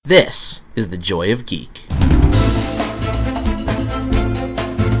This is the Joy of Geek.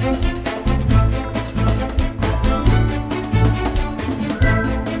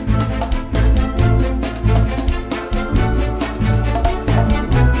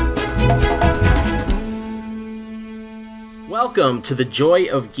 Welcome to the Joy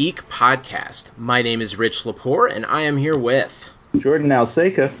of Geek Podcast. My name is Rich Lepore, and I am here with Jordan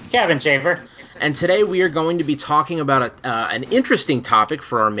Alseca, Kevin Shaver. And today we are going to be talking about an interesting topic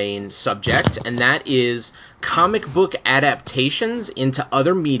for our main subject, and that is comic book adaptations into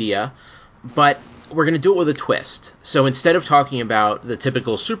other media, but we're going to do it with a twist. So instead of talking about the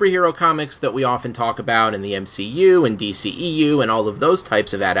typical superhero comics that we often talk about in the MCU and DCEU and all of those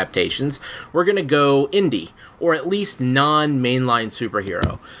types of adaptations, we're going to go indie, or at least non-mainline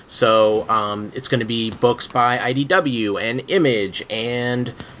superhero. So it's going to be books by IDW and Image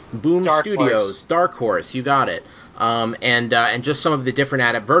and Boom Dark Studios, Horse. Dark Horse, you got it. And just some of the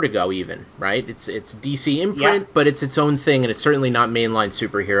different Vertigo even, right? It's DC imprint, but it's its own thing, and it's certainly not mainline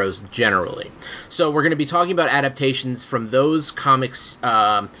superheroes generally. So we're going to be talking about adaptations from those comics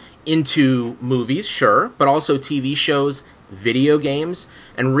into movies, sure, but also TV shows, video games,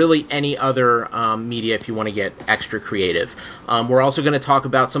 and really any other media if you want to get extra creative. We're also going to talk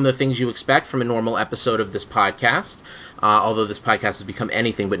about some of the things you expect from a normal episode of this podcast. Although this podcast has become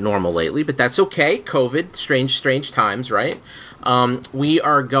anything but normal lately, but that's okay. COVID, strange times, right? We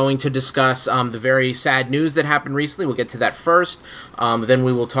are going to discuss the very sad news that happened recently. We'll get to that first. Then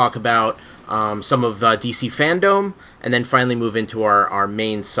we will talk about some of DC Fandome, and then finally move into our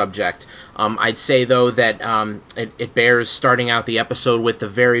main subject. I'd say, though, that it bears starting out the episode with the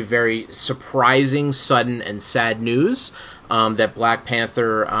very, very surprising, sudden, and sad news that Black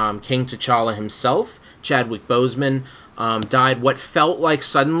Panther King T'Challa himself, Chadwick Boseman, died what felt like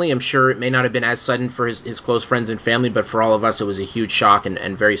suddenly. I'm sure it may not have been as sudden for his close friends and family, but for all of us, it was a huge shock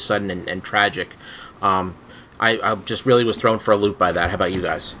and very sudden and tragic. I just really was thrown for a loop by that. How about you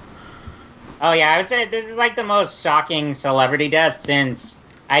guys? Oh yeah, I would say this is like the most shocking celebrity death since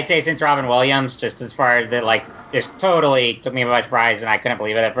Robin Williams. Just as far as that, like, just totally took me by surprise, and I couldn't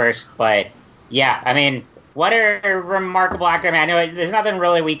believe it at first. But yeah, I mean, what a remarkable actor. I mean, I know there's nothing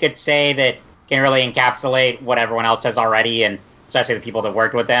really we could say that can really encapsulate what everyone else says already, and especially the people that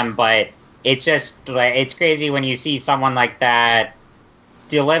worked with them. But it's just like, it's crazy when you see someone like that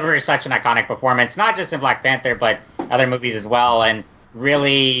deliver such an iconic performance, not just in Black Panther, but other movies as well, and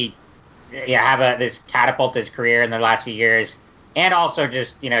really have this catapult his career in the last few years. And also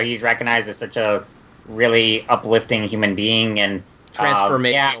just, he's recognized as such a really uplifting human being and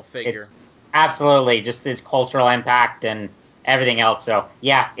transformational figure. Absolutely, just his cultural impact and everything else. So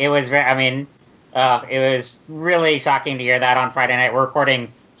yeah, it was it was really shocking to hear that on Friday night. We're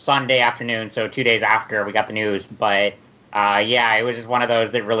recording Sunday afternoon, so 2 days after we got the news. But it was just one of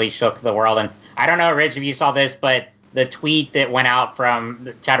those that really shook the world. And I don't know, Rich, if you saw this, but the tweet that went out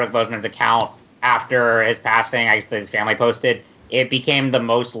from Chadwick Boseman's account after his passing, I guess that his family posted, it became the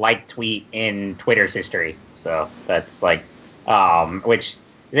most liked tweet in Twitter's history. So that's like, which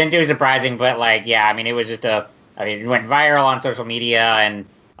isn't too surprising, but it was just it went viral on social media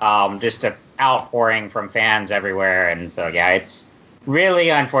and just an outpouring from fans everywhere. And so, it's really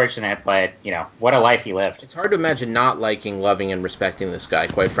unfortunate, but, what a life he lived. It's hard to imagine not liking, loving, and respecting this guy,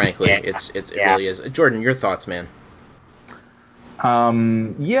 quite frankly. Yeah. It really is. Jordan, your thoughts, man?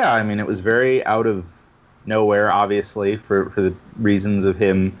 It was very out of nowhere, obviously, for the reasons of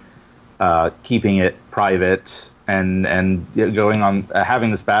him keeping it private and going on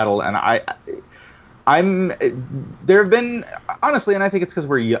having this battle. And there have been, honestly, and I think it's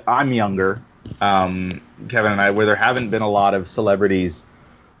because I'm younger, Kevin and I, where there haven't been a lot of celebrities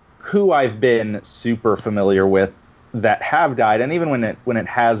who I've been super familiar with that have died. And even when it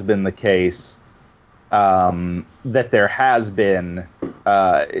has been the case, that there has been,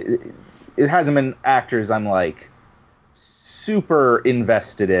 it hasn't been actors I'm like super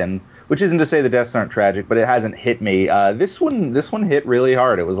invested in, which isn't to say the deaths aren't tragic, but it hasn't hit me. This one hit really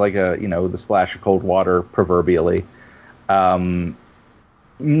hard. It was like the splash of cold water proverbially.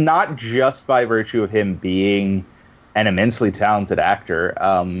 Not just by virtue of him being an immensely talented actor.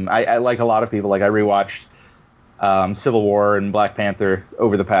 I like a lot of people, like I rewatched Civil War and Black Panther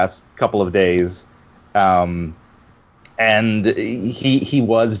over the past couple of days. And he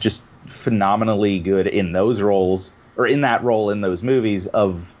was just phenomenally good in those roles, or in that role in those movies,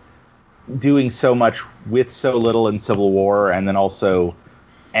 of doing so much with so little in Civil War, and then also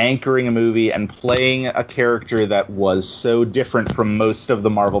anchoring a movie and playing a character that was so different from most of the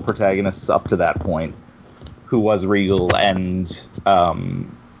Marvel protagonists up to that point, who was regal and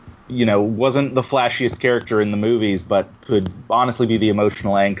wasn't the flashiest character in the movies, but could honestly be the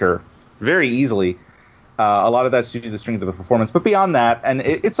emotional anchor very easily. A lot of that's due to the strength of the performance, but beyond that, and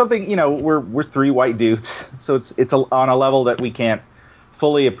it's something, we're three white dudes, so it's on a level that we can't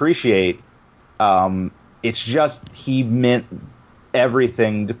fully appreciate. It's just he meant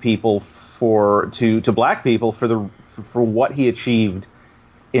everything to people to black people for what he achieved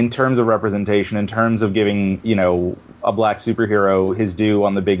in terms of representation, in terms of giving, a black superhero his due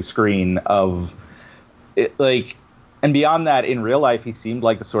on the big screen of it, and beyond that, in real life, he seemed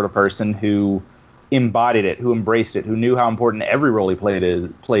like the sort of person who embodied it, who embraced it, who knew how important every role he played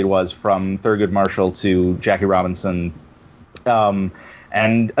was, from Thurgood Marshall to Jackie Robinson.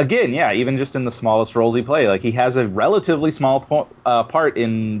 And again, even just in the smallest roles he played, he has a relatively small part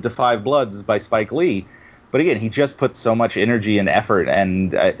in Defy Bloods by Spike Lee. But again, he just put so much energy and effort,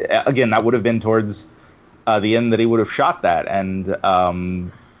 and again, that would have been towards the end that he would have shot that, and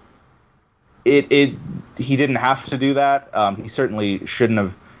he didn't have to do that. He certainly shouldn't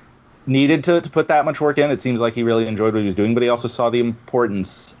have needed to put that much work in. It seems like he really enjoyed what he was doing, but he also saw the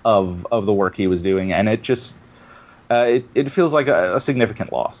importance of the work he was doing, and it just it feels like a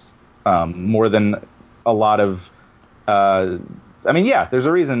significant loss, more than a lot of. There's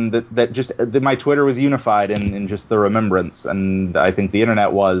a reason that my Twitter was unified in just the remembrance, and I think the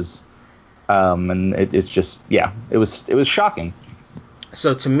internet was, and it's just, it was shocking.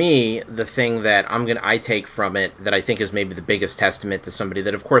 So to me, the thing that I take from it that I think is maybe the biggest testament to somebody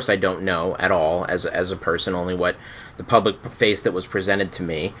that, of course, I don't know at all as a person, only what the public face that was presented to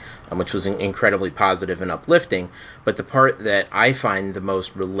me, which was incredibly positive and uplifting. But the part that I find the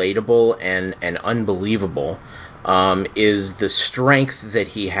most relatable and unbelievable is the strength that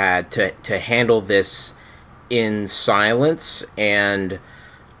he had to handle this in silence and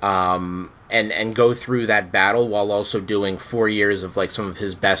go through that battle while also doing 4 years of some of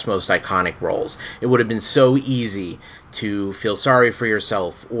his best, most iconic roles. It would have been so easy to feel sorry for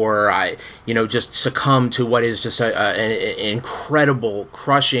yourself, or just succumb to what is just an incredible,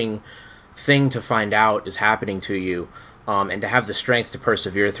 crushing thing to find out is happening to you, and to have the strength to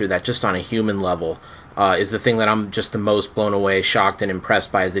persevere through that just on a human level. Is the thing that I'm just the most blown away, shocked, and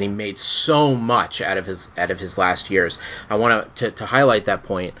impressed by, is that he made so much out of his last years. I want to highlight that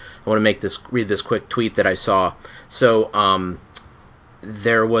point. I want to read this quick tweet that I saw. So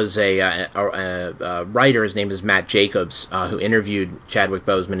there was a writer, his name is Matt Jacobs, who interviewed Chadwick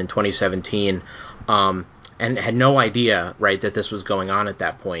Boseman in 2017. And had no idea, right, that this was going on at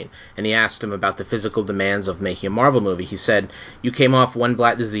that point. And he asked him about the physical demands of making a Marvel movie. He said, this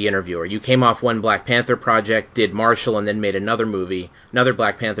is the interviewer, you came off one Black Panther project, did Marshall, and then made another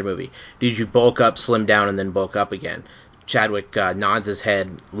Black Panther movie. Did you bulk up, slim down, and then bulk up again? Chadwick nods his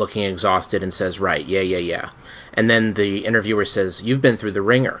head, looking exhausted, and says, right, yeah. And then the interviewer says, you've been through the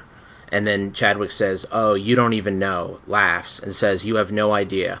ringer. And then Chadwick says, oh, you don't even know, laughs, and says, you have no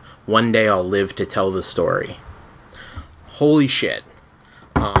idea. One day I'll live to tell the story. Holy shit.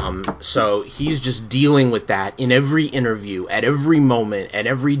 So he's just dealing with that in every interview, at every moment, at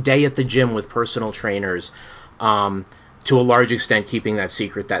every day at the gym with personal trainers, to a large extent keeping that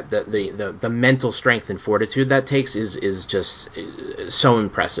secret. That the mental strength and fortitude that takes is just so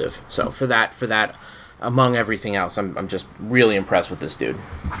impressive. So for that, among everything else, I'm just really impressed with this dude.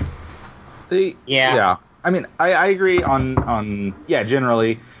 Yeah. I mean, I agree on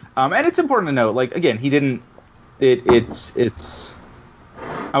generally, and it's important to note. Again, he didn't. It's.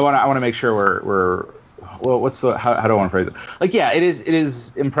 I want to make sure we're. Well, how do I want to phrase it? It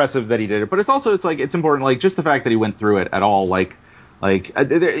is impressive that he did it, but it's also it's important. Just the fact that he went through it at all.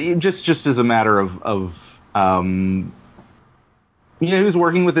 Just as a matter of he was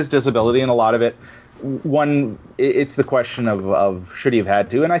working with his disability, and a lot of it. It's the question of should he have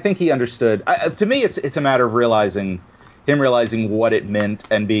had to, and I think he understood. To me, it's a matter of realizing what it meant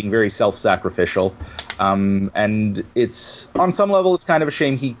and being very self-sacrificial. And it's on some level, it's kind of a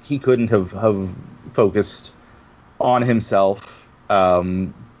shame he couldn't have focused on himself.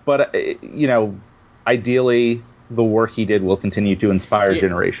 But ideally, the work he did will continue to inspire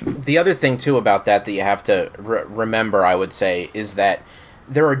generations. The other thing too about that you have to remember, I would say, is that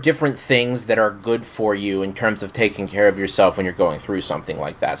there are different things that are good for you in terms of taking care of yourself when you're going through something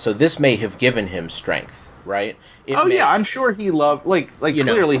like that. So this may have given him strength, right? I'm sure he loved,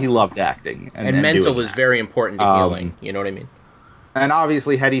 clearly he loved acting. And mental is very important to healing, you know what I mean? And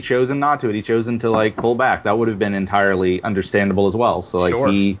obviously, had he chosen not to, had he chosen to, pull back, that would have been entirely understandable as well. So, sure.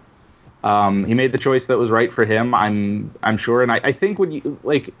 He made the choice that was right for him, I'm sure. And I think when you,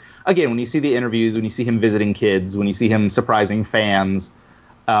 again, when you see the interviews, when you see him visiting kids, when you see him surprising fans,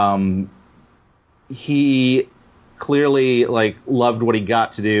 he clearly like loved what he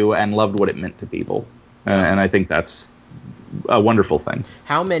got to do and loved what it meant to people, and I think that's a wonderful thing.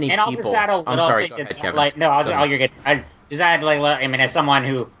 How many and people? I'll just add a little I'm sorry. thing Go to ahead, that, Kevin. like, no, you're good. I just add, like, I mean, as someone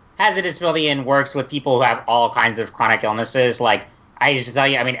who has a disability and works with people who have all kinds of chronic illnesses, like, I just tell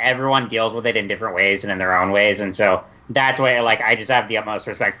you, I mean, everyone deals with it in different ways and in their own ways, and so that's why, like, I just have the utmost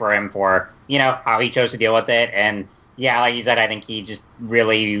respect for him for, how he chose to deal with it, and yeah, like you said, I think he just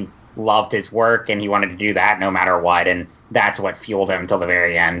really loved his work, and he wanted to do that no matter what, and that's what fueled him till the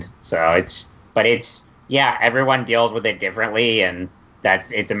very end. So yeah, everyone deals with it differently, and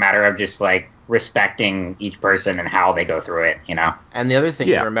it's a matter of just like respecting each person and how they go through it, And the other thing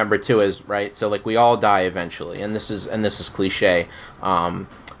to remember too is, right, so like we all die eventually, and this is cliche,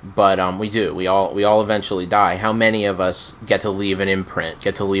 but we all eventually die. How many of us get to leave an imprint,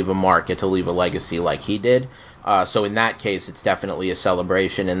 get to leave a mark, get to leave a legacy like he did? So in that case, it's definitely a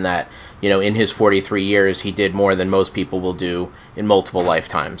celebration in that, in his 43 years, he did more than most people will do in multiple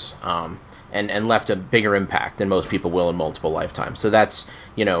lifetimes. And left a bigger impact than most people will in multiple lifetimes. So that's,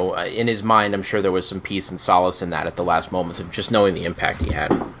 in his mind, I'm sure there was some peace and solace in that at the last moments of just knowing the impact he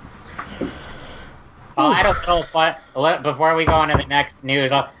had. I had a little fun, before we go on to the next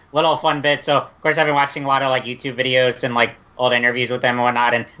news, a little fun bit. So, of course, I've been watching a lot of, like, YouTube videos and, like, old interviews with him and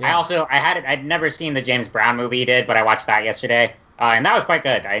whatnot. And I'd never seen the James Brown movie he did, but I watched that yesterday. And that was quite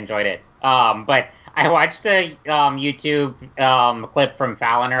good. I enjoyed it. But I watched a YouTube clip from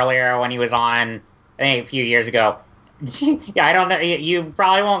Fallon earlier when he was on, I think, a few years ago. Yeah, I don't know. You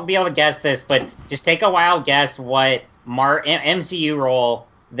probably won't be able to guess this, but just take a wild guess what MCU role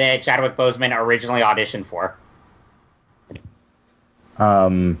that Chadwick Boseman originally auditioned for.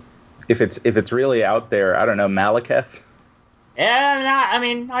 If it's really out there, I don't know, Malekith?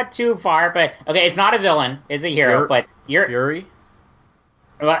 Not too far, but okay, it's not a villain. It's a hero, but you're Fury?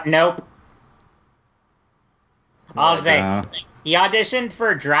 Nope. I'll say he auditioned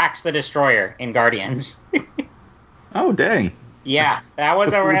for Drax the Destroyer in Guardians. Oh, dang. Yeah, that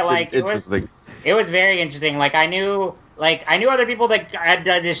was it was very interesting. Like I knew other people that had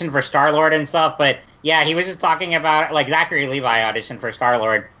auditioned for Star-Lord and stuff, but yeah, he was just talking about, like, Zachary Levi auditioned for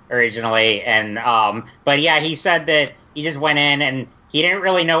Star-Lord originally, and but yeah, he said that he just went in and he didn't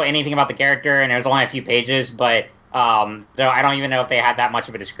really know anything about the character, and it was only a few pages, but so I don't even know if they had that much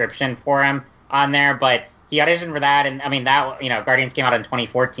of a description for him on there, but he auditioned for that, and I mean that, Guardians came out in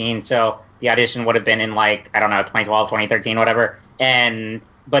 2014, so the audition would have been in, like, I don't know, 2012, 2013, whatever,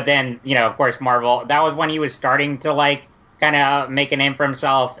 but then, of course, Marvel, that was when he was starting to, like, kind of make a name for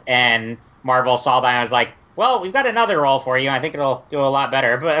himself, and Marvel saw that and was like, well, we've got another role for you. I think it'll do a lot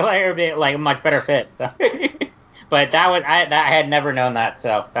better, but it'll be like a much better fit. So. But I had never known that,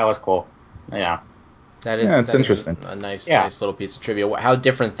 so that was cool. Yeah. It's interesting. A nice little piece of trivia. How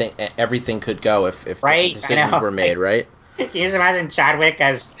different everything could go if right? decisions were made, right? Can you just imagine Chadwick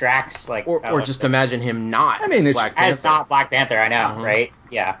as Drax, like, or just imagine him not? It's Black Panther. As not Black Panther. I know, right?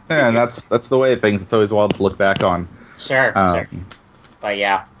 Yeah. Yeah, and that's the way of things. It's always wild to look back on. Sure. But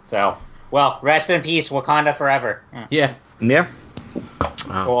yeah, so, well, rest in peace, Wakanda forever. Yeah. Yeah.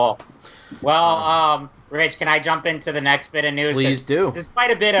 Cool. Well, Rich, can I jump into the next bit of news? Please do. There's quite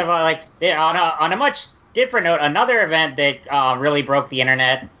a bit of, on a much different note, another event that really broke the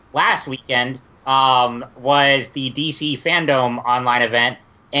internet last weekend was the DC Fandome online event,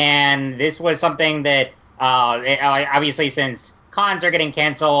 and this was something that, obviously, since cons are getting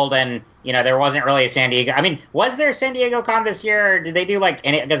canceled and, there wasn't really a San Diego. I mean, was there a San Diego con this year, or did they do, like,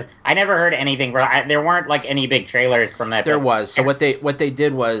 any? Because I never heard anything. There weren't, like, any big trailers from that. There was. So what they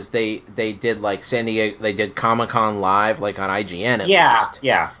did was they did, like, San Diego. They did Comic-Con live, like, on IGN at least.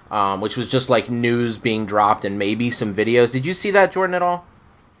 Yeah. Which was just, like, news being dropped and maybe some videos. Did you see that, Jordan, at all?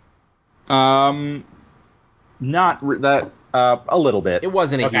 Not a little bit. It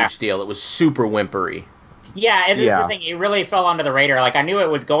wasn't a huge deal. It was super whimpery. Yeah, and this is the thing. It really fell under the radar. Like, I knew it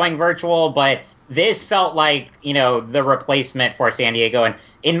was going virtual, but this felt like, the replacement for San Diego, and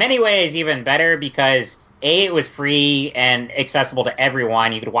in many ways even better because, A, it was free and accessible to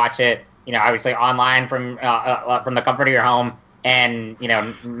everyone. You could watch it, obviously online from the comfort of your home, and,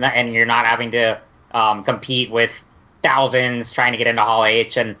 and you're not having to compete with thousands trying to get into Hall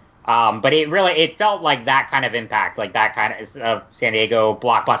H, and but it felt like that kind of impact, like that kind of San Diego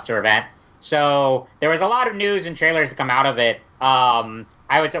blockbuster event. So there was a lot of news and trailers to come out of it. I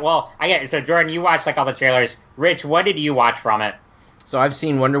would say, so Jordan, you watched, like, all the trailers. Rich, what did you watch from it? So I've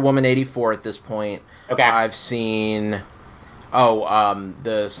seen Wonder Woman 84 at this point. Okay. I've seen,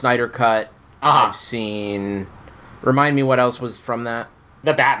 the Snyder Cut. I've seen, remind me what else was from that?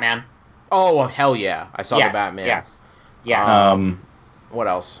 The Batman. Oh, hell yeah. I saw the Batman. Yes. What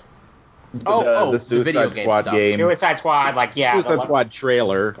else? the video Suicide Squad game. Suicide Squad, Suicide Squad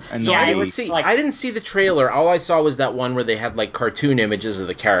trailer. And so I didn't see the trailer. All I saw was that one where they had like cartoon images of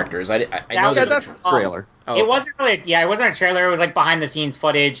the characters. I know that's the trailer. It wasn't really. Yeah, it wasn't a trailer. It was like behind the scenes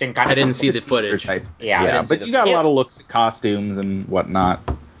footage and kind of. I didn't see the footage. Yeah, but you got a lot of looks at costumes and whatnot.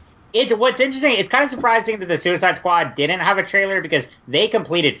 What's interesting, it's kind of surprising that the Suicide Squad didn't have a trailer because they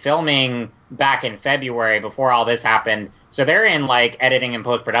completed filming back in February before all this happened. So they're in like editing and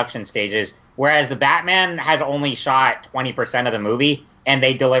post-production stages, whereas the Batman has only shot 20% of the movie, and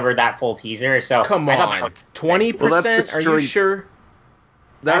they delivered that full teaser. So come on, 20%? Are you sure?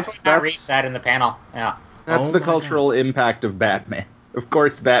 That's what Matt Reeves said in the panel. Yeah, that's the cultural impact of Batman. Of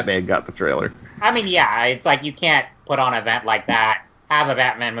course, Batman got the trailer. I mean, yeah, it's like you can't put on an event like that, have a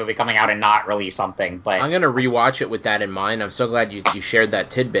Batman movie coming out and not release something. But I'm gonna rewatch it with that in mind. I'm so glad you shared that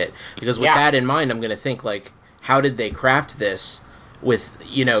tidbit, because with that in mind, I'm gonna think like, how did they craft this with,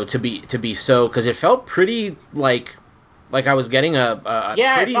 to be so, because it felt pretty like I was getting a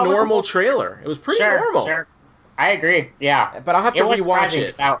pretty normal trailer. It was pretty normal. Sure. I agree. Yeah, but I'll have to rewatch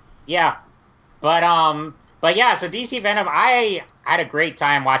it. Yeah, but yeah. So DC Fandome, I had a great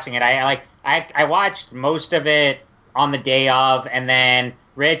time watching it. I watched most of it on the day of, and then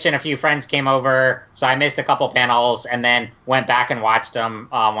Rich and a few friends came over, so I missed a couple panels, and then went back and watched them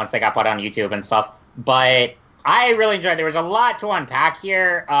once they got put on YouTube and stuff. But I really enjoyed it. There was a lot to unpack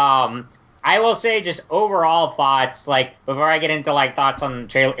here. I will say just overall thoughts, like before I get into like thoughts on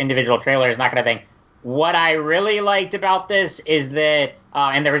individual trailers and that kind of thing. What I really liked about this is that,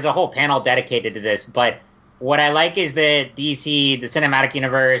 and there was a whole panel dedicated to this, but what I like is that DC, the cinematic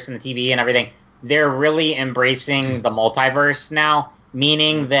universe and the TV and everything, they're really embracing the multiverse now,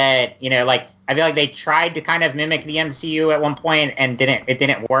 meaning that, I feel like they tried to kind of mimic the MCU at one point and it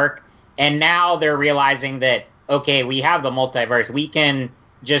didn't work. And now they're realizing that, okay, we have the multiverse. We can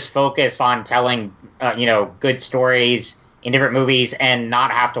just focus on telling, good stories in different movies and not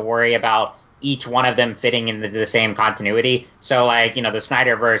have to worry about each one of them fitting into the same continuity. So, the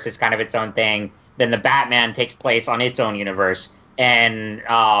Snyderverse is kind of its own thing. Then the Batman takes place on its own universe. And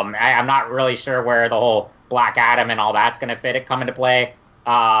I'm not really sure where the whole Black Adam and all that's going to come into play.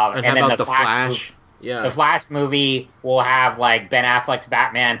 And then about the Flash? The Flash movie will have, Ben Affleck's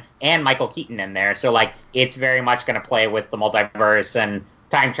Batman and Michael Keaton in there. So, it's very much going to play with the multiverse and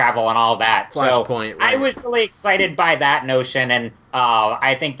time travel and all that. Flashpoint, right. I was really excited by that notion, and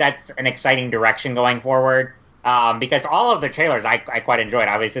I think that's an exciting direction going forward. Because all of the trailers I quite enjoyed.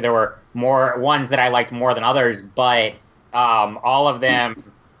 Obviously, there were more ones that I liked more than others, but all of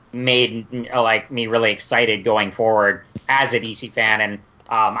them made me really excited going forward as a DC fan. And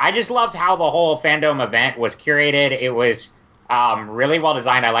I just loved how the whole Fandome event was curated. It was really well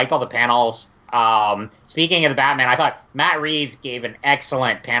designed. I liked all the panels. Speaking of the Batman, I thought Matt Reeves gave an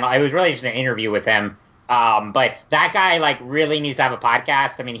excellent panel. It was really just an interview with him. But that guy really needs to have a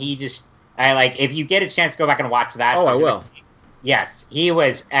podcast. I mean, if you get a chance to go back and watch that. Oh, I will. Yes, he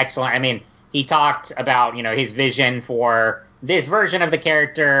was excellent. I mean, he talked about, his vision for this version of the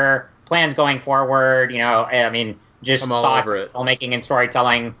character, plans going forward, just thoughts on filmmaking and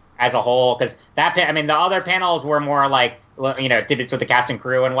storytelling as a whole. Because the other panels were more tidbits with the cast and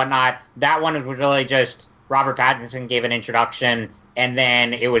crew and whatnot. That one was really just Robert Pattinson gave an introduction, and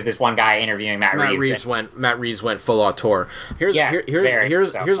then it was this one guy interviewing Matt Reeves. Matt Reeves went full auteur. Here's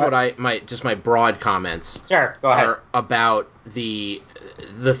what my broad comments. Sure, go ahead. Are about the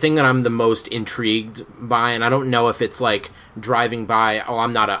thing that I'm the most intrigued by, and I don't know if it's driving by.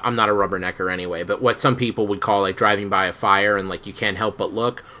 I'm not a rubbernecker anyway, but what some people would call driving by a fire and you can't help but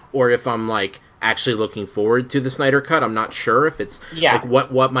look, or if I'm actually looking forward to the Snyder Cut. I'm not sure if it's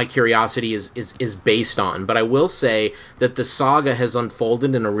what my curiosity is based on, but I will say that the saga has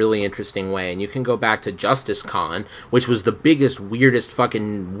unfolded in a really interesting way, and you can go back to Justice Con, which was the biggest, weirdest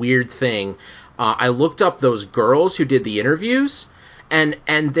fucking weird thing. I looked up those girls who did the interviews, and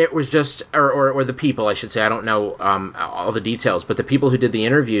there was just, or the people, I should say, I don't know all the details, but the people who did the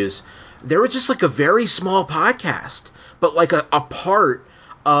interviews, there was just a very small podcast, but a part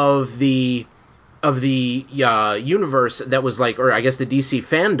of the universe that was or I guess the DC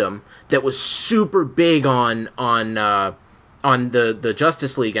Fandome that was super big on the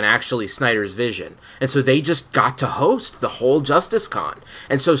Justice League and actually Snyder's vision. And so they just got to host the whole Justice Con.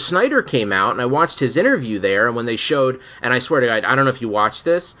 And so Snyder came out, and I watched his interview there, and when they showed, and I swear to God, I don't know if you watched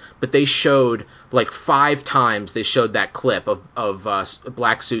this, but they showed 5 times they showed that clip of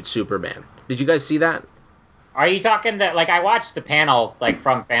Black Suit Superman. Did you guys see that? Are you talking that I watched the panel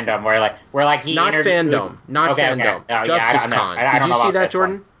from Fandome where he not interviewed... Fandome, not okay, Fandome, okay. Justice Con. Did you see that,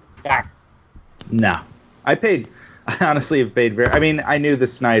 Jordan? No, I paid I honestly have paid very. I mean, I knew the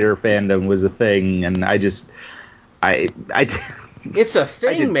Snyder fandom was a thing, and I It's a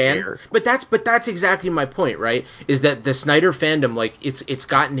thing, man. Care. But that's exactly my point, right? Is that the Snyder fandom, like, it's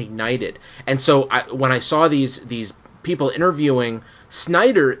gotten ignited, and so when I saw these people interviewing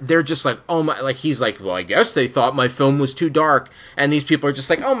Snyder, they're just like, oh my, like, he's like, well, I guess they thought my film was too dark, and these people are just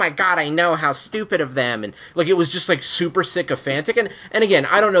like, oh my god, I know, how stupid of them, and like, it was just like super sycophantic, and again,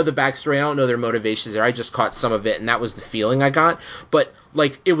 I don't know the backstory, I don't know their motivations there, I just caught some of it, and that was the feeling I got, but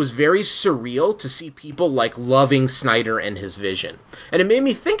like, it was very surreal to see people like loving Snyder and his vision, and it made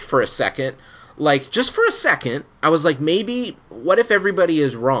me think for a second, like, just for a second, I was like, maybe, what if everybody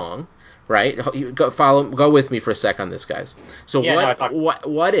is wrong? Right? Go with me for a sec on this, guys. So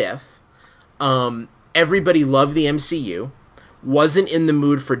what if everybody loved the MCU, wasn't in the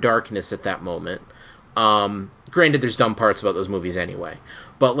mood for darkness at that moment? Granted, there's dumb parts about those movies anyway.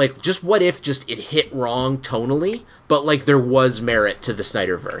 But, like, just what if just it hit wrong tonally, but, like, there was merit to the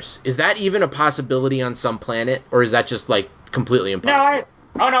Snyderverse? Is that even a possibility on some planet, or is that just, like, completely impossible?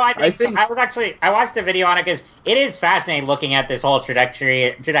 I think so. I watched a video on it because it is fascinating looking at this whole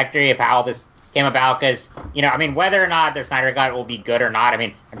trajectory of how this came about. Because, you know, I mean, whether or not the Snyder Cut will be good or not, I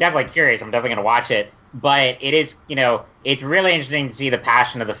mean, I'm definitely curious. I'm definitely going to watch it. But it is, you know, it's really interesting to see the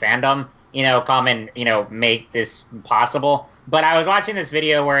passion of the fandom, you know, come and, you know, make this possible. But I was watching this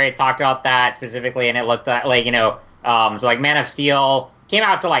video where it talked about that specifically, and it looked like, you know, so like Man of Steel came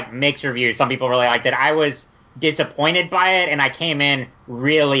out to like mixed reviews. Some people really liked it. I was disappointed by it, and I came in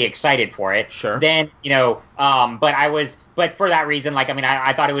really excited for it. Sure. Then, you know, but for that reason, like, I mean,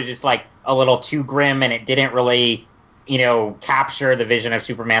 I thought it was just like a little too grim, and it didn't really, you know, capture the vision of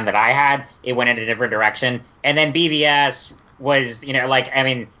Superman that I had. It went in a different direction. And then BVS was, you know, like, I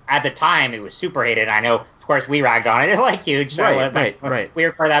mean, at the time it was super hated. I know, of course, we ragged on it. It's like huge. Right. We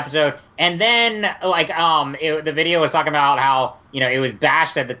recorded that episode. And then, like, the video was talking about how, you know, it was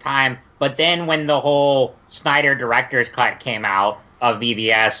bashed at the time. But then when the whole Snyder director's cut came out of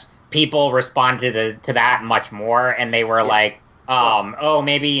BVS, people responded to that much more. And they were like, oh,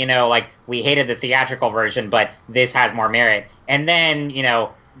 maybe, you know, like, we hated the theatrical version, but this has more merit. And then, you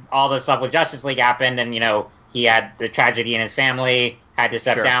know, all the stuff with Justice League happened, and, you know, he had the tragedy in his family, had to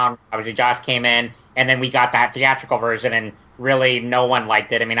step down. Obviously, Joss came in, and then we got that theatrical version, and really no one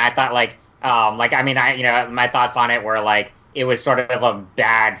liked it. I mean, I thought, like, you know, my thoughts on it were, like, it was sort of a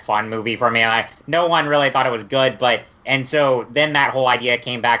bad, fun movie for me. No one really thought it was good, and so then that whole idea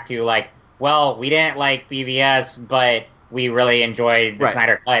came back to, like, well, we didn't like BVS, but we really enjoyed the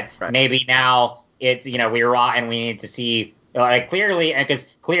Snyder Cut. Right. Maybe now it's, you know, we were wrong, and we need to see, like, clearly, because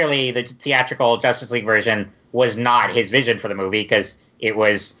clearly the theatrical Justice League version was not his vision for the movie, because it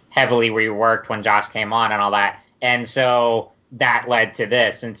was heavily reworked when Joss came on and all that. And so that led to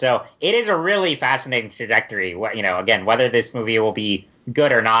this. And so it is a really fascinating trajectory. You know, again, whether this movie will be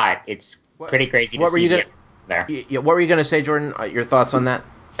good or not, it's pretty crazy to see there. Yeah, what were you going to say, Jordan? Your thoughts on that?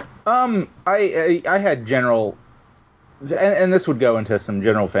 I had general, and this would go into some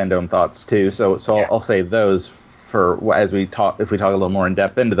general fandom thoughts too. So I'll save those for as we talk, if we talk a little more in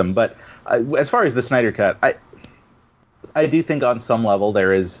depth into them. But as far as the Snyder Cut, I do think on some level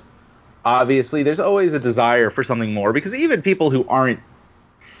there's always a desire for something more, because even people who aren't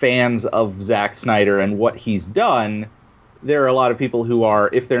fans of Zack Snyder and what he's done, there are a lot of people who are,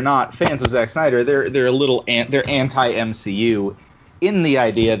 if they're not fans of Zack Snyder, they're a little they're anti-MCU in the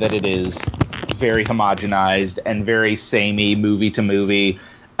idea that it is very homogenized and very samey movie to movie,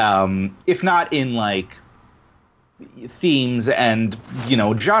 if not in like themes and, you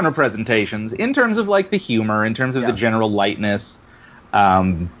know, genre presentations, in terms of like the humor, in terms of the general lightness.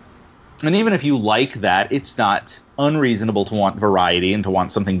 And even if you like that, it's not unreasonable to want variety and to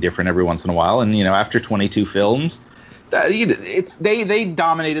want something different every once in a while. And, you know, after 22 films, they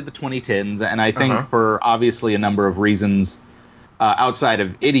dominated the 2010s, and I think for obviously a number of reasons outside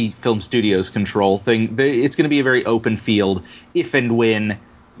of any film studio's control thing, it's going to be a very open field if and when,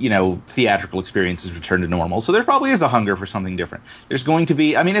 you know, theatrical experiences return to normal. So there probably is a hunger for something different. There's going to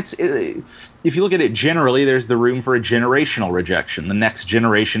be, I mean, if you look at it generally, there's the room for a generational rejection. The next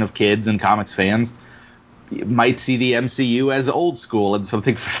generation of kids and comics fans might see the MCU as old school and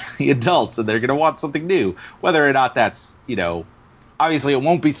something for the adults, and they're going to want something new. Whether or not that's, you know, obviously it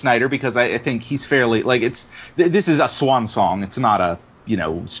won't be Snyder, because I think he's fairly, like, this is a swan song. It's not a, you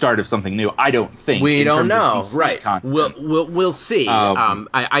know, start of something new. I don't think. We don't know, right? We'll see.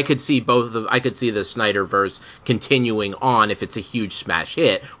 I could see I could see the Snyderverse continuing on if it's a huge smash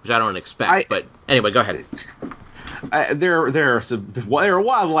hit, which I don't expect. But anyway, go ahead. There are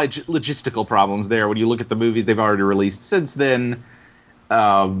wild logistical problems there when you look at the movies they've already released since then.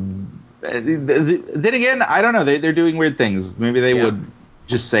 Then again, I don't know. They're doing weird things. Maybe they would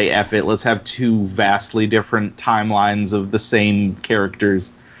just say, F it, let's have two vastly different timelines of the same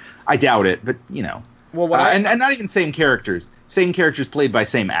characters. I doubt it, but, you know. Well, and not even same characters. Same characters played by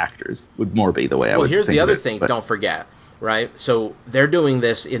same actors would more be the way I would think. Well, here's the other thing, but don't forget, right? So they're doing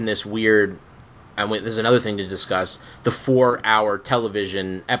this in this weird, and there's another thing to discuss, the 4-hour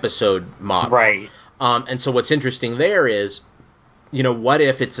television episode model. Right. And so what's interesting there is, you know, what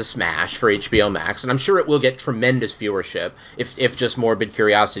if it's a smash for HBO Max? And I'm sure it will get tremendous viewership if just morbid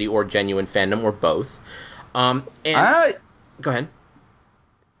curiosity or genuine fandom or both. Go ahead.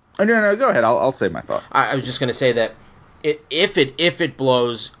 No, go ahead. I'll say my thought. I was just going to say that if it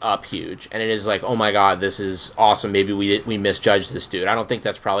blows up huge and it is like, oh my god, this is awesome, maybe we misjudged this dude. I don't think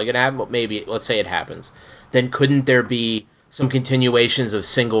that's probably going to happen, but maybe, let's say it happens. Then couldn't there be some continuations of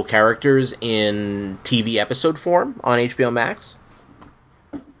single characters in TV episode form on HBO Max?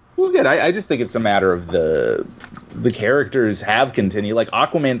 Well, good. I just think it's a matter of the characters have continued. Like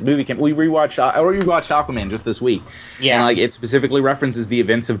Aquaman's movie, we rewatched Aquaman just this week. Yeah. And like it specifically references the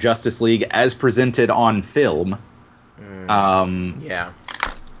events of Justice League as presented on film. Yeah.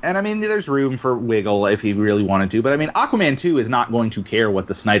 And I mean, there's room for wiggle if he really wanted to. But I mean, Aquaman 2 is not going to care what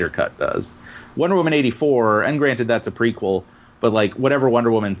the Snyder Cut does. Wonder Woman 84, and granted that's a prequel, but like whatever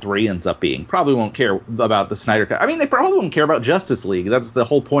Wonder Woman 3 ends up being, probably won't care about the Snyder Cut. I mean, they probably won't care about Justice League. That's the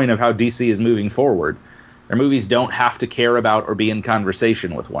whole point of how DC is moving forward. Their movies don't have to care about or be in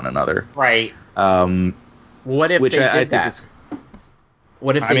conversation with one another. Right. What if they did that?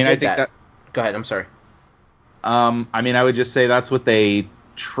 What if they did that? Go ahead, I'm sorry. I mean, I would just say that's what they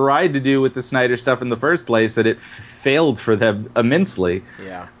tried to do with the Snyder stuff in the first place, that it failed for them immensely.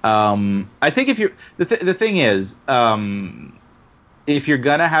 Yeah. I think if you're... The thing is, if you're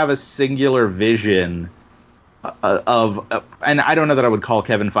going to have a singular vision of... and I don't know that I would call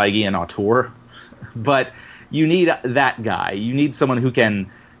Kevin Feige an auteur, but you need that guy. You need someone who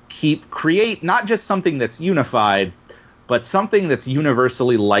can create not just something that's unified, but something that's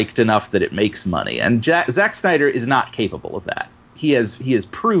universally liked enough that it makes money. And Zack Snyder is not capable of that. He has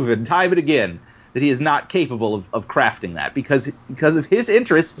proven time and again that he is not capable of crafting that because of his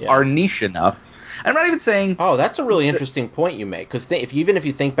interests are niche enough. I'm not even saying... Oh, that's a really interesting point you make, because even if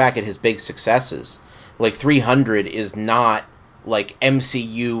you think back at his big successes, like 300 is not like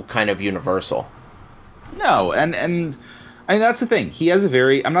MCU kind of universal. No, and that's the thing. He has a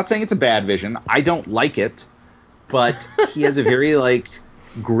very... I'm not saying it's a bad vision. I don't like it, but he has a very like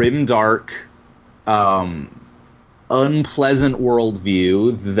grimdark, unpleasant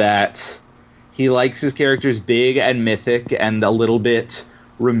worldview that he likes his characters big and mythic and a little bit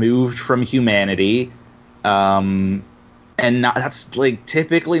removed from humanity, and that's like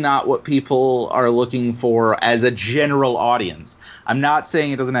typically not what people are looking for as a general audience. I'm not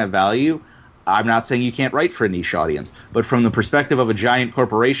saying it doesn't have value. I'm not saying you can't write for a niche audience, but from the perspective of a giant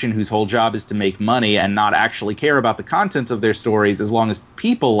corporation whose whole job is to make money and not actually care about the content of their stories as long as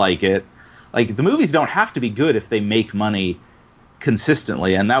people like it, like the movies don't have to be good if they make money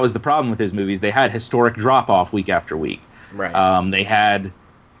consistently, and that was the problem with his movies. They had historic drop-off week after week. Right. They had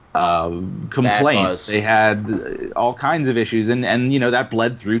complaints. They had all kinds of issues, and you know that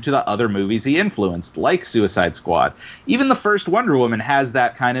bled through to the other movies he influenced, like Suicide Squad. Even the first Wonder Woman has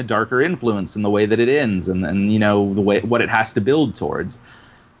that kind of darker influence in the way that it ends, and you know the way what it has to build towards.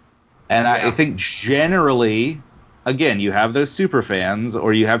 And I think generally, again, you have those super fans,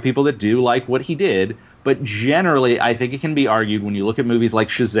 or you have people that do like what he did. But generally, I think it can be argued when you look at movies like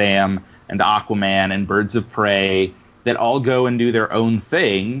Shazam and Aquaman and Birds of Prey that all go and do their own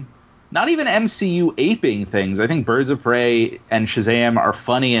thing, not even MCU aping things. I think Birds of Prey and Shazam are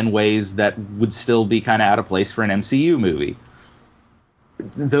funny in ways that would still be kind of out of place for an MCU movie.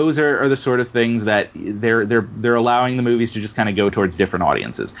 Those are the sort of things that they're allowing the movies to just kind of go towards different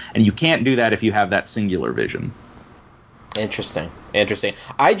audiences, and you can't do that if you have that singular vision. Interesting.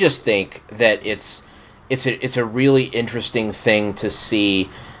 I just think that it's a really interesting thing to see,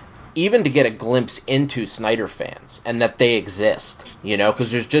 even to get a glimpse into Snyder fans, and that they exist, you know,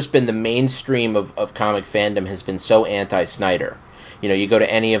 because there's just been the mainstream of comic fandom has been so anti-Snyder. You know, you go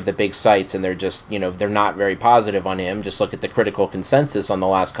to any of the big sites and they're just, you know, they're not very positive on him. Just look at the critical consensus on the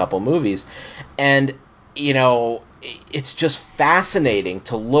last couple movies. And, you know, it's just fascinating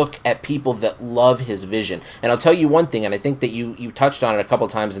to look at people that love his vision. And I'll tell you one thing, and I think that you touched on it a couple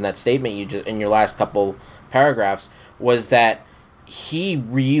times in that statement you just in your last couple paragraphs, was that he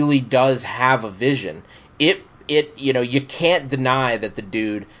really does have a vision. It you know, you can't deny that the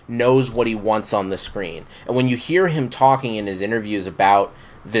dude knows what he wants on the screen. And when you hear him talking in his interviews about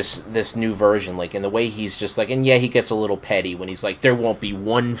this new version, like, and the way he's just like, and yeah, he gets a little petty when he's like, there won't be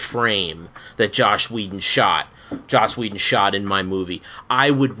one frame that Joss Whedon shot in my movie.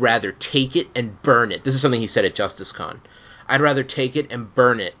 I would rather take it and burn it. This is something he said at JusticeCon. I'd rather take it and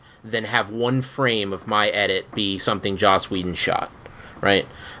burn it than have one frame of my edit be something Joss Whedon shot, right?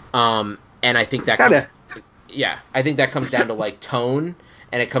 And I think that I think that comes down to like tone,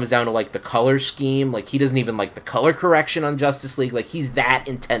 and it comes down to like the color scheme. Like, he doesn't even like the color correction on Justice League. Like, he's that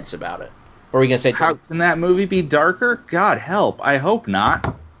intense about it. What are we gonna say? How can that movie be darker? God help! I hope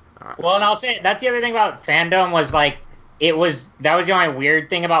not. Well, and I'll say that's the other thing about Fandom was like that was the only weird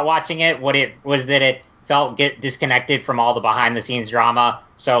thing about watching it. What it was that it felt disconnected from all the behind the scenes drama.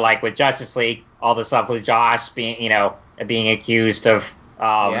 So like with Justice League, all the stuff with Josh being accused of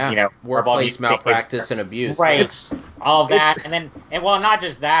workplace malpractice and abuse, right? All of that, and not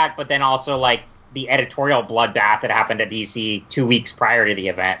just that, but then also like the editorial bloodbath that happened at DC 2 weeks prior to the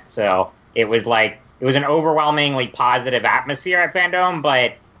event. So it was an overwhelmingly positive atmosphere at Fandom,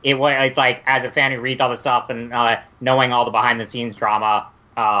 but it's like, as a fan who reads all the stuff and knowing all the behind the scenes drama.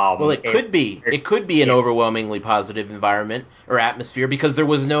 It could be an overwhelmingly positive environment or atmosphere because there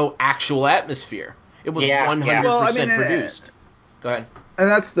was no actual atmosphere. It was 100% produced. Go ahead. And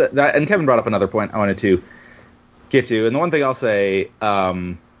that's and Kevin brought up another point I wanted to get to. And the one thing I'll say,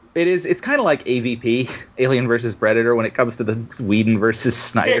 it's kind of like AVP, Alien versus Predator, when it comes to the Whedon versus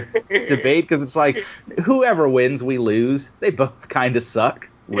Snyder debate, because it's like, whoever wins, we lose. They both kind of suck,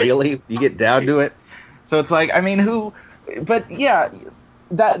 really. You get down to it. So it's like, I mean, but yeah,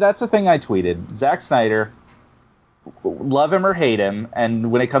 that's the thing I tweeted. Zack Snyder, love him or hate him,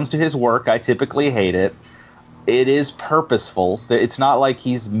 and when it comes to his work, I typically hate it. It is purposeful. It's not like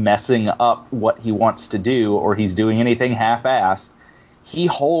he's messing up what he wants to do or he's doing anything half-assed. He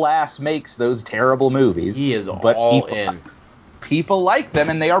whole-ass makes those terrible movies. He is all in. People like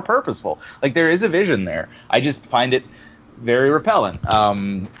them, and they are purposeful. Like, there is a vision there. I just find it very repellent.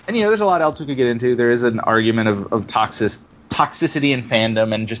 And, there's a lot else we could get into. There is an argument of toxicity in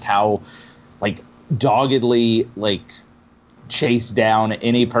fandom and just how, like, doggedly, like, chase down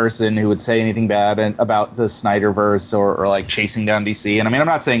any person who would say anything bad about the Snyderverse or like chasing down DC. And I mean, I'm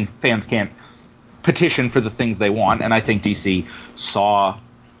not saying fans can't petition for the things they want, and I think DC saw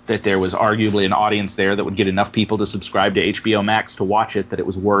that there was arguably an audience there that would get enough people to subscribe to HBO Max to watch it that it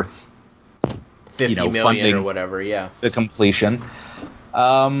was worth 50 million or whatever, the completion.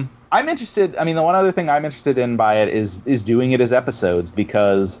 I'm interested. I mean, the one other thing I'm interested in by it is doing it as episodes,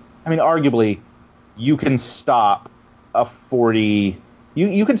 because I mean, arguably, you can stop a 4-hour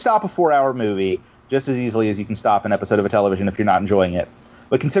movie just as easily as you can stop an episode of a television if you're not enjoying it.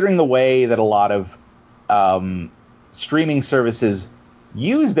 But considering the way that a lot of streaming services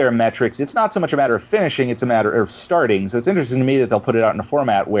use their metrics, it's not so much a matter of finishing, it's a matter of starting. So it's interesting to me that they'll put it out in a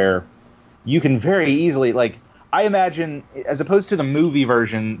format where you can very easily, like, I imagine, as opposed to the movie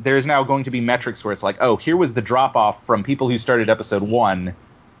version, there's now going to be metrics where it's like, oh, here was the drop-off from people who started episode 1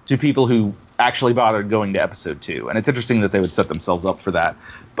 to people who actually bothered going to episode 2. And it's interesting that they would set themselves up for that.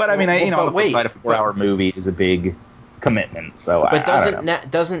 But I mean, on the flip side, a 4-hour movie is a big commitment. So but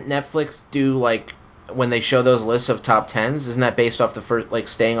doesn't Netflix do, like, when they show those lists of top 10s, isn't that based off the first, like,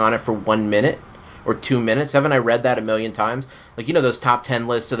 staying on it for 1 minute or 2 minutes? Haven't I read that a million times? Like, those top 10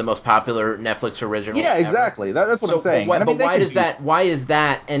 lists of the most popular Netflix originals. Yeah, exactly. That's what I'm saying. But why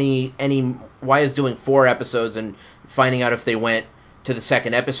is doing 4 episodes and finding out if they went to the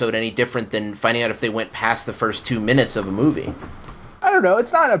second episode any different than finding out if they went past the first 2 minutes of a movie? I don't know.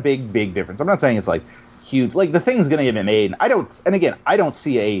 It's not a big difference. I'm not saying it's like huge. Like, the thing's going to get made. I don't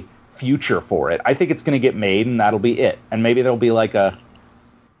see a future for it. I think it's going to get made, and that'll be it. And maybe there'll be like a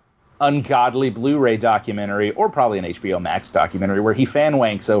ungodly Blu-ray documentary, or probably an HBO Max documentary where he fan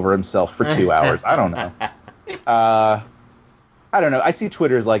wanks over himself for 2 hours. I don't know. I don't know. I see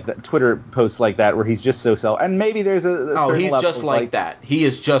Twitter posts like that where he's just so and maybe there's he's just like that. He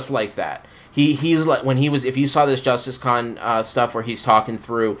is just like that. He's like, if you saw this JusticeCon stuff where he's talking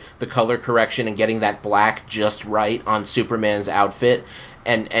through the color correction and getting that black just right on Superman's outfit,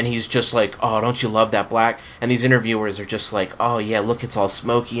 and he's just like, oh, don't you love that black? And these interviewers are just like, oh yeah, look, it's all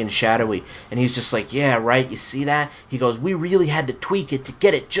smoky and shadowy. And he's just like, yeah, right, you see that? He goes, we really had to tweak it to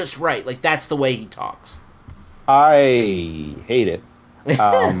get it just right. Like, that's the way he talks. I hate it.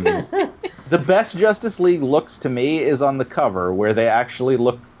 The best Justice League looks to me is on the cover, where they actually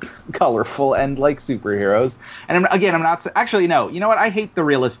look colorful and like superheroes. And I'm not... Actually, no. You know what? I hate the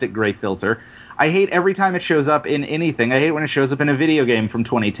realistic gray filter. I hate every time it shows up in anything. I hate when it shows up in a video game from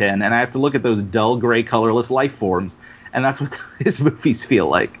 2010, and I have to look at those dull, gray, colorless life forms. And that's what his movies feel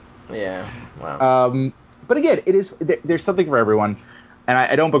like. Yeah, wow. But again, there's something for everyone. and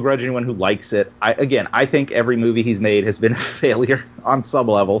I don't begrudge anyone who likes it. I think every movie he's made has been a failure on some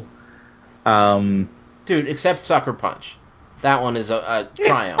level. Dude, except Sucker Punch. That one is a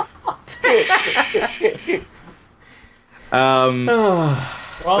triumph.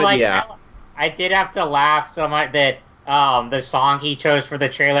 Well, like, yeah. I did have to laugh so much that the song he chose for the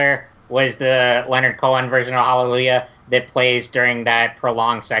trailer was the Leonard Cohen version of Hallelujah that plays during that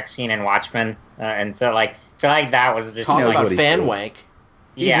prolonged sex scene in Watchmen, and so like that was just talking about fan wank.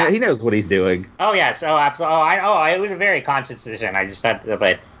 Yeah, he knows what he's doing. Oh yeah, so absolutely. It was a very conscious decision. I just had to,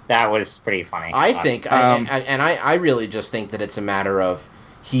 but that was pretty funny. I think, I really just think that it's a matter of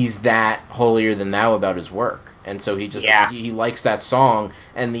he's that holier than thou about his work. And so he just he likes that song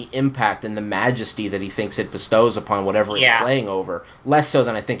and the impact and the majesty that he thinks it bestows upon whatever it's playing over. Less so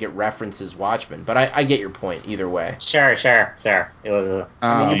than I think it references Watchmen. But I get your point either way. Sure. It was.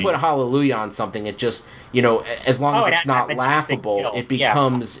 When you put Hallelujah on something, it just as long as it's not laughable, it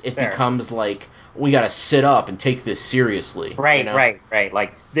becomes like we got to sit up and take this seriously. Right.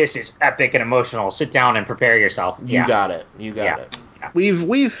 Like this is epic and emotional. Sit down and prepare yourself. You got it. Yeah.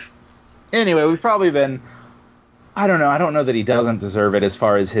 We've probably been. I don't know that he doesn't deserve it as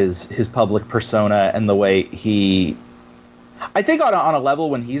far as his public persona and the way he. I think on a level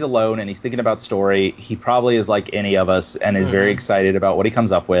when he's alone and he's thinking about story, he probably is like any of us and is very excited about what he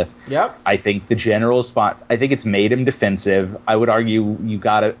comes up with. Yep. I think the general response. I think it's made him defensive. I would argue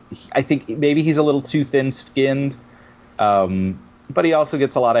I think maybe he's a little too thin-skinned. But he also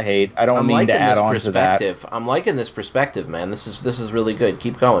gets a lot of hate. I don't mean to add on to that. I'm liking this perspective, man. This is really good.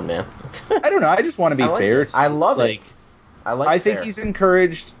 Keep going, man. I don't know. I just want to be fair. I love it. I think he's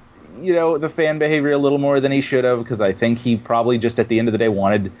encouraged, the fan behavior a little more than he should have, because I think he probably just at the end of the day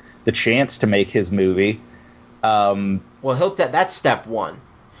wanted the chance to make his movie. Well, that's step one.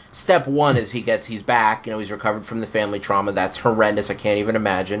 Step one is he's back. He's recovered from the family trauma. That's horrendous. I can't even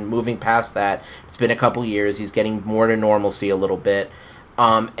imagine. Moving past that, it's been a couple years. He's getting more to normalcy a little bit,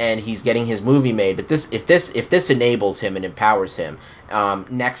 and he's getting his movie made. But if this enables him and empowers him,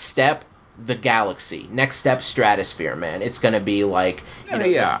 next step, the galaxy. Next step, stratosphere. Man, it's gonna be like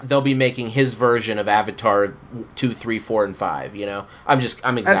they'll be making his version of Avatar 2, 3, 4, and 5.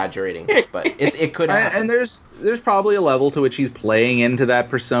 I'm exaggerating, but it could happen. And there's probably a level to which he's playing into that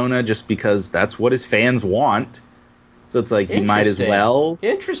persona just because that's what his fans want. So it's like he might as well.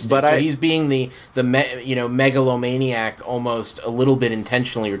 Interesting. But he's being the megalomaniac almost a little bit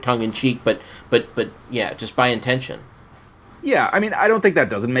intentionally or tongue in cheek, but yeah, just by intention. Yeah, I mean, I don't think that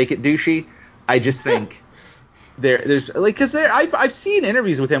doesn't make it douchey. I just think there's like, because I've seen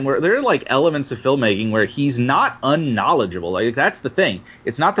interviews with him where there are like elements of filmmaking where he's not unknowledgeable. Like, that's the thing.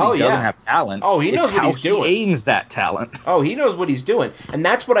 It's not that he doesn't have talent. Oh, he knows what he's doing. He aims that talent. Oh, he knows what he's doing, and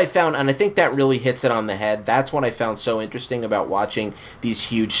that's what I found, and I think that really hits it on the head. That's what I found so interesting about watching these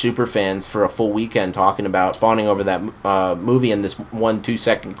huge super fans for a full weekend talking about fawning over that movie in this 1-2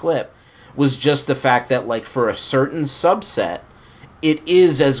 second clip. Was just the fact that, like, for a certain subset, it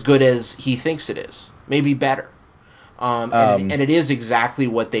is as good as he thinks it is. Maybe better. And it is exactly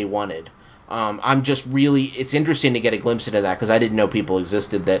what they wanted. I'm just really... It's interesting to get a glimpse into that, because I didn't know people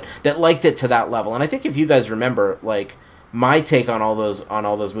existed that liked it to that level. And I think if you guys remember, like, my take on all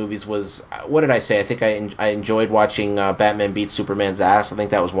those movies was... What did I say? I think I enjoyed watching Batman beat Superman's ass. I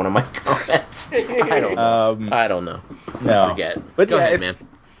think that was one of my comments. I don't know. I don't know. No. I forget. But Go ahead, man.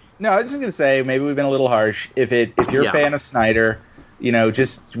 No, I was just gonna say maybe we've been a little harsh. If you're a fan of Snyder,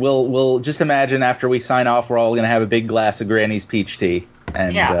 we'll just imagine after we sign off, we're all gonna have a big glass of Granny's peach tea.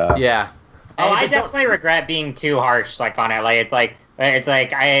 And yeah. Oh, I definitely regret being too harsh on it. Like I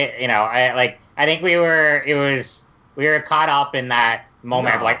think we were caught up in that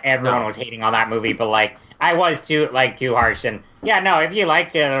moment of like everyone was hating on that movie, but like I was too harsh. And if you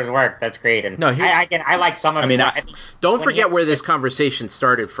like the other's work, that's great. And I like some of it. I mean, don't forget where this conversation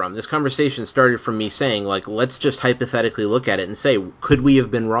started from. This conversation started from me saying, like, let's just hypothetically look at it and say, could we have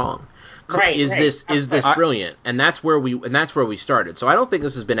been wrong? Is this brilliant? And that's where we started. So I don't think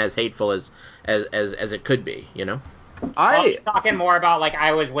this has been as hateful as it could be. I'm talking more about, like,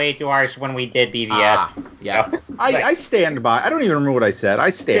 I was way too harsh when we did BVS. I stand by. I don't even remember what I said.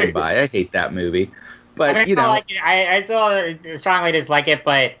 I stand by. I hate that movie. But I still strongly dislike it,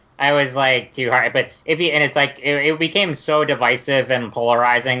 but I was like too hard. But it became so divisive and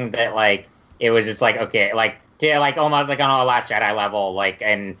polarizing that like it was just like okay, like to like almost like on a Last Jedi level, like,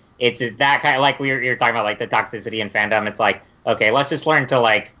 and it's just that kind of like you're talking about like the toxicity in fandom. It's like okay, let's just learn to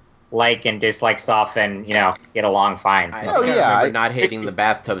like and dislike stuff and get along fine. I remember not hating the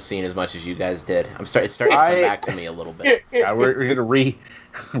bathtub scene as much as you guys did. It's starting to come back to me a little bit. Yeah, we're gonna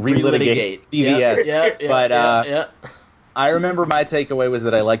relitigate BVS. Yeah. I remember my takeaway was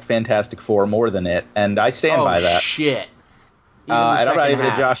that I liked Fantastic Four more than it, and I stand by that. Shit. And I'm not even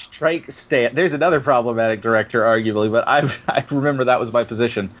a Josh Trank stand. There's another problematic director, arguably, but I remember that was my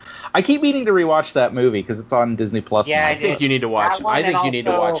position. I keep meaning to rewatch that movie because it's on Disney Plus. Yeah, now. I think you need to watch. I think you need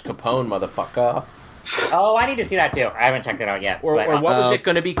to watch Capone, motherfucker. Oh, I need to see that too. I haven't checked it out yet. Or what was it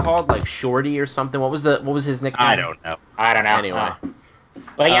going to be called? Like Shorty or something? What was his nickname? I don't know. Anyway.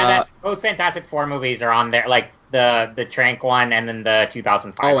 But yeah, both Fantastic Four movies are on there. Like the Trank one and then the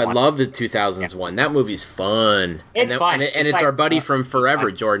 2005 one. one. I love the 2000s one. That movie's fun. It's fun. And it's like, our buddy from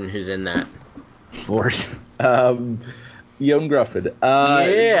Forever, Jordan, who's in that. Force. Young Grufford.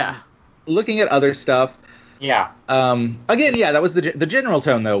 Yeah. Looking at other stuff. Yeah. Again, yeah, that was the general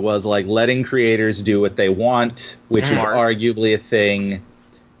tone, though, was like letting creators do what they want, which is arguably a thing.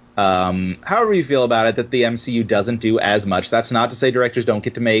 However you feel about it, that the MCU doesn't do as much. That's not to say directors don't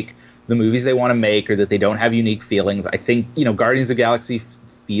get to make the movies they want to make or that they don't have unique feelings. I think, Guardians of the Galaxy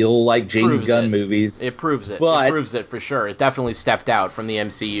feel like James Gunn movies. It proves it. But, it proves it for sure. It definitely stepped out from the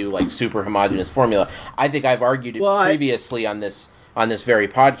MCU, like, super homogenous formula. I think I've argued previously on this very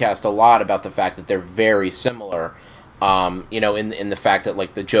podcast a lot about the fact that they're very similar. In the fact that,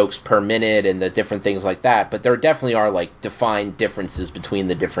 like, the jokes per minute and the different things like that, but there definitely are, like, defined differences between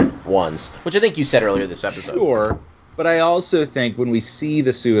the different ones, which I think you said earlier this episode. Sure, but I also think when we see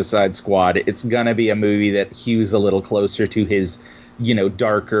the Suicide Squad, it's gonna be a movie that hews a little closer to his,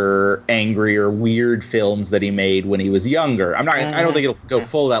 darker, angrier, weird films that he made when he was younger. I don't think it'll go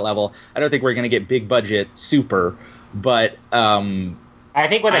full that level. I don't think we're gonna get big budget super, but I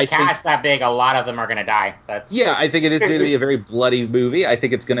think with a cast that big, a lot of them are going to die. I think it is going to be a very bloody movie. I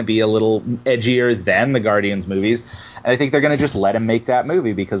think it's going to be a little edgier than the Guardians movies. And I think they're going to just let him make that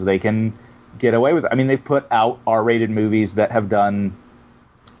movie because they can get away with it. I mean, they've put out R-rated movies that have done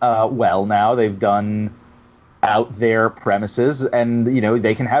well now. They've done out there premises, and,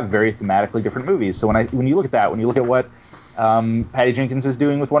 they can have very thematically different movies. So when you look at that, when you look at what Patty Jenkins is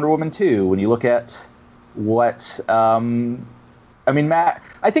doing with Wonder Woman 2, when you look at what... Matt,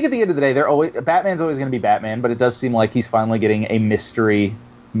 I think at the end of the day, Batman's always going to be Batman, but it does seem like he's finally getting a mystery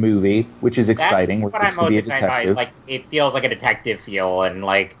movie, which is exciting. That's what I'm most excited about. Like, it feels like a detective feel, and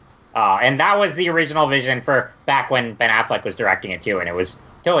and that was the original vision for back when Ben Affleck was directing it too, and it was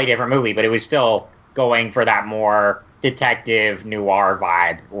a totally different movie, but it was still going for that more detective noir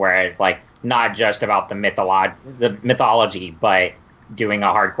vibe, whereas like not just about the mythology, but doing a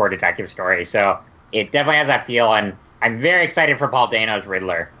hardcore detective story. So it definitely has that feel, and I'm very excited for Paul Dano's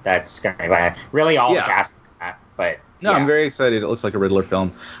Riddler. That's going to be really all the cast. But no, I'm very excited. It looks like a Riddler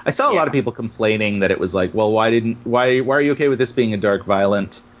film. I saw a lot of people complaining that it was like, well, why are you okay with this being a dark,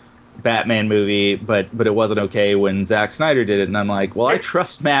 violent Batman movie, but it wasn't okay when Zack Snyder did it? And I'm like, well, I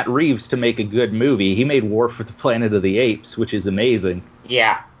trust Matt Reeves to make a good movie. He made War for the Planet of the Apes, which is amazing.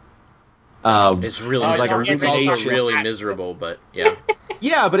 Yeah. It's really it's also really miserable, but yeah.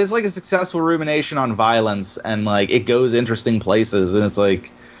 Yeah, but it's like a successful rumination on violence, and like it goes interesting places, and it's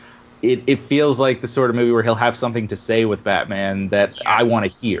like it feels like the sort of movie where he'll have something to say with Batman that I want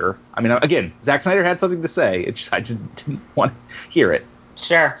to hear. I mean, again, Zack Snyder had something to say. I just didn't want to hear it.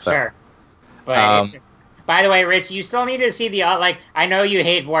 Sure. But by the way, Rich, you still need to see the I know you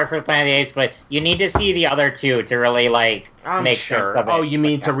hate War for the Planet of the Apes, but you need to see the other two to really make sure. Sense of it. Oh, you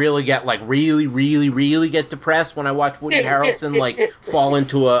mean to really get really get depressed when I watch Woody Harrelson fall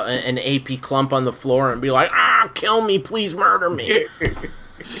into an AP clump on the floor and be like, kill me, please murder me.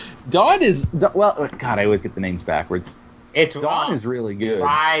 Dawn is God, I always get the names backwards. Dawn is really good.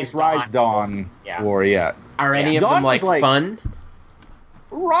 Rise, Dawn, War, Are any of them fun?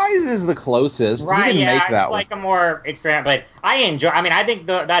 Rise is the closest. Right, we didn't make that one. A more experiment, but I enjoy. I mean, I think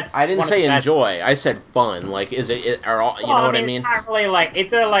that's. I didn't say enjoy. I said fun. Like, is it? Are all? You know what I mean? It's not really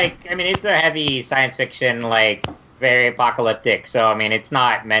it's it's a heavy science fiction, very apocalyptic. So I mean, it's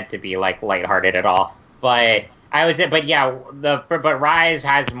not meant to be lighthearted at all. But I would say, but Rise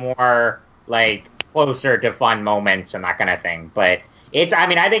has more closer to fun moments and that kind of thing. But it's. I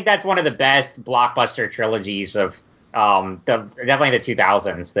mean, I think that's one of the best blockbuster trilogies of. Definitely the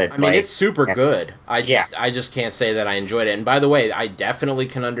 2000s. It's super good. I just can't say that I enjoyed it. And by the way, I definitely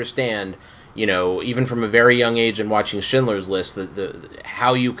can understand, even from a very young age and watching Schindler's List, the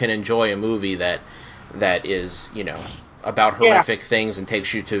how you can enjoy a movie that is, about horrific things and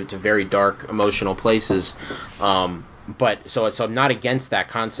takes you to very dark emotional places. But so I'm not against that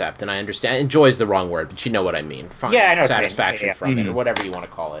concept, and I understand. Enjoy is the wrong word, but you know what I mean. Find satisfaction from it, or whatever you want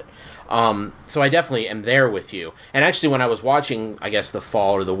to call it. So I definitely am there with you. And actually, when I was watching, I guess, The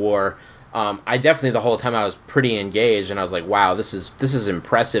Fall or The War, I definitely the whole time I was pretty engaged, and I was like, wow, this is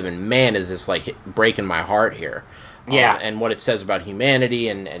impressive, and man, is this breaking my heart here. And what it says about humanity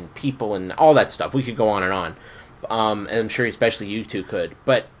and people and all that stuff. We could go on and on. And I'm sure especially you two could.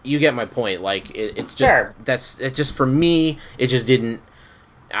 But you get my point. Like, it's just, it just, for me, it just didn't,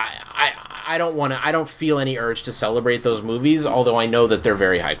 I don't feel any urge to celebrate those movies, although I know that they're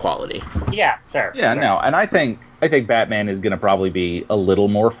very high quality. Yeah, sure. Yeah, sure. no, and I think Batman is going to probably be a little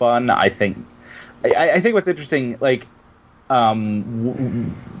more fun. I think what's interesting, like,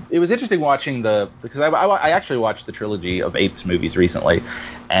 it was interesting watching because I actually watched the trilogy of Apes movies recently,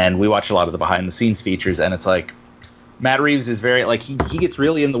 and we watched a lot of the behind the scenes features, and it's like Matt Reeves is very, like, he gets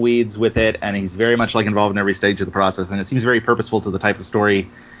really in the weeds with it, and he's very much, like, involved in every stage of the process, and it seems very purposeful to the type of story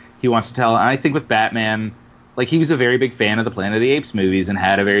he wants to tell. And I think with Batman, like, he was a very big fan of the Planet of the Apes movies and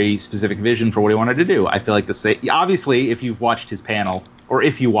had a very specific vision for what he wanted to do. I feel like obviously, if you've watched his panel, or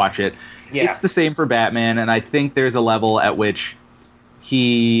if you watch it, it's the same for Batman, and I think there's a level at which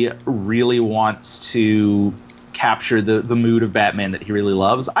he really wants to capture the mood of Batman that he really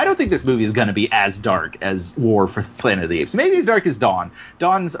loves. I don't think this movie is going to be as dark as War for the Planet of the Apes. Maybe as dark as Dawn.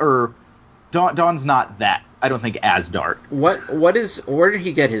 Dawn's not that, I don't think, as dark. Where did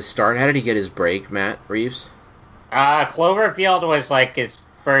he get his start? How did he get his break, Matt Reeves? Cloverfield was like his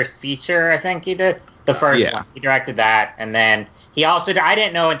first feature, I think he did. The first one. He directed that, and then he also, I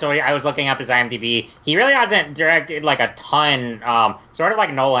didn't know until I was looking up his IMDb, he really hasn't directed like a ton, sort of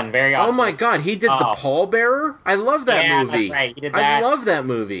like Nolan, very often. Oh my god, he did The Pallbearer? I love that movie. That's right, he did that. I love that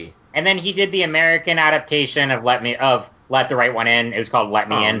movie. And then he did the American adaptation of Let the Right One In. It was called Let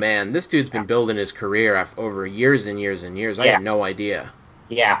Me In. Oh man, this dude's been building his career over years and years and years. I had no idea.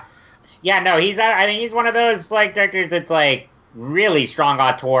 Yeah. Yeah, no, I think he's one of those, like, directors that's, like, really strong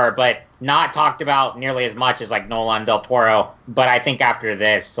auteur, but not talked about nearly as much as, like, Nolan, Del Toro. But I think after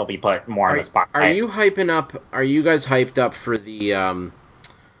this, he'll be put more on the spotlight. Are you guys hyped up for the,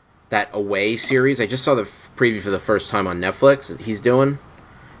 that Away series? I just saw the preview for the first time on Netflix.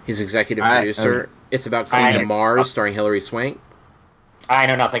 He's executive producer. It's about going to Mars, starring Hilary Swank. I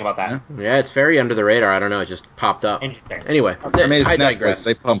know nothing about that. Yeah, it's very under the radar. I don't know. It just popped up. Interesting. Anyway, I digress.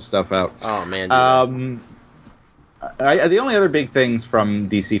 They pump stuff out. Oh, man. The only other big things from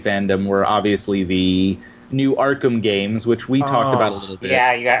DC Fandome were obviously the new Arkham games, which we talked about a little bit.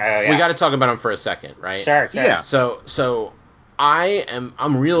 Yeah. We got to talk about them for a second, right? Sure. Yeah. So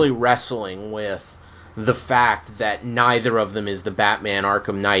I'm really wrestling with the fact that neither of them is the Batman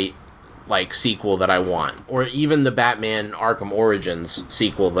Arkham Knight like sequel that I want, or even the Batman Arkham Origins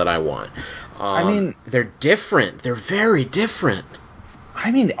sequel that I want. I mean, they're different. They're very different.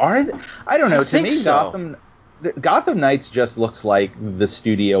 I mean, I don't know. To me, so. Gotham Knights just looks like the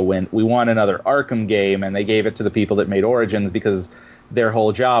studio went, we want another Arkham game, and they gave it to the people that made Origins because their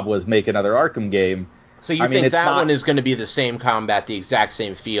whole job was make another Arkham game. So you think that one is going to be the same combat, the exact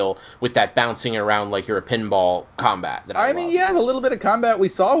same feel, with that bouncing around like you're a pinball combat that I love? mean, yeah, the little bit of combat we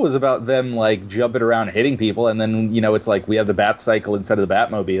saw was about them like jumping around and hitting people, and then, it's like we have the Bat Cycle instead of the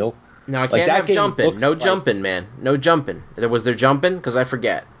Batmobile. No, I can't have jumping. No jumping, man. No jumping. Was there jumping? Because I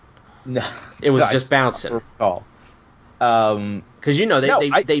forget. No. It was just bouncing. Because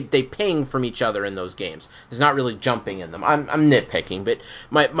they ping from each other in those games. There's not really jumping in them. I'm nitpicking, but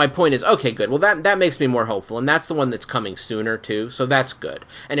my point is, okay, good. Well, that makes me more hopeful, and that's the one that's coming sooner too, so that's good.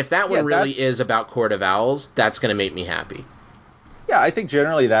 And if that one really is about Court of Owls, that's going to make me happy. Yeah, I think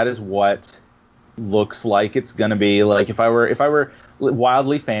generally that is what looks like it's going to be. Like if I were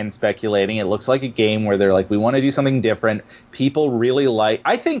wildly fan speculating, it looks like a game where they're like, we want to do something different. People really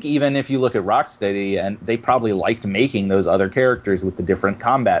I think even if you look at Rocksteady, and they probably liked making those other characters with the different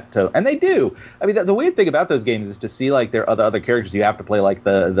combat and they do. I mean, the weird thing about those games is to see like their other characters you have to play, like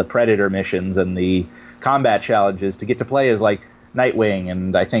the Predator missions and the combat challenges to get to play as like Nightwing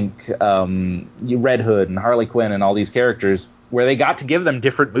and I think Red Hood and Harley Quinn and all these characters, where they got to give them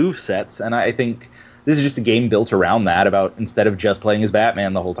different move sets. And I think this is just a game built around that, about instead of just playing as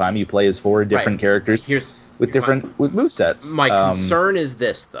Batman the whole time, you play as 4 different characters with movesets. My concern is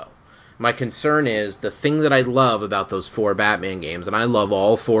this, though. My concern is the thing that I love about those 4 Batman games, and I love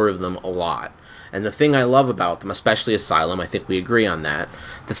all 4 of them a lot, and the thing I love about them, especially Asylum, I think we agree on that,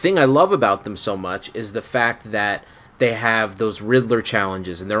 the thing I love about them so much is the fact that they have those Riddler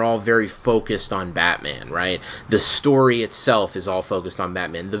challenges, and they're all very focused on Batman, right? The story itself is all focused on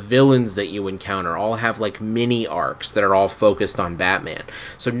Batman. The villains that you encounter all have like mini arcs that are all focused on Batman.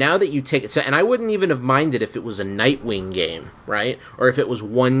 So now that you take it, and I wouldn't even have minded if it was a Nightwing game, right? Or if it was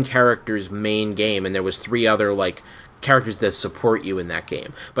one character's main game and there was 3 other like characters that support you in that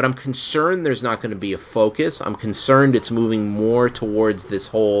game. But I'm concerned there's not going to be a focus. I'm concerned it's moving more towards this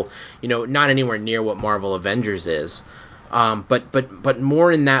whole, not anywhere near what Marvel Avengers is. But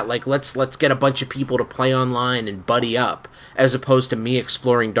more in that, like, let's get a bunch of people to play online and buddy up, as opposed to me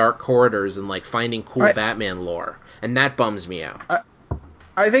exploring dark corridors and like finding cool Batman lore, and that bums me out.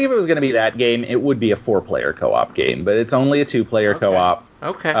 I think if it was going to be that game, it would be a 4-player co-op game, but it's only a 2-player co-op.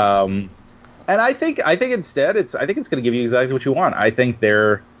 Okay. And I think instead it's going to give you exactly what you want. I think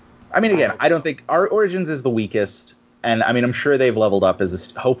I don't think our Origins is the weakest, and I mean I'm sure they've leveled up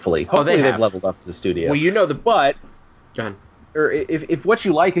as hopefully they've leveled up as a studio. Well, but go ahead. Or if what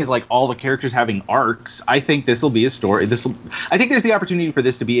you like is like all the characters having arcs, I think this will be a story. I think there's the opportunity for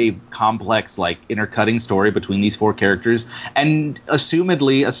this to be a complex, like intercutting story between these 4 characters, and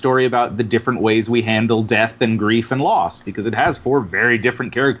assumedly a story about the different ways we handle death and grief and loss, because it has 4 very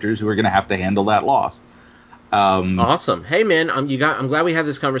different characters who are going to have to handle that loss. Awesome. Hey man, I'm glad we had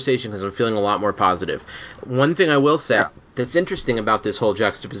this conversation because I'm feeling a lot more positive. One thing I will say that's interesting about this whole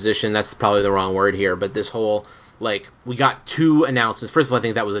juxtaposition, that's probably the wrong word here, but this whole, like, we got 2 announcements. First of all, I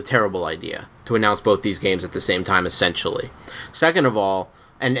think that was a terrible idea to announce both these games at the same time, essentially. Second of all,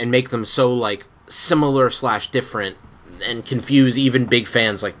 and make them so, like, similar/different and confuse even big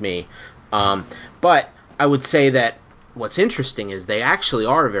fans like me. But I would say that what's interesting is they actually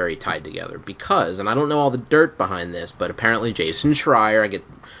are very tied together because, and I don't know all the dirt behind this, but apparently Jason Schreier, I get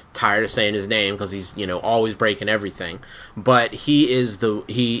tired of saying his name because he's, always breaking everything, but he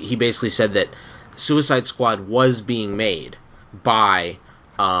basically said that Suicide Squad was being made by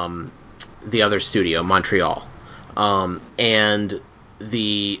the other studio, Montreal, and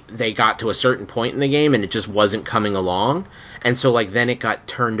they got to a certain point in the game and it just wasn't coming along, and so like then it got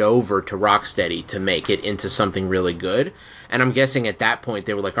turned over to Rocksteady to make it into something really good. And I'm guessing at that point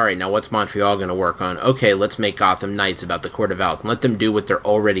they were like, all right, now what's Montreal going to work on? Okay, let's make Gotham Knights about the Court of Owls and let them do what they're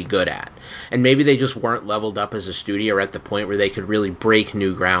already good at. And maybe they just weren't leveled up as a studio or at the point where they could really break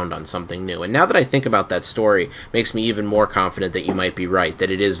new ground on something new. And now that I think about that story, it makes me even more confident that you might be right, that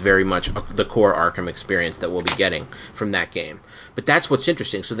it is very much the core Arkham experience that we'll be getting from that game. But that's what's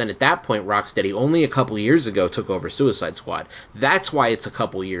interesting. So then at that point, Rocksteady only a couple years ago took over Suicide Squad. That's why it's a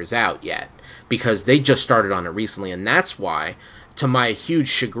couple years out yet, because they just started on it recently, and that's why, to my huge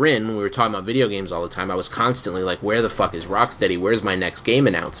chagrin, when we were talking about video games all the time, I was constantly like, where the fuck is Rocksteady? Where's my next game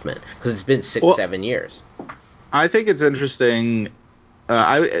announcement? Because it's been 7 years. I think it's interesting.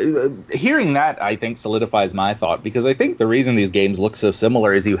 Hearing that, I think, solidifies my thought, because I think the reason these games look so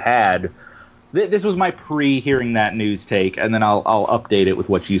similar is you had... This was my pre-hearing that news take, and then I'll update it with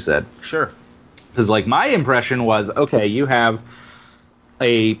what you said. Sure. Because, like, my impression was, okay, you have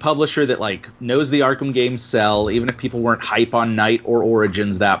a publisher that, like, knows the Arkham games sell. Even if people weren't hype on Knight or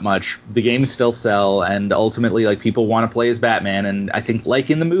Origins that much, the games still sell, and ultimately, like, people want to play as Batman. And I think, like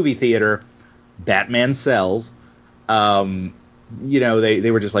in the movie theater, Batman sells. They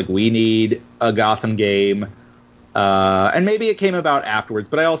were just like, we need a Gotham game. And maybe it came about afterwards,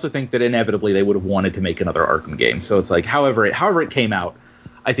 but I also think that inevitably they would have wanted to make another Arkham game. So it's like, however it came out,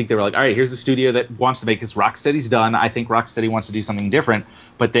 I think they were like, all right, here's a studio that wants to make this. Rocksteady's done. I think Rocksteady wants to do something different.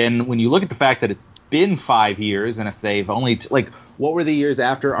 But then when you look at the fact that it's been 5 years, and if they've only what were the years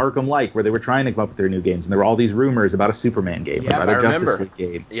after Arkham like, where they were trying to come up with their new games, and there were all these rumors about a Superman game, about a Justice League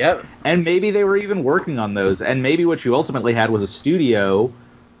game. Yep. And maybe they were even working on those, and maybe what you ultimately had was a studio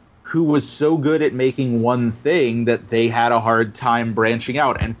who was so good at making one thing that they had a hard time branching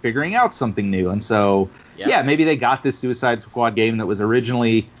out and figuring out something new. And so, maybe they got this Suicide Squad game that was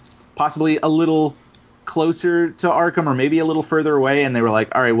originally possibly a little closer to Arkham or maybe a little further away, and they were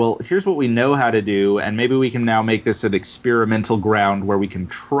like, all right, well, here's what we know how to do, and maybe we can now make this an experimental ground where we can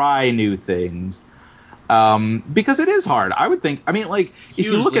try new things. Because it is hard. I would think, if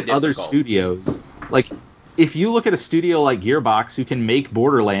you look at other studios, if you look at a studio like Gearbox, who can make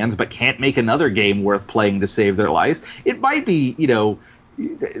Borderlands but can't make another game worth playing to save their lives, it might be,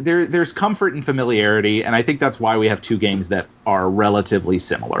 there's comfort and familiarity, and I think that's why we have 2 games that are relatively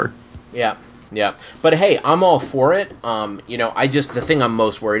similar. Yeah. But hey, I'm all for it. The thing I'm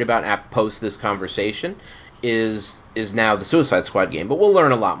most worried about post this conversation is now the Suicide Squad game, but we'll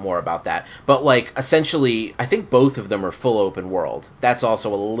learn a lot more about that. But essentially, I think both of them are full open world. That's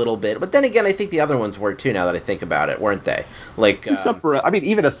also a little bit, but then again, I think the other ones were too. Now that I think about it, weren't they? Except for,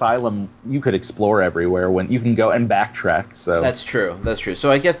 even Asylum, you could explore everywhere when you can go and backtrack. So that's true.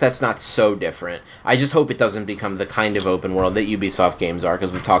 So I guess that's not so different. I just hope it doesn't become the kind of open world that Ubisoft games are,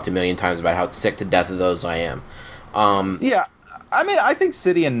 because we've talked a million times about how sick to death of those I am. I think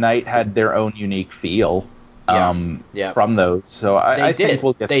City and Night had their own unique feel. From those, so I think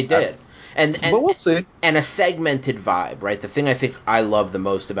we'll get. They did. But we'll see. And a segmented vibe, right? The thing I think I love the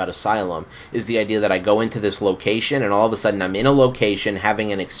most about Asylum is the idea that I go into this location and all of a sudden I'm in a location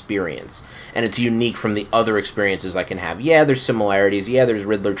having an experience. And it's unique from the other experiences I can have. Yeah, there's similarities. Yeah, there's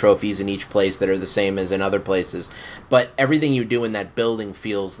Riddler trophies in each place that are the same as in other places. But everything you do in that building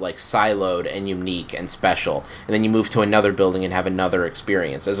feels like siloed and unique and special. And then you move to another building and have another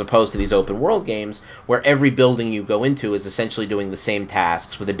experience, as opposed to these open world games where every building you go into is essentially doing the same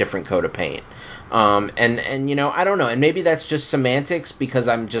tasks with a different coat of paint. And you know, I don't know. And maybe that's just semantics because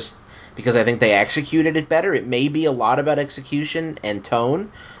I think they executed it better. It may be a lot about execution and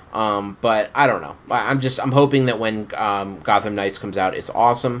tone. But I don't know. I'm hoping that when Gotham Knights comes out, it's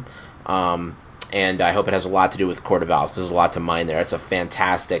awesome. And I hope it has a lot to do with Court of Owls. There's a lot to mine there. It's a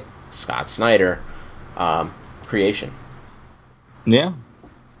fantastic Scott Snyder creation. Yeah.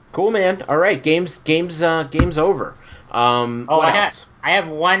 Cool, man. All right, game's over. What else? I have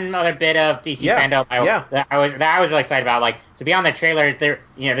one other bit of DC Fandome that I was really excited about. Like, to be on the trailers,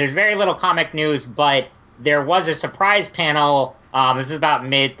 there's very little comic news, but there was a surprise panel. This is about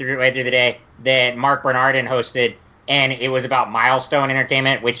way through the day that Mark Bernardin hosted, and it was about Milestone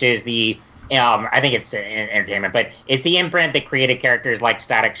Entertainment, which is the I think it's entertainment, but it's the imprint that created characters like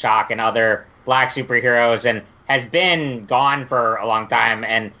Static Shock and other black superheroes, and has been gone for a long time.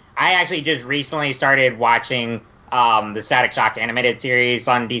 And I actually just recently started watching the Static Shock animated series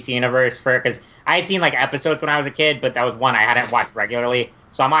on DC Universe because I had seen like episodes when I was a kid, but that was one I hadn't watched regularly.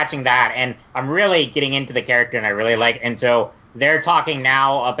 So I'm watching that, and I'm really getting into the character, and I really like. And so they're talking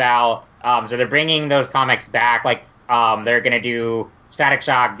now about so they're bringing those comics back. Like they're gonna do Static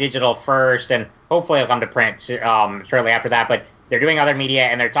Shock digital first, and hopefully it'll come to print shortly after that. But they're doing other media,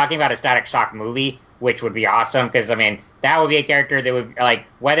 and they're talking about a Static Shock movie, which would be awesome because I mean that would be a character that would like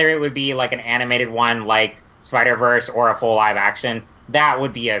whether it would be like an animated one like Spider-Verse or a full live action. That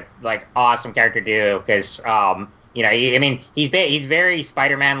would be a like awesome character to do because you know he's very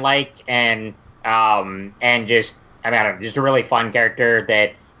Spider-Man like and just just a really fun character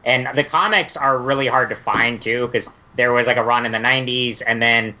that. And the comics are really hard to find too because there was like a run in the 90s, and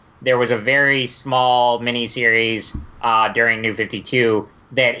then there was a very small miniseries during New 52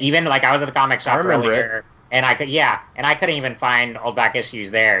 that even like I was at the comic shop earlier, and I couldn't even find old back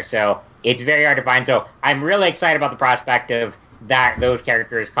issues there. So it's very hard to find. So I'm really excited about the prospect of those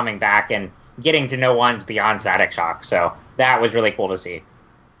characters coming back and getting to know ones beyond Static Shock. So that was really cool to see.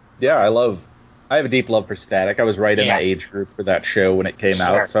 Yeah, I have a deep love for Static. I was right in that age group for that show when it came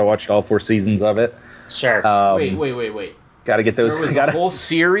out, so I watched all 4 seasons of it. Sure. Wait. Gotta get those. There was a whole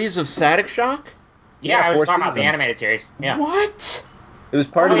series of Static Shock? Yeah, I was talking about the animated series. Yeah. What? It was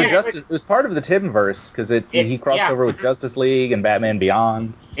part of the Justice. It was part of the Timverse because he crossed over with Justice League and Batman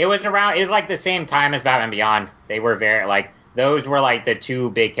Beyond. It was like the same time as Batman Beyond. They were very like those were like the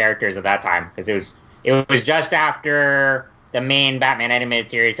 2 big characters at that time because it was just after the main Batman animated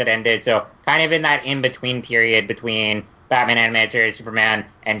series had ended, so kind of in that in-between period between Batman animated series, Superman,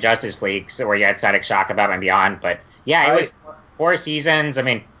 and Justice League, so where you had Static Shock and Batman Beyond. But yeah, it was 4 seasons. I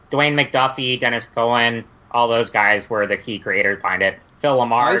mean, Dwayne McDuffie, Dennis Cohen, all those guys were the key creators behind it. Phil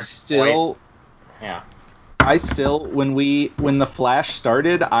Lamar. I still when the Flash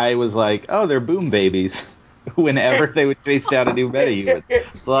started, I was like, oh, they're boom babies. Whenever they would chase down a new metahuman,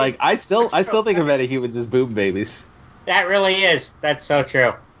 it's like I still think of metahumans as boom babies. That really is. That's so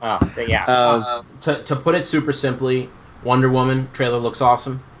true. Oh, but yeah. To put it super simply, Wonder Woman trailer looks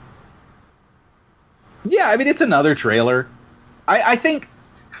awesome. Yeah, I mean it's another trailer. I think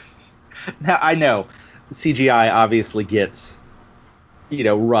now I know CGI obviously gets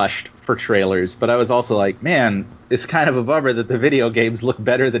rushed for trailers, but I was also like, man, it's kind of a bummer that the video games look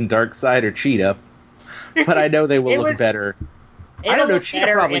better than Darkseid or Cheetah. But I know they will look better. I don't know.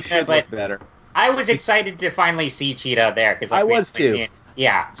 Cheetah probably should look better. I was excited to finally see Cheetah there because I was too.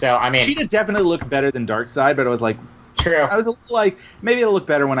 Yeah, so I mean, Cheetah definitely looked better than Darkseid, but I was like, true. I was a little like, maybe it'll look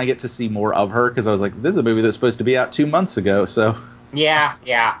better when I get to see more of her because I was like, this is a movie that's supposed to be out 2 months ago, so. Yeah,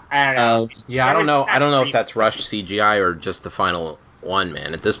 I don't know. I don't know if that's rushed CGI or just the final one,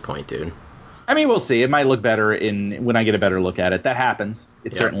 man. At this point, dude. I mean, we'll see. It might look better when I get a better look at it. That happens.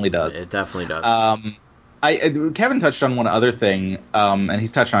 It certainly does. It definitely does. Kevin touched on one other thing, and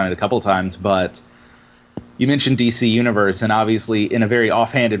he's touched on it a couple times, but you mentioned DC Universe, and obviously in a very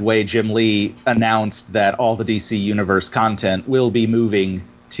offhanded way, Jim Lee announced that all the DC Universe content will be moving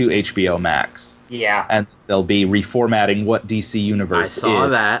to HBO Max. Yeah. And they'll be reformatting what DC Universe is. I saw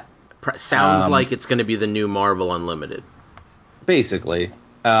that. Sounds like it's going to be the new Marvel Unlimited. Basically. Which,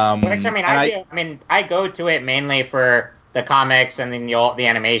 I go to it mainly for the comics and then the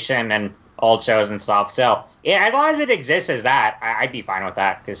animation and old shows and stuff. So yeah, as long as it exists as that, I'd be fine with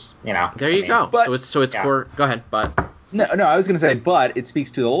that because There you go. But, so it's core. Go ahead, but. No, I was going to say, but it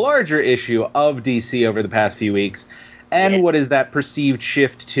speaks to the larger issue of DC over the past few weeks, and what is that perceived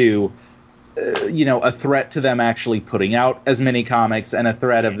shift to, a threat to them actually putting out as many comics, and a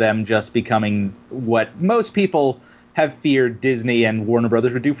threat of them just becoming what most people have feared Disney and Warner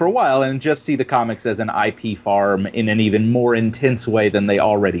Brothers would do for a while, and just see the comics as an IP farm in an even more intense way than they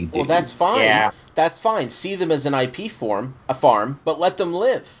already do. Well, that's fine. Yeah. That's fine. See them as an IP farm, but let them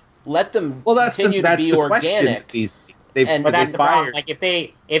live. Let them continue to be organic. But that's the problem. Like if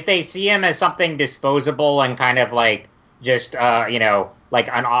they see him as something disposable and kind of like just like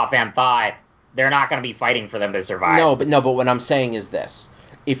an offhand thought, they're not going to be fighting for them to survive. No, but what I'm saying is this: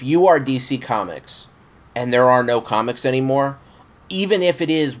 if you are DC Comics and there are no comics anymore, even if it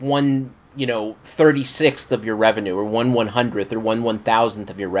is 1/36th of your revenue, or 1/100th, or 1/1000th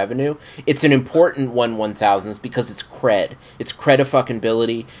of your revenue, it's an important 1/1000th because it's cred. It's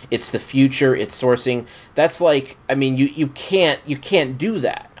credifucking-ability. It's the future. It's sourcing. That's like, I mean, you can't do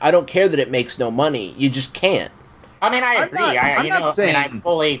that. I don't care that it makes no money. You just can't. I mean, I agree. I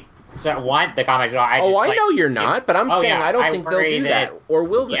fully want the comics. I know you're not, but I'm saying I don't think they'll do that, or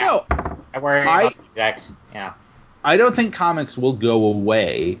will they? No, I worry about the execs. Yeah. I don't think comics will go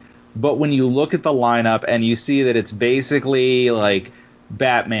away. But when you look at the lineup and you see that it's basically like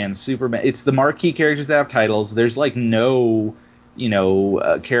Batman, Superman, it's the marquee characters that have titles. There's like no,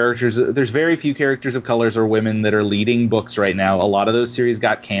 characters. There's very few characters of colors or women that are leading books right now. A lot of those series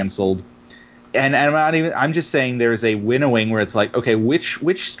got canceled. And I'm just saying there's a winnowing where it's like, okay, which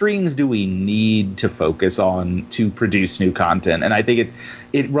streams do we need to focus on to produce new content? And I think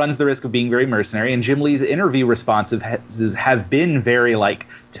it runs the risk of being very mercenary. And Jim Lee's interview responses have been very like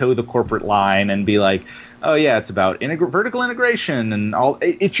toe the corporate line and be like, oh yeah, it's about vertical integration and all.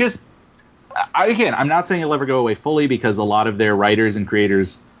 It just, again, I'm not saying it'll ever go away fully because a lot of their writers and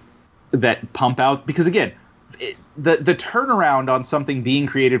creators that pump out, because again, the turnaround on something being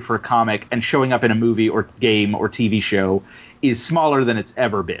created for a comic and showing up in a movie or game or TV show is smaller than it's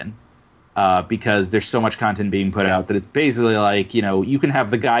ever been, because there's so much content being put out that it's basically like, you can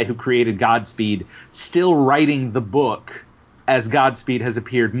have the guy who created Godspeed still writing the book as Godspeed has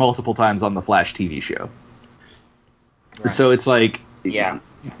appeared multiple times on the Flash TV show. Right. So it's like,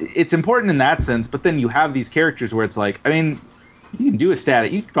 it's important in that sense, but then you have these characters where it's like, I mean, you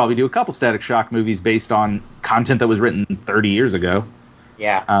could probably do a couple Static Shock movies based on content that was written 30 years ago.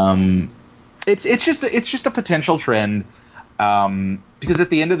 Yeah. It's just a potential trend, because at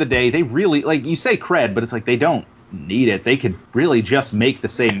the end of the day, they really, like you say cred, but it's like they don't need it. They could really just make the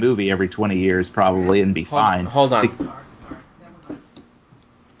same movie every 20 years probably and be fine. Hold on.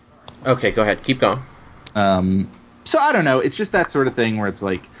 Okay, go ahead. Keep going. So I don't know. It's just that sort of thing where it's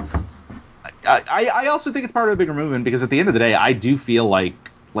like, I also think it's part of a bigger movement, because at the end of the day, I do feel like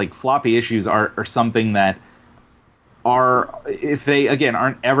floppy issues are something that are, if they, again,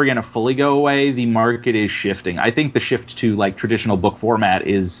 aren't ever going to fully go away, the market is shifting. I think the shift to like traditional book format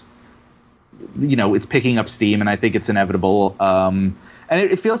is, it's picking up steam, and I think it's inevitable. And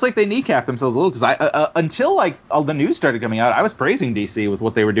it feels like they kneecap themselves a little, because until like all the news started coming out, I was praising DC with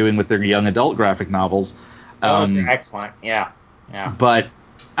what they were doing with their young adult graphic novels. Excellent. Yeah. But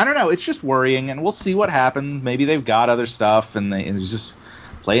I don't know. It's just worrying, and we'll see what happens. Maybe they've got other stuff, and they're just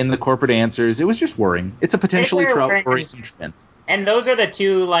playing the corporate answers. It was just worrying. It's a potentially worrisome trend. And those are the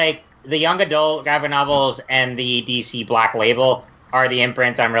two, like, the young adult graphic novels and the DC Black Label are the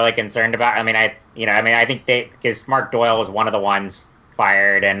imprints I'm really concerned about. I mean, I think because Mark Doyle was one of the ones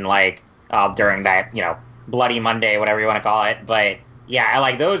fired, and like during that, Bloody Monday, whatever you want to call it. But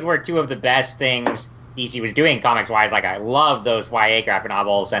yeah, those were two of the best things DC was doing comics wise. Like, I love those YA graphic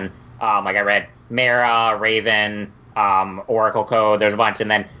novels, and I read Mara, Raven, Oracle Code. There's a bunch,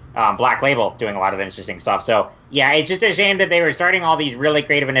 and then Black Label doing a lot of interesting stuff. So yeah, it's just a shame that they were starting all these really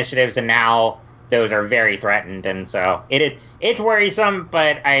creative initiatives, and now those are very threatened, and so it's worrisome.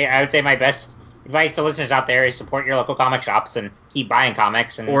 But I would say my best advice to listeners out there is support your local comic shops and keep buying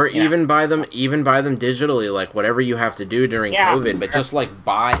comics, and even buy them digitally, like whatever you have to do during COVID. But just like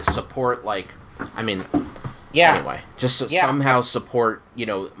support, like. I mean, anyway, just somehow support,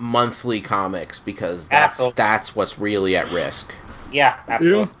 monthly comics, because that's what's really at risk. Yeah,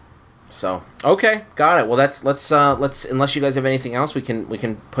 absolutely. Yeah. So, okay, got it. Well, let's unless you guys have anything else, we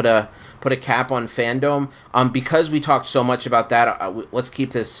can put a cap on Fandome. Because we talked so much about that, let's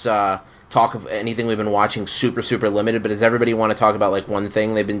keep this talk of anything we've been watching super, super limited. But does everybody want to talk about like one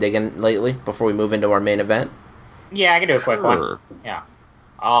thing they've been digging lately before we move into our main event? Yeah, I can do a quick one. Yeah.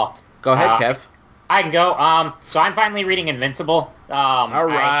 Go ahead, Kev. I can go. So I'm finally reading Invincible. All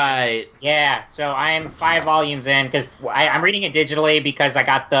right. Yeah. So I am 5 volumes in because I'm reading it digitally because I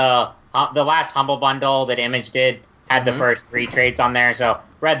got the last Humble bundle that Image did had the first 3 trades on there. So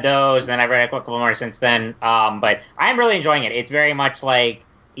read those, and then I've read a couple more since then. But I'm really enjoying it. It's very much like,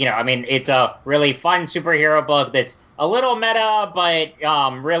 it's a really fun superhero book that's a little meta, but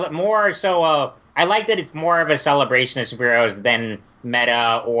really more so. I like that it's more of a celebration of superheroes than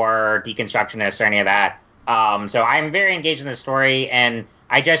meta or deconstructionist or any of that. So I'm very engaged in the story, and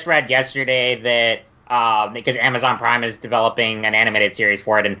I just read yesterday that because Amazon Prime is developing an animated series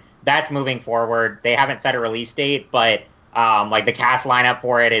for it, and that's moving forward. They haven't set a release date, but like the cast lineup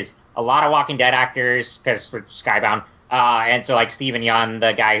for it is a lot of Walking Dead actors because we're Skybound, and so like Steven Yeun,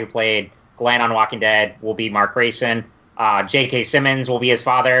 the guy who played Glenn on Walking Dead, will be Mark Grayson. J.K. Simmons will be his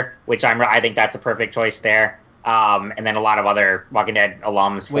father, which I think that's a perfect choice there. And then a lot of other Walking Dead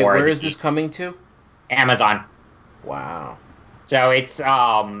alums. Wait, where is this coming to? Amazon. Wow. So it's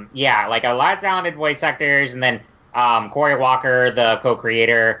like a lot of talented voice actors, and then Corey Walker, the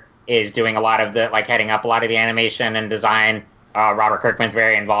co-creator, is doing a lot of heading up a lot of the animation and design. Robert Kirkman's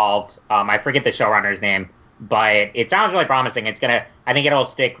very involved. I forget the showrunner's name, but it sounds really promising. I think it'll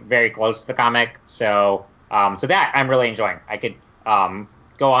stick very close to the comic. So that I'm really enjoying. I could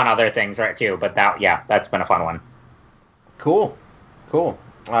go on other things right too, but that's been a fun one. Cool.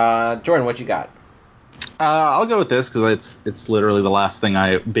 Jordan, what you got? I'll go with this because it's literally the last thing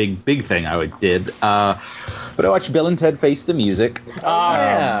big thing I did. But I watched Bill and Ted Face the Music.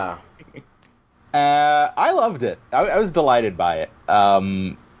 Yeah. I loved it. I was delighted by it.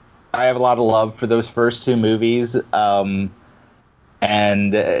 I have a lot of love for those first 2 movies. And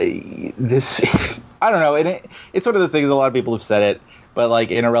this, I don't know. It's one of those things. A lot of people have said it, but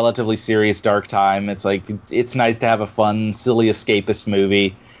like in a relatively serious, dark time, it's like it's nice to have a fun, silly, escapist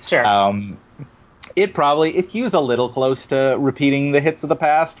movie. Sure. It hews a little close to repeating the hits of the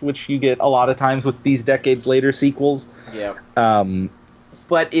past, which you get a lot of times with these decades later sequels. Yeah.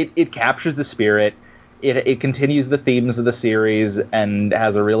 But it captures the spirit. It continues the themes of the series and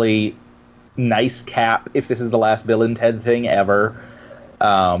has a really nice cap if this is the last Bill and Ted thing ever.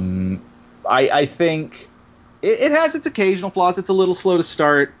 I think it has its occasional flaws. It's a little slow to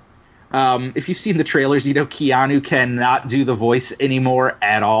start. If you've seen the trailers, Keanu cannot do the voice anymore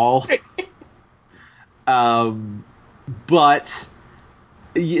at all. But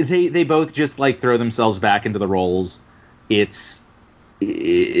they both just throw themselves back into the roles. It's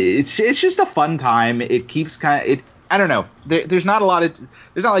just a fun time. It keeps I don't know. There's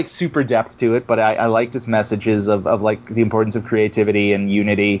not super depth to it, but I liked its messages of the importance of creativity and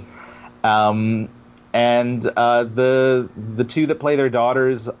unity. And the 2 that play their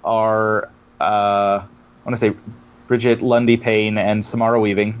daughters are I want to say Bridget Lundy Payne and Samara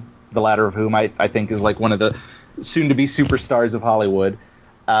Weaving, the latter of whom I think is one of the soon-to-be superstars of Hollywood.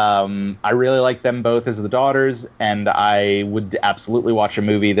 I really like them both as the daughters, and I would absolutely watch a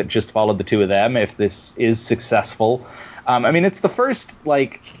movie that just followed the 2 of them if this is successful. It's the first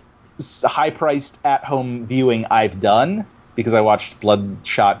high-priced at-home viewing I've done because I watched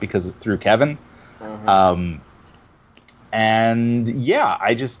Bloodshot through Kevin. Mm-hmm. And yeah,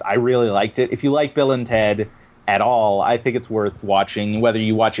 I really liked it. If you like Bill and Ted at all, I think it's worth watching, whether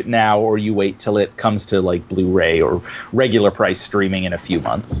you watch it now or you wait till it comes to Blu-ray or regular price streaming in a few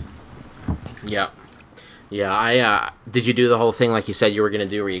months. Yeah. I did you do the whole thing like you said you were going to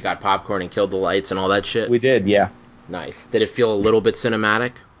do, where you got popcorn and killed the lights and all that shit? We did, yeah. Nice. Did it feel a little bit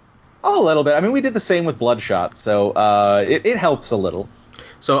cinematic? Oh, a little bit. We did the same with Bloodshot, so it helps a little.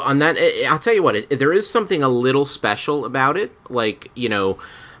 So on that, I'll tell you what, there is something a little special about it.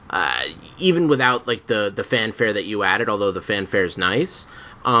 Even without the fanfare that you added, although the fanfare is nice,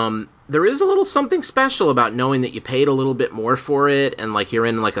 there is a little something special about knowing that you paid a little bit more for it, and you're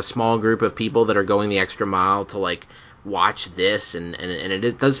in a small group of people that are going the extra mile to watch this, and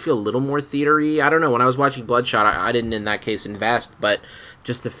it does feel a little more theater-y. I don't know. When I was watching Bloodshot, I didn't in that case invest, but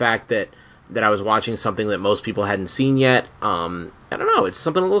just the fact that I was watching something that most people hadn't seen yet, I don't know. It's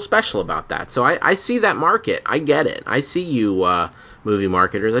something a little special about that. So I see that market. I get it. I see you, movie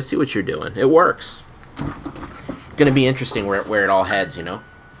marketers. I see what you're doing. It works. Going to be interesting where it all heads,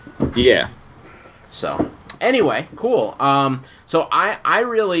 Yeah. So anyway, cool. So I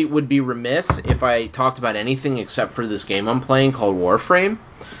really would be remiss if I talked about anything except for this game I'm playing called Warframe.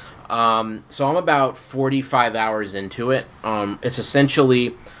 So I'm about 45 hours into it. It's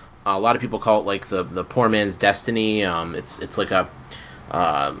essentially, a lot of people call it the poor man's Destiny. It's like a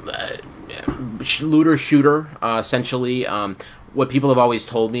looter shooter, essentially, what people have always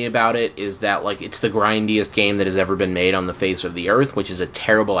told me about it is that, like, it's the grindiest game that has ever been made on the face of the earth, which is a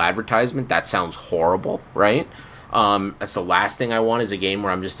terrible advertisement. That sounds horrible, right? That's the last thing I want, is a game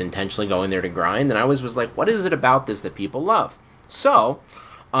where I'm just intentionally going there to grind. And I always was like, what is it about this that people love? So,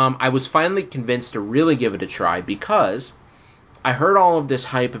 I was finally convinced to really give it a try, because I heard all of this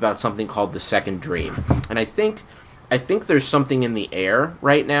hype about something called the Second Dream. And I think there's something in the air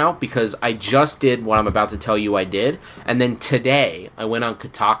right now, because I just did what I'm about to tell you I did, and then today I went on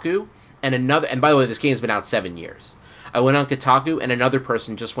Kotaku, and by the way, this game's been out 7 years. I went on Kotaku, and another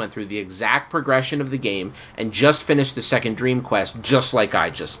person just went through the exact progression of the game and just finished the Second Dream quest just like I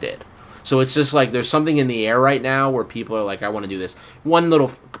just did. So it's just like there's something in the air right now where people are like, I want to do this. One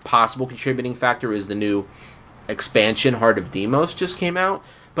little possible contributing factor is the new expansion, Heart of Deimos, just came out.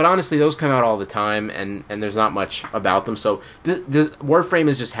 But honestly, those come out all the time, and there's not much about them. So this Warframe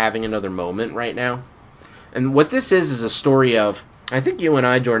is just having another moment right now. And what this is a story of, I think you and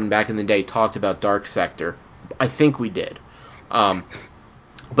I, Jordan, back in the day, talked about Dark Sector. I think we did. But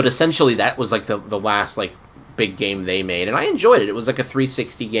essentially, that was like the last like big game they made, and I enjoyed it. It was like a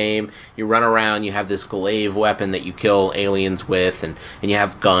 360 game. You run around, you have this glaive weapon that you kill aliens with, and you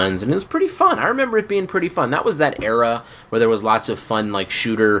have guns, and it was pretty fun. I remember it being pretty fun. That was that era where there was lots of fun, like,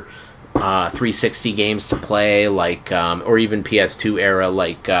 shooter 360 games to play, like, or even PS2 era,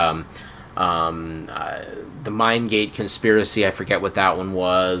 like the Mindgate Conspiracy, I forget what that one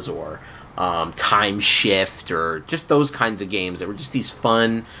was, or Time Shift, or just those kinds of games that were just these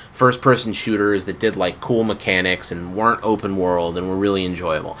fun first-person shooters that did like cool mechanics and weren't open world and were really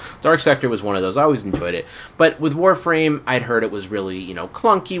enjoyable. Dark Sector was one of those. I always enjoyed it. But with Warframe, I'd heard it was really,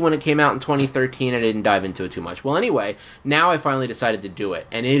 clunky when it came out in 2013. I didn't dive into it too much. Well, anyway, now I finally decided to do it,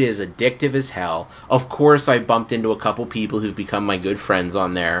 and it is addictive as hell. Of course, I bumped into a couple people who've become my good friends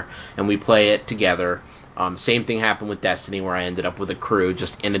on there, and we play it together. Same thing happened with Destiny, where I ended up with a crew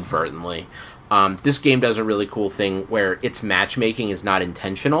just inadvertently. This game does a really cool thing where its matchmaking is not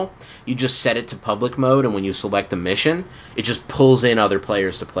intentional. You just set it to public mode, and when you select a mission, it just pulls in other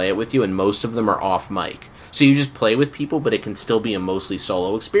players to play it with you, and most of them are off mic. So you just play with people, but it can still be a mostly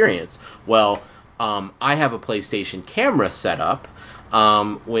solo experience. Well, I have a PlayStation camera set up,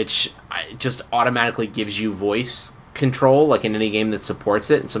 which just automatically gives you voice control, like in any game that supports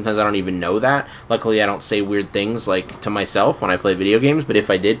it, and sometimes I don't even know that. Luckily, I don't say weird things like to myself when I play video games, but if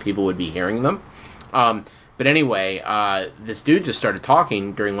I did, people would be hearing them. But anyway, this dude just started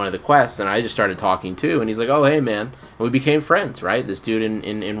talking during one of the quests, and I just started talking too, and he's like, oh, hey, man. And we became friends, right? This dude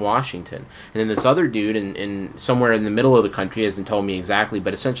in Washington. And then this other dude in somewhere in the middle of the country, hasn't told me exactly,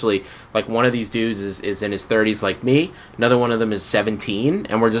 but essentially, like, one of these dudes is in his 30s like me, another one of them is 17,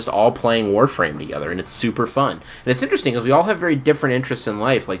 and we're just all playing Warframe together, and it's super fun. And it's interesting, because we all have very different interests in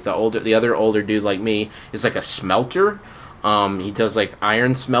life. Like, the other older dude like me is like a smelter. He does like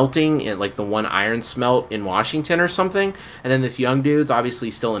iron smelting at like the one iron smelt in Washington or something. And then this young dude's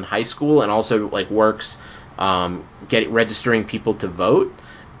obviously still in high school and also like works registering people to vote.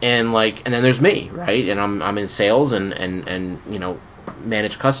 And then there's me, right? And I'm in sales and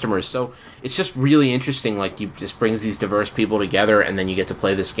manage customers. So it's just really interesting. Like, you just brings these diverse people together, and then you get to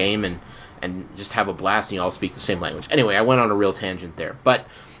play this game and just have a blast, and you all speak the same language. Anyway, I went on a real tangent there, but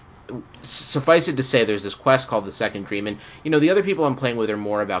suffice it to say, there's this quest called the Second Dream, and the other people I'm playing with are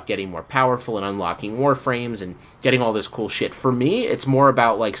more about getting more powerful and unlocking warframes and getting all this cool shit. For me, it's more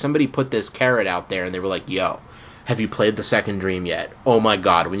about, like, somebody put this carrot out there and they were like, yo, have you played the Second Dream yet? Oh my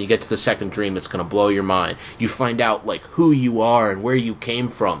god, when you get to the Second Dream, it's gonna blow your mind. You find out, like, who you are and where you came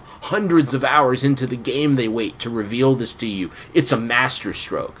from. Hundreds of hours into the game they wait to reveal this to you. It's a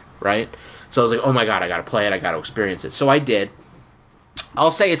masterstroke, right? So I was like, oh my god, I gotta play it, I gotta experience it. So I did.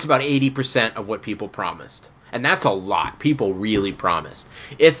 I'll say it's about 80% of what people promised. And that's a lot. People really promised.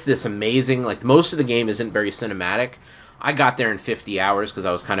 It's this amazing, like, most of the game isn't very cinematic. I got there in 50 hours because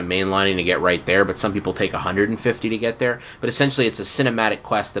I was kind of mainlining to get right there, but some people take 150 to get there. But essentially, it's a cinematic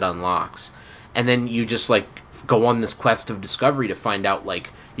quest that unlocks. And then you just, like, go on this quest of discovery to find out, like,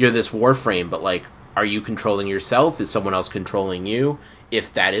 you're this Warframe, but, like, are you controlling yourself? Is someone else controlling you?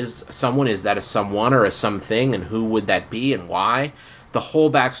 If that is someone, is that a someone or a something? And who would that be and why? The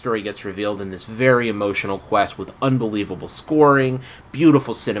whole backstory gets revealed in this very emotional quest with unbelievable scoring,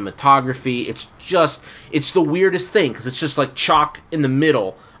 beautiful cinematography. It's the weirdest thing, because it's just like chalk in the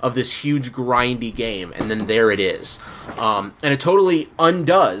middle of this huge grindy game, and then there it is. And it totally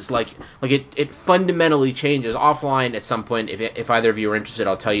undoes, it fundamentally changes. Offline at some point, if either of you are interested,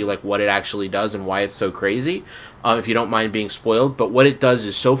 I'll tell you like what it actually does and why it's so crazy, if you don't mind being spoiled. But what it does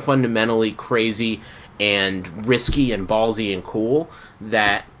is so fundamentally crazy and risky and ballsy and cool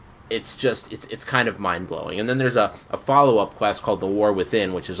that it's kind of mind-blowing. And then there's a follow-up quest called The War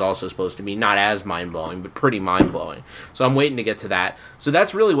Within, which is also supposed to be not as mind-blowing, but pretty mind-blowing. So I'm waiting to get to that. So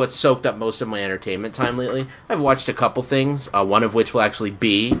that's really what's soaked up most of my entertainment time lately. I've watched a couple things, one of which will actually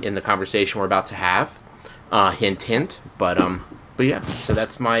be in the conversation we're about to have. Hint, hint. But yeah, so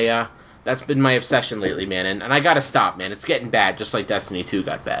that's been my obsession lately, man. And I gotta stop, man. It's getting bad, just like Destiny 2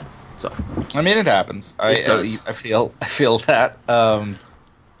 got bad. So I mean, it happens. It does. I feel that.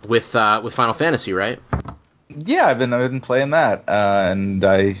 With Final Fantasy, right? Yeah, I've been playing that, and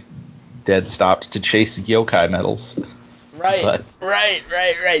I dead stopped to chase yokai medals. Right.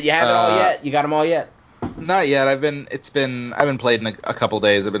 You have it all yet? You got them all yet? Not yet. I've been playing a couple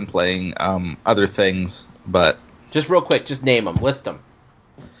days. I've been playing other things, but just real quick, just name them, list them.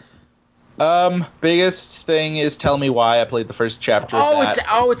 Biggest thing is Tell Me Why. I played the first chapter of that.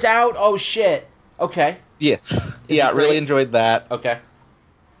 It's out. Oh shit. Okay. Yeah. Yeah, really enjoyed that. Okay.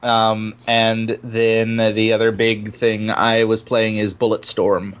 And then the other big thing I was playing is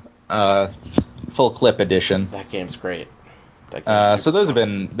Bulletstorm, full clip edition. That game's great. So those have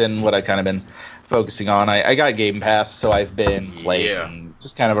been what I kind of been focusing on. I got Game Pass, so I've been playing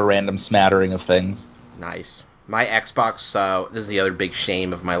just kind of a random smattering of things. Nice. My Xbox, this is the other big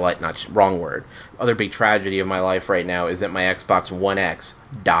shame of my life, wrong word, other big tragedy of my life right now is that my Xbox One X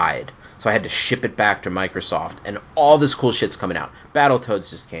died. So I had to ship it back to Microsoft, and all this cool shit's coming out. Battletoads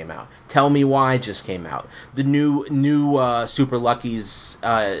just came out. Tell Me Why just came out. The new Super Lucky's,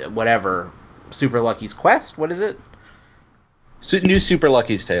 Super Lucky's Quest, what is it? New Super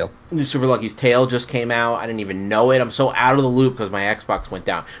Lucky's Tale. New Super Lucky's Tale just came out. I didn't even know it. I'm so out of the loop because my Xbox went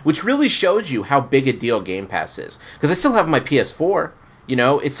down. Which really shows you how big a deal Game Pass is. Because I still have my PS4. You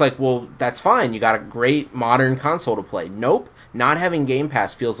know, it's like, well, that's fine. You got a great modern console to play. Nope. Not having Game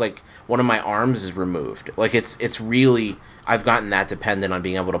Pass feels like one of my arms is removed. Like, it's really... I've gotten that dependent on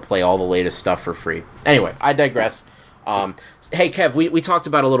being able to play all the latest stuff for free. Anyway, I digress. Hey, Kev, we talked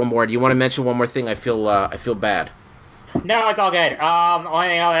about a little more. Do you want to mention one more thing? I feel bad. No, it's all good. Only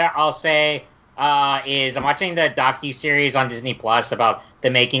thing I'll say is I'm watching the docu-series on Disney Plus about the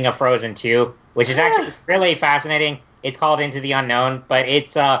making of Frozen 2, which is actually really fascinating. It's called Into the Unknown, but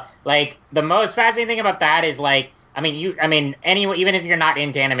it's like the most fascinating thing about that is like even if you're not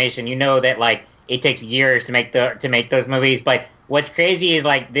into animation, you know that like it takes years to make those movies. But what's crazy is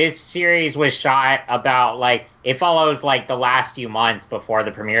like this series was shot about like it follows like the last few months before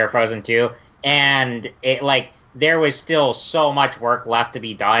the premiere of Frozen 2, and it like there was still so much work left to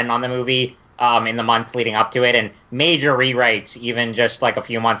be done on the movie in the months leading up to it, and major rewrites even just like a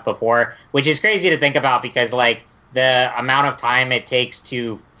few months before, which is crazy to think about because like the amount of time it takes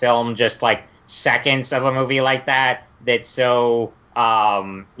to film just like seconds of a movie like that's so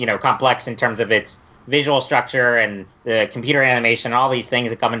complex in terms of its visual structure and the computer animation and all these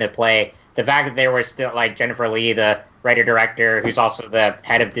things that come into play. The fact that there was still like Jennifer Lee, the writer-director, who's also the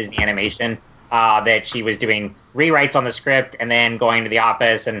head of Disney Animation, that she was doing rewrites on the script and then going to the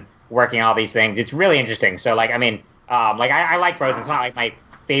office and working on all these things. It's really interesting. So like, I like Frozen. It's not like my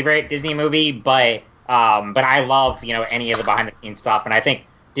favorite Disney movie, but I love, any of the behind the scenes stuff. And I think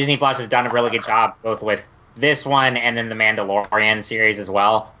Disney Plus has done a really good job both with this one and then the Mandalorian series as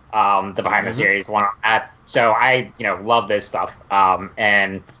well. The behind the series one on that. So I, love this stuff.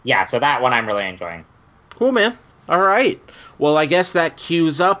 And yeah, so that one I'm really enjoying. Cool, man. All right. Well, I guess that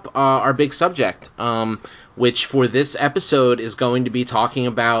cues up our big subject, which for this episode is going to be talking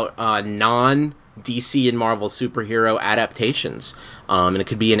about non-DC and Marvel superhero adaptations, and it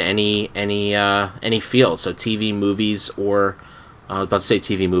could be in any field. So TV, movies, or I was about to say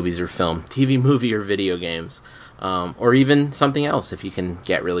TV, movies, or film, TV, movie, or video games, or even something else if you can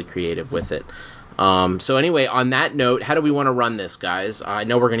get really creative with it. So anyway, on that note, how do we want to run this, guys? I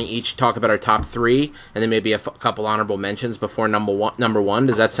know we're going to each talk about our top three, and then maybe a couple honorable mentions before number one.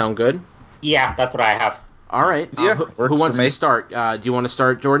 Does that sound good? Yeah, that's what I have. All right. Yeah, who wants to start? Do you want to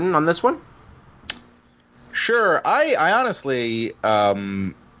start, Jordan, on this one? Sure. I honestly,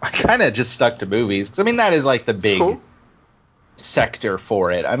 I kind of just stuck to movies, because, that is, like, the big sector for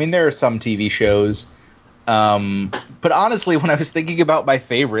it. There are some TV shows, but honestly, when I was thinking about my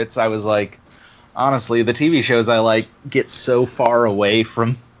favorites, I was like, honestly, the TV shows I like get so far away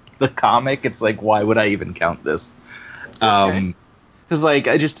from the comic, it's like, why would I even count this? Okay. Because, like,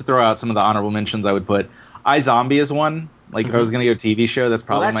 just to throw out some of the honorable mentions, I would put iZombie as one. Like, if I was going to go TV show, that's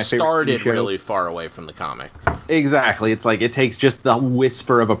probably my favorite started TV show. really far away from the comic. Exactly. It's like, it takes just the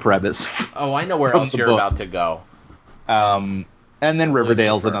whisper of a premise. Oh, I know where else you're about to go. And then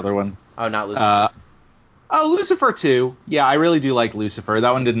Riverdale's another one. Oh, not Lucifer. Lucifer too. Yeah, I really do like Lucifer.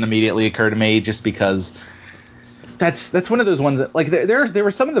 That one didn't immediately occur to me just because that's one of those ones that, like, there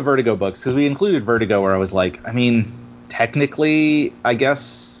were some of the Vertigo books, because we included Vertigo, where I was like, I mean, technically, I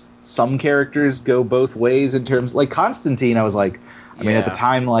guess some characters go both ways in terms, like Constantine. I was like, I mean, at the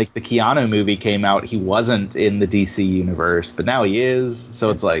time, like, the Keanu movie came out, he wasn't in the DC universe, but now he is. So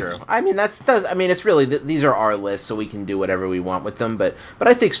it's like, true. I mean, it's really, these are our lists, so we can do whatever we want with them. But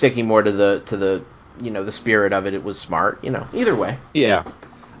I think sticking more to the the spirit of it was smart. Either way. Yeah.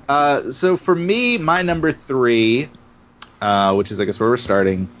 So for me, my number 3, which is, I guess, where we're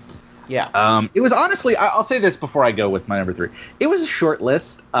starting. Yeah. It was honestly, I'll say this before I go with my number 3. It was a short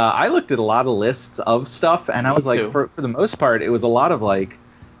list. I looked at a lot of lists of stuff, and I was like, for the most part, it was a lot of, like,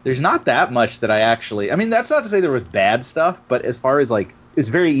 there's not that much that I actually, I mean, that's not to say there was bad stuff, but as far as, like, it's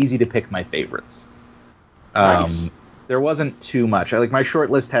very easy to pick my favorites. Nice. There wasn't too much. My short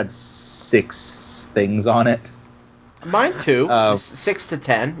list had 6 things on it. Mine too. 6 to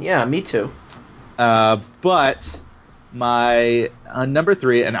 10. Yeah, me too. But my number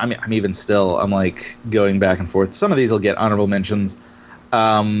 3, and I'm even still, I'm like going back and forth. Some of these will get honorable mentions.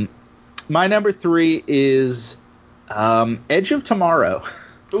 My number 3 is Edge of Tomorrow.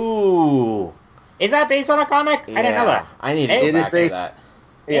 Ooh. Is that based on a comic? Yeah, I didn't know that. I need to go back to that.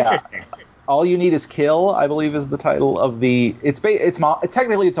 Yeah. All You Need Is Kill, I believe, is the title of the.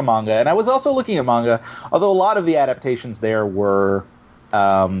 Technically it's a manga, and I was also looking at manga, although a lot of the adaptations there were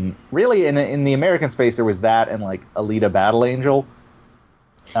really in the American space. There was that and like Alita Battle Angel,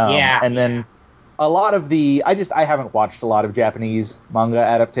 and then a lot of the. I haven't watched a lot of Japanese manga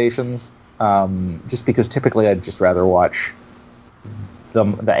adaptations, just because typically I'd just rather watch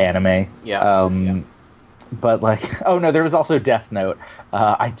the anime. Yeah. But like, oh no, there was also Death Note.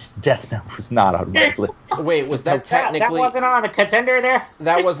 Death Note was not on my list. Wait, was that technically? That wasn't on the contender there.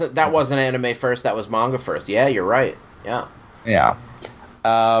 That wasn't anime first. That was manga first. Yeah, you're right. Yeah. Yeah.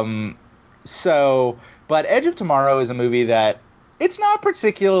 But Edge of Tomorrow is a movie that it's not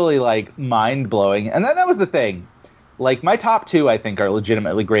particularly like mind blowing, and that was the thing. Like, my top 2, I think, are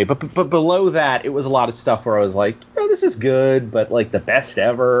legitimately great, but below that, it was a lot of stuff where I was like, this is good, but like the best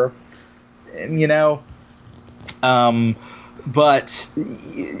ever, But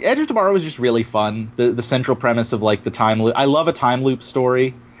Edge of Tomorrow was just really fun. The central premise of like the time loop. I love a time loop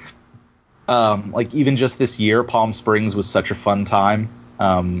story. Like even just this year, Palm Springs was such a fun time.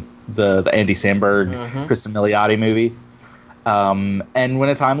 The Andy Samberg, Kristen Milioti movie. And when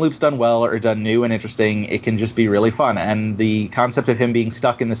a time loop's done well or done new and interesting, it can just be really fun. And the concept of him being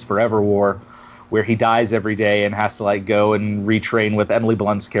stuck in this forever war, where he dies every day and has to like go and retrain with Emily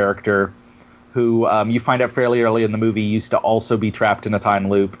Blunt's character, who you find out fairly early in the movie used to also be trapped in a time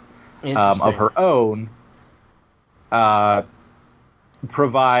loop of her own,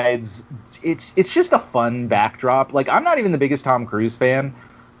 provides it's just a fun backdrop. Like, I'm not even the biggest Tom Cruise fan,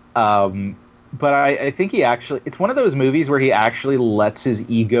 but I think it's one of those movies where he actually lets his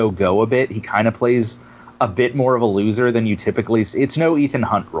ego go a bit. He kind of plays a bit more of a loser than you typically see. It's no Ethan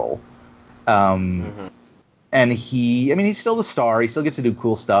Hunt role. And he's still the star. He still gets to do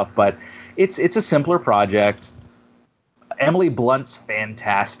cool stuff, but it's a simpler project. Emily Blunt's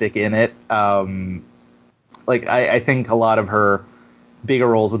fantastic in it. I think a lot of her bigger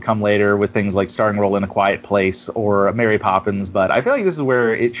roles would come later with things like starring role in A Quiet Place or Mary Poppins, but I feel like this is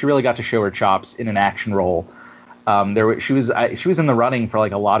where she really got to show her chops in an action role. She was in the running for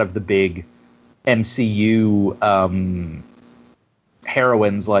like a lot of the big MCU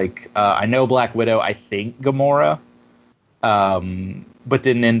heroines, like I know Black Widow, I think Gamora, but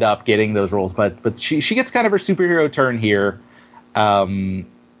didn't end up getting those roles. But she gets kind of her superhero turn here, and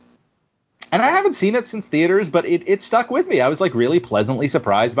I haven't seen it since theaters, but it stuck with me. I was like really pleasantly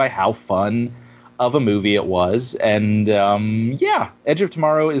surprised by how fun of a movie it was, and Edge of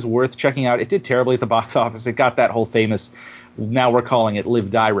Tomorrow is worth checking out. It did terribly at the box office. It got that whole famous, now we're calling it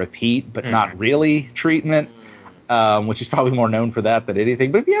Live, Die, Repeat, but not really treatment. Which is probably more known for that than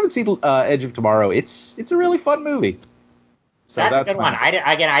anything. But if you haven't seen Edge of Tomorrow, it's a really fun movie. So that's a good one.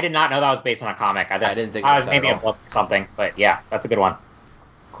 I did not know that was based on a comic. I didn't think it was maybe a book or something. But yeah, that's a good one.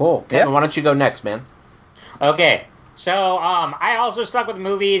 Cool. Kevin, why don't you go next, man? Okay. So I also stuck with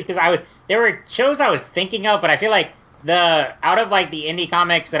movies because there were shows I was thinking of, but I feel like out of like the indie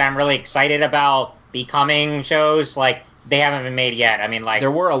comics that I'm really excited about becoming shows, like, they haven't been made yet. I mean, like,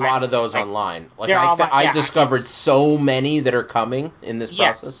 there were a lot of those online. Like, I discovered so many that are coming in this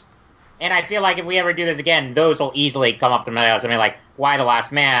process. And I feel like if we ever do this again, those will easily come up to my list. I mean, like, Why the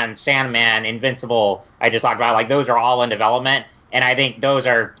Last Man, Sandman, Invincible, I just talked about, like, those are all in development, and I think those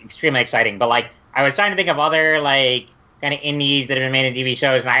are extremely exciting. But, like, I was trying to think of other, like, kind of indies that have been made in TV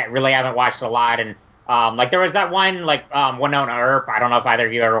shows, and I really haven't watched a lot. And, like, there was that one, like, Winona Earp. I don't know if either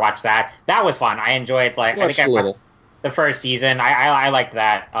of you ever watched that. That was fun. I enjoyed, like, watched a little. the first season. I liked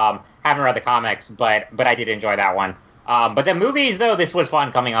that. Haven't read the comics, but I did enjoy that one. But the movies, though, this was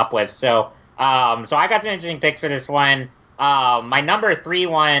fun coming up with. So I got some interesting picks for this one. My number 3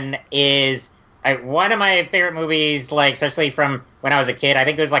 one is one of my favorite movies, like especially from when I was a kid. I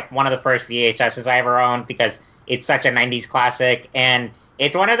think it was like one of the first VHSs I ever owned because it's such a 90s classic. And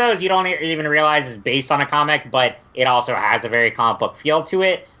it's one of those you don't even realize is based on a comic, but it also has a very comic book feel to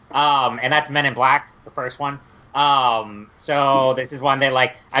it. And that's Men in Black, the first one. So this is one that,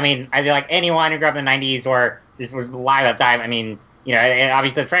 like, I mean, I feel like anyone who grew up in the 90s or this was live at the time, I mean, you know,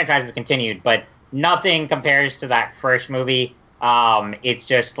 obviously the franchise has continued, but nothing compares to that first movie. It's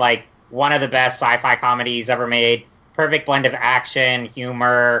just like one of the best sci-fi comedies ever made. Perfect blend of action,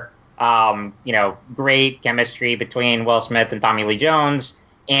 humor, you know, great chemistry between Will Smith and Tommy Lee Jones.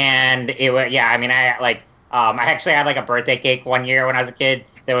 And it was, yeah, I mean, I actually had like a birthday cake one year when I was a kid.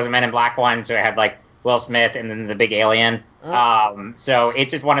 There was a Men in Black one, so it had like Will Smith and then the big alien. So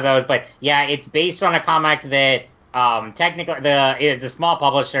it's just one of those. But yeah, it's based on a comic that technically it's a small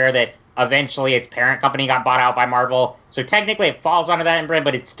publisher that eventually its parent company got bought out by Marvel. So technically it falls under that imprint,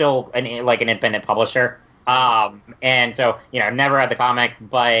 but it's still an independent publisher. And so, you know, never read the comic,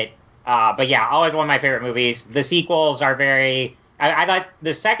 but yeah, always one of my favorite movies. The sequels are very. I thought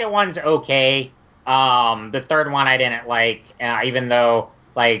the second one's okay. The third one I didn't like, even though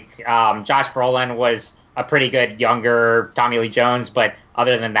like Josh Brolin was a pretty good younger Tommy Lee Jones, but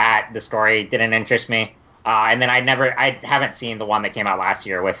other than that, the story didn't interest me. And then I haven't seen the one that came out last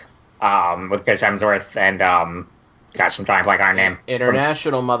year with Chris Hemsworth and gosh, I'm trying to blank on her name.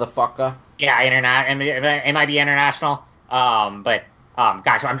 International motherfucker. Yeah, it might be international. Gosh,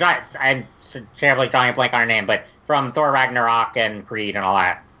 I'm terribly drawing a blank on her name, but from Thor Ragnarok and Creed and all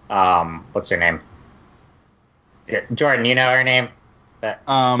that. What's her name? Jordan, you know her name?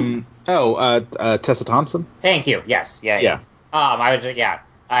 Tessa Thompson. Thank you. Yes. Yeah. I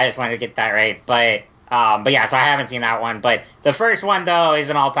just wanted to get that right, but yeah, so I haven't seen that one, but the first one though is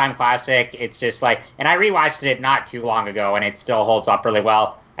an all-time classic. It's just like, and I rewatched it not too long ago, and it still holds up really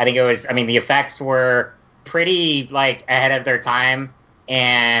well. I think the effects were pretty like ahead of their time,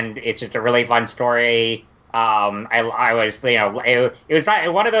 and it's just a really fun story. I was, you know, it was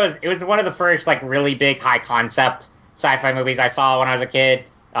one of those. It was one of the first like really big high concept sci-fi movies I saw when I was a kid.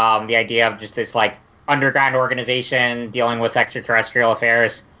 The idea of just this like underground organization dealing with extraterrestrial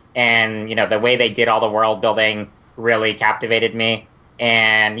affairs, and you know the way they did all the world building really captivated me.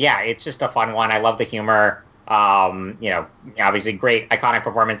 And yeah, it's just a fun one. I love the humor. You know, obviously great iconic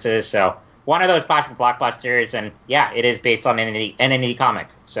performances. So one of those classic blockbusters, and yeah, it is based on an indie comic.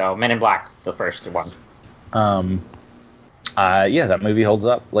 So Men in Black, the first one. Yeah, that movie holds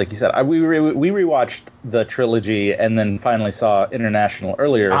up. Like you said, we rewatched the trilogy and then finally saw International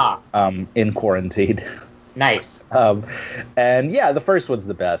earlier in quarantine. Nice. And yeah, the first one's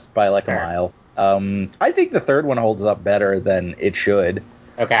the best by like a mile. I think the third one holds up better than it should.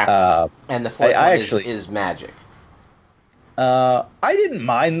 Okay. And the fourth one is magic. I didn't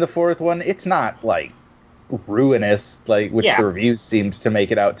mind the fourth one. It's not like ruinous, like which the reviews seemed to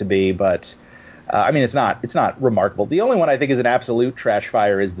make it out to be, but I mean, it's not remarkable. The only one I think is an absolute trash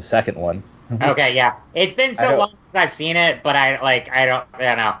fire is the second one. Okay, yeah. It's been so long since I've seen it, but I don't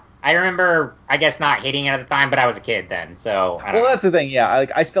know. I remember, I guess, not hating it at the time, but I was a kid then, so I don't know. That's the thing, yeah.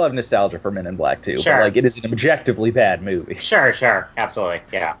 I still have nostalgia for Men in Black too, but like it is an objectively bad movie. Sure, absolutely,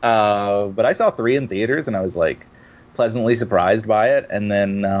 yeah. But I saw 3 in theaters, and I was like pleasantly surprised by it. And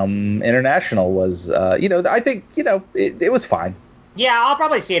then International was, I think, it was fine. Yeah, I'll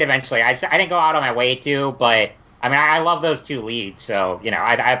probably see it eventually. I didn't go out on my way to, but I mean, I love those 2 leads, so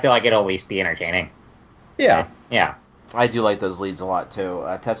I feel like it'll at least be entertaining. Yeah. Yeah. I do like those leads a lot too.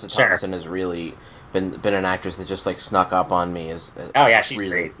 Tessa Thompson has really been an actress that just like snuck up on me. She's really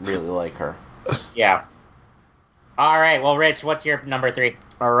great. Really like her. Yeah. All right. Well, Rich, what's your number 3?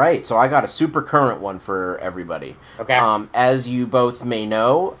 All right. So I got a super current one for everybody. Okay. As you both may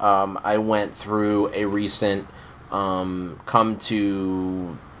know, I went through a recent come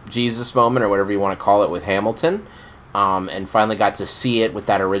to Jesus moment or whatever you want to call it with Hamilton, and finally got to see it with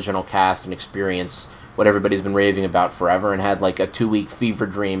that original cast and experience what everybody's been raving about forever, and had like a 2-week fever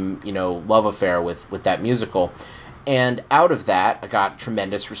dream, love affair with that musical. And out of that, I got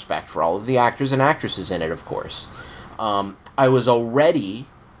tremendous respect for all of the actors and actresses in it, of course. I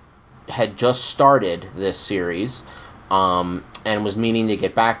had just started this series, and was meaning to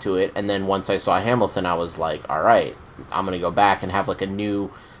get back to it, and then once I saw Hamilton, I was like, all right, I'm going to go back and have like a new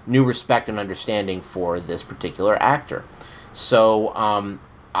respect and understanding for this particular actor. So,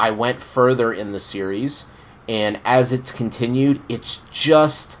 I went further in the series, and as it's continued, it's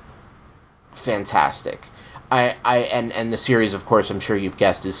just fantastic. and the series, of course, I'm sure you've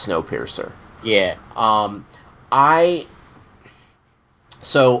guessed, is Snowpiercer. Yeah.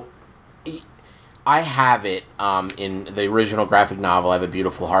 I have it in the original graphic novel. I have a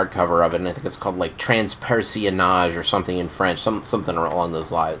beautiful hardcover of it, and I think it's called like Transpersionnage or something in French, something along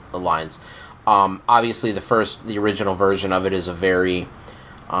those lines. Obviously, the original version of it is a very,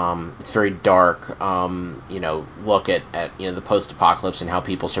 it's very dark. Look at the post-apocalypse and how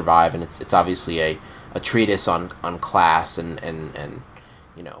people survive, and it's obviously a treatise on class and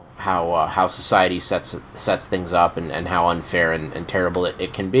how society sets things up and how unfair and terrible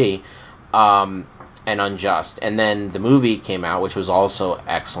it can be. And unjust. And then the movie came out, which was also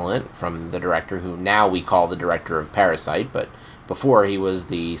excellent, from the director who now we call the director of Parasite, but before he was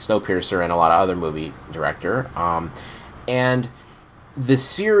the Snowpiercer and a lot of other movie director. And the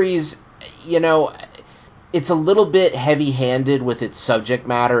series, it's a little bit heavy-handed with its subject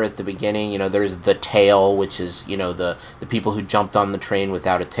matter at the beginning. There's the tail, which is, the people who jumped on the train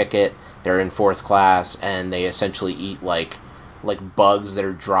without a ticket. They're in fourth class, and they essentially eat like bugs that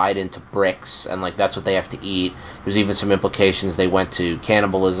are dried into bricks, and like that's what they have to eat. There's even some implications they went to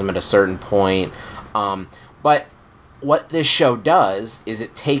cannibalism at a certain point. But what this show does is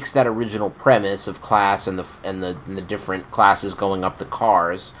it takes that original premise of class and the different classes going up the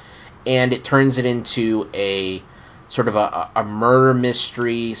cars, and it turns it into a sort of a murder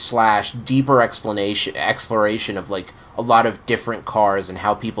mystery / deeper exploration of like a lot of different cars and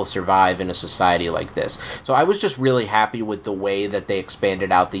how people survive in a society like this. So I was just really happy with the way that they expanded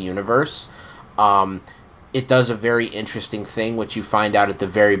out the universe. It does a very interesting thing, which you find out at the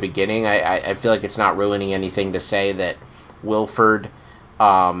very beginning. I feel like it's not ruining anything to say that Wilford,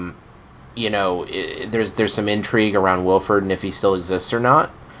 there's some intrigue around Wilford and if he still exists or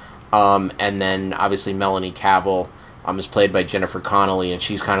not. And then obviously Melanie Cavill is played by Jennifer Connelly, and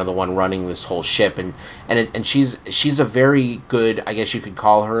she's kind of the one running this whole ship, and she's a very good, I guess you could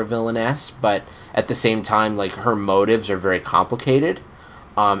call her a villainess, but at the same time, like, her motives are very complicated,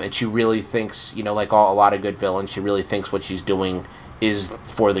 and she really thinks, like a lot of good villains, she really thinks what she's doing is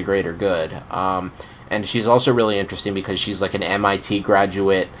for the greater good. And she's also really interesting because she's like an MIT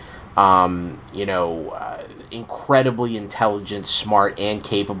graduate, incredibly intelligent, smart, and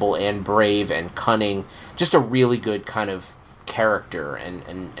capable, and brave, and cunning. Just a really good kind of character,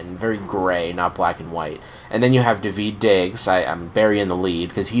 and very gray, not black and white. And then you have Daveed Diggs. I'm burying the lead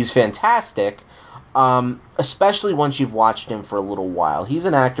because he's fantastic, especially once you've watched him for a little while. He's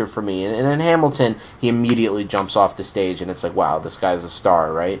an actor for me, and in Hamilton, he immediately jumps off the stage, and it's like, wow, this guy's a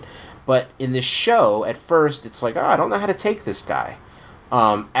star, right? But in this show, at first, it's like, I don't know how to take this guy.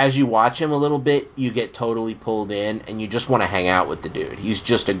 As you watch him a little bit, you get totally pulled in, and you just want to hang out with the dude. He's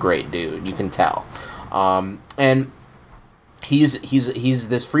just a great dude, you can tell. And he's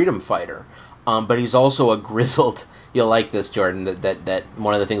this freedom fighter, but he's also a grizzled. You'll like this, Jordan. That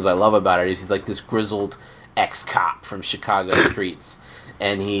one of the things I love about it is he's like this grizzled ex-cop from Chicago streets,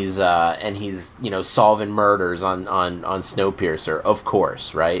 and he's solving murders on Snowpiercer, of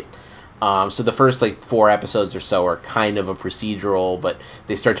course, right? So the first 4 episodes or so are kind of a procedural, but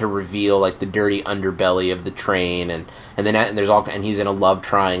they start to reveal like the dirty underbelly of the train, and he's in a love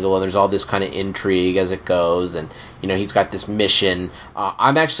triangle, and there's all this kind of intrigue as it goes, and he's got this mission.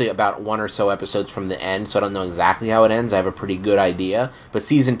 I'm actually about 1 or so episodes from the end, so I don't know exactly how it ends. I have a pretty good idea, but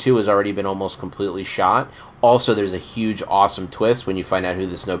season 2 has already been almost completely shot. Also, there's a huge, awesome twist when you find out who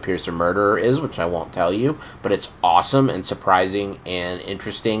the Snowpiercer murderer is, which I won't tell you, but it's awesome and surprising and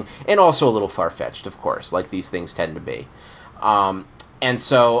interesting, and also a little far-fetched, of course, like these things tend to be. And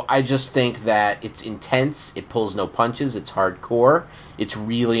so I just think that it's intense, it pulls no punches, it's hardcore, it's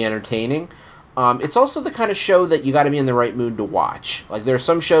really entertaining. It's also the kind of show that you got to be in the right mood to watch. Like, there are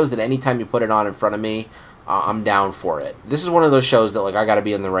some shows that anytime you put it on in front of me, I'm down for it. This is one of those shows that, I gotta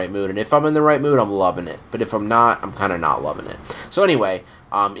be in the right mood, and if I'm in the right mood, I'm loving it. But if I'm not, I'm kind of not loving it. So anyway,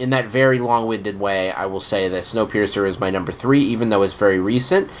 in that very long-winded way, I will say that Snowpiercer is my number 3, even though it's very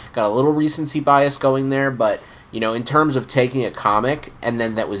recent. Got a little recency bias going there, but, in terms of taking a comic, and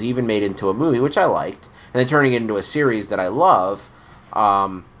then that was even made into a movie, which I liked, and then turning it into a series that I love,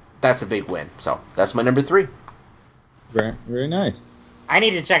 that's a big win. So, that's my number 3. Very, very nice. I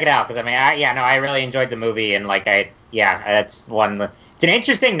need to check it out because I really enjoyed the movie, and that's one. It's an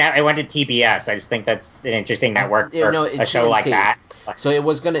interesting. It went to TBS. I just think that's an interesting network for a show like that. So it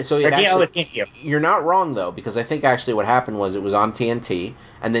was gonna. So it actually. You're not wrong though, because I think actually what happened was it was on TNT,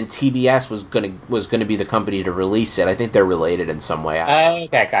 and then TBS was gonna be the company to release it. I think they're related in some way.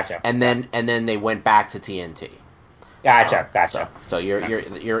 Okay, gotcha. And then they went back to TNT. Gotcha. So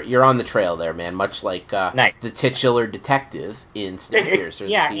you're on the trail there, man. Much like nice. the titular detective in Snowpiercer.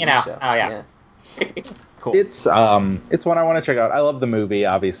 Yeah, the TV show. Oh yeah. Cool. It's one I want to check out. I love the movie,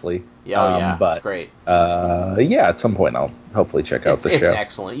 obviously. Yeah, but, it's great. Yeah, at some point I'll hopefully check out the show. It's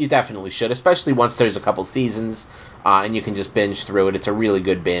excellent. You definitely should, especially once there's a couple seasons, and you can just binge through it. It's a really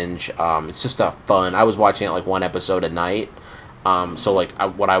good binge. It's just a fun. I was watching it like one episode a night, so like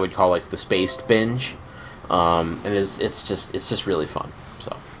what I would call like the spaced binge, and it's just really fun.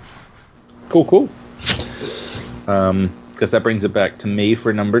 So cool. Guess that brings it back to me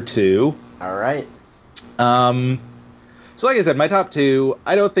for number 2. All right. So like I said, my top 2,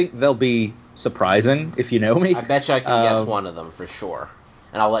 I don't think they'll be surprising if you know me. I bet you I can guess one of them for sure,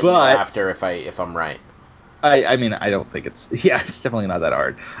 and I'll let you know after if I'm right. I mean, I don't think it's definitely not that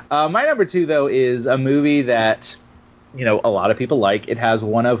hard. My number 2 though is a movie that a lot of people like. It has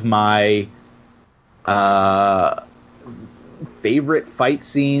one of my favorite fight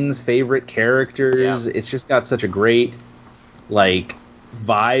scenes, favorite characters. Yeah. It's just got such a great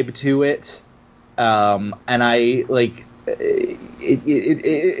vibe to it. And I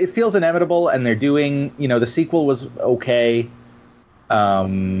it feels inevitable, and they're doing the sequel was okay,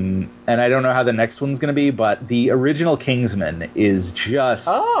 and I don't know how the next one's going to be, but the original Kingsman is just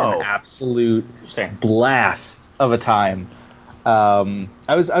an absolute blast of a time. I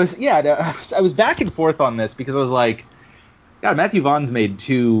was back and forth on this because I was like, God, Matthew Vaughn's made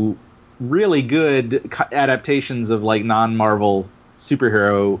 2 really good adaptations of non-Marvel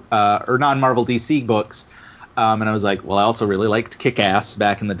superhero or non-Marvel DC books, and I was like, well, I also really liked Kick-Ass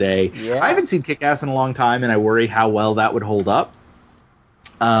back in the day. I haven't seen Kick-Ass in a long time, and I worry how well that would hold up,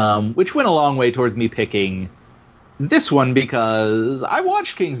 which went a long way towards me picking this one because I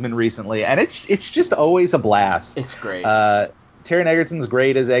watched Kingsman recently, and it's just always a blast. It's great. Taron Egerton's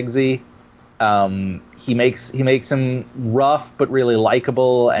great as Eggsy. He makes him rough but really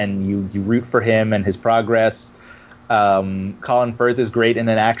likable, and you root for him and his progress. Colin Firth is great in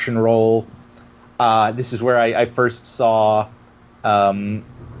an action role. This is where I first saw, oh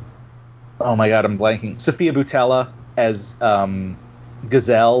my God, I'm blanking. Sophia Boutella as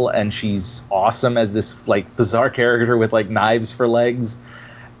Gazelle, and she's awesome as this bizarre character with knives for legs.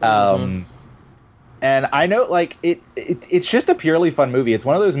 Mm-hmm. And I know it's just a purely fun movie. It's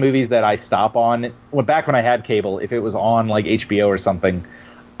one of those movies that I stop on. Back when I had cable, if it was on HBO or something,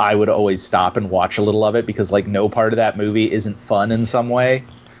 I would always stop and watch a little of it because no part of that movie isn't fun in some way.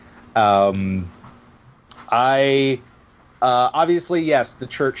 Obviously, yes, the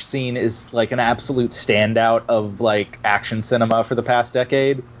church scene is an absolute standout of action cinema for the past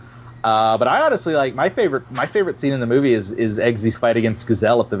decade. But I honestly my favorite scene in the movie is Eggsy's fight against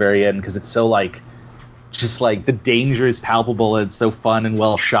Gazelle at the very end, because it's so just the danger is palpable, and it's so fun and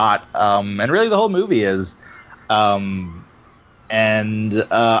well shot. And really the whole movie is. Again,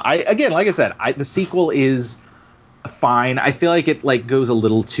 like I said, the sequel is fine. I feel like it goes a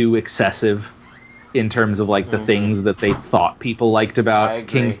little too excessive in terms of the things that they thought people liked about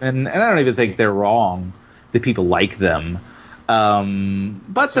Kingsman, and I don't even think they're wrong that people like them.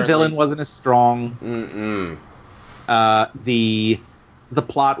 But the villain wasn't as strong. The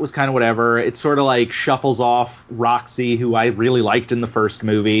plot was kind of whatever. It sort of shuffles off Roxy, who I really liked in the first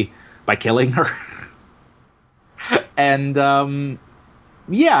movie, by killing her. And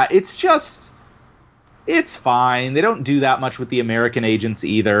it's fine. They don't do that much with the American agents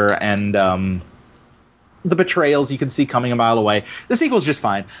either, and the betrayals you can see coming a mile away. The sequel's just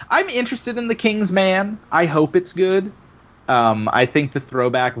fine. I'm interested in The King's Man. I hope it's good. I think the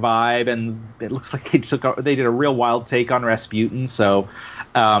throwback vibe, and it looks like they did a real wild take on Rasputin, so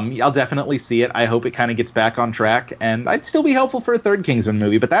I'll definitely see it. I hope it kind of gets back on track, and I'd still be hopeful for a third Kingsman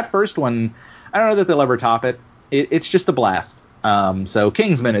movie, but that first one, I don't know that they'll ever top it. It's just a blast. So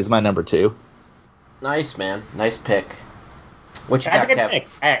Kingsman is my number 2. Nice, man. Nice pick. What you got, Kev? Pick.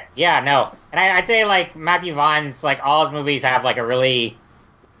 And I'd say Matthew Vaughn's all his movies have a really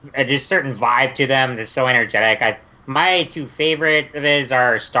just certain vibe to them. They're so energetic. My 2 favorite of his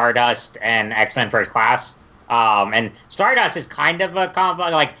are Stardust and X-Men First Class. And Stardust is kind of a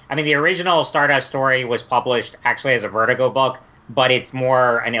the original Stardust story was published actually as a Vertigo book, but it's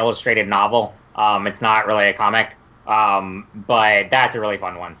more an illustrated novel. It's not really a comic. But that's a really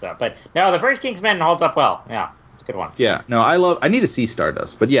fun one. But no, the first Kingsman holds up well. Yeah, it's a good one. Yeah, no, I need to see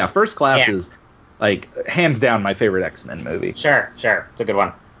Stardust, but yeah, First Class is hands down my favorite X-Men movie. Sure, it's a good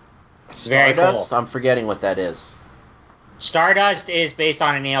one. Very Stardust? Cool. I'm forgetting what that is. Stardust is based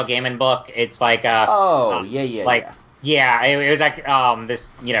on a Neil Gaiman book. It's yeah. Yeah, it was this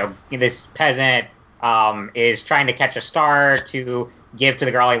this peasant is trying to catch a star to give to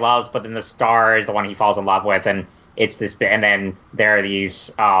the girl he loves, but then the star is the one he falls in love with, and it's this, and then there are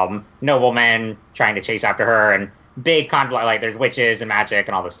these noblemen trying to chase after her, and big contemplate, like there's witches and magic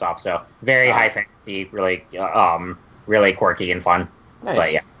and all this stuff. So very high fantasy, really really quirky and fun. Nice.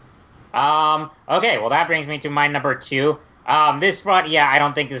 But yeah. Okay, well that brings me to my number 2. This one, I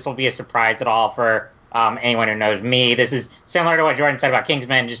don't think this will be a surprise at all for anyone who knows me. This is similar to what Jordan said about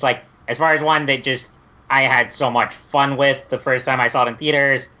Kingsman, just like as far as one that just I had so much fun with the first time I saw it in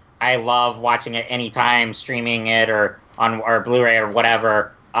theaters. I love watching it anytime, streaming it or on or Blu-ray or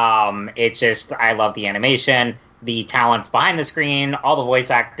whatever. It's just I love the animation, the talents behind the screen, all the voice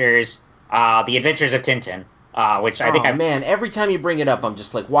actors, the Adventures of Tintin, which I think man, every time you bring it up, I'm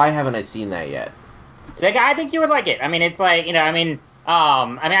just like, why haven't I seen that yet? Like, I think you would like it. I mean, it's like,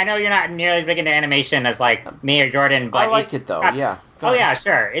 I know you're not nearly as big into animation as like me or Jordan, but I like it though. Yeah. Yeah,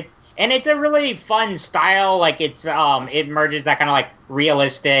 sure. It's a really fun style. Like it merges that kind of like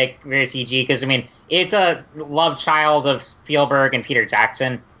realistic, very CG. Because I mean, it's a love child of Spielberg and Peter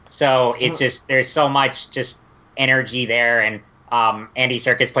Jackson. So it's just there's so much just energy there, and Andy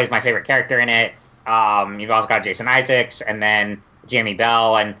Serkis plays my favorite character in it. You've also got Jason Isaacs and then Jamie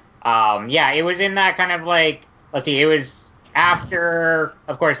Bell, and it was in that kind of like, let's see, it was after,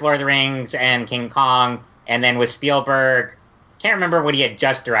 of course, Lord of the Rings and King Kong, and then with Spielberg, can't remember what he had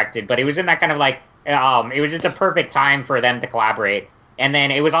just directed, but it was in that kind of like, it was just a perfect time for them to collaborate. And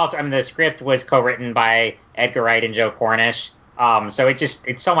then it was also, I mean, the script was co-written by Edgar Wright and Joe Cornish, so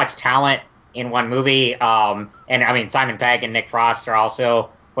it's so much talent in one movie, and I mean, Simon Pegg and Nick Frost are also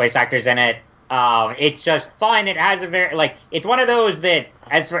voice actors in it. It's just fun. It has a very, like, it's one of those that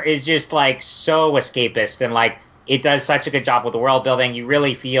is just like so escapist, and like it does such a good job with the world building. You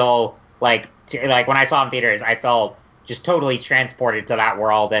really feel like when I saw it in theaters, I felt just totally transported to that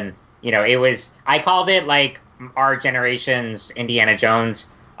world. And I called it like our generation's Indiana Jones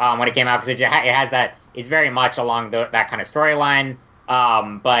when it came out, because it has that, it's very much along that kind of storyline.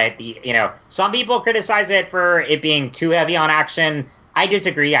 But some people criticize it for it being too heavy on action. I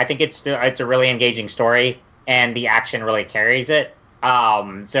disagree. I think it's a really engaging story, and the action really carries it.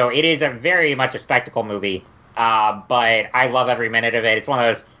 So it is a very much a spectacle movie. But I love every minute of it. It's one of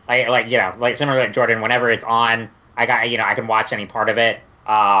those like similar to Jordan. Whenever it's on, I can watch any part of it.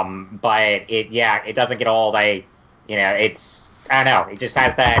 But it doesn't get old. It's, I don't know. It just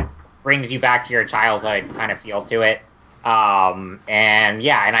has that, brings you back to your childhood kind of feel to it.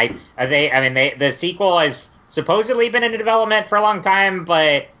 The sequel has supposedly been in development for a long time,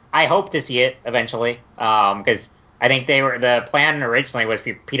 but I hope to see it eventually. Because I think the plan originally was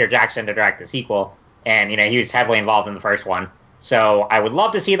for Peter Jackson to direct the sequel, and he was heavily involved in the first one. So I would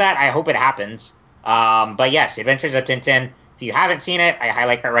love to see that. I hope it happens. But yes, Adventures of Tintin. If you haven't seen it, I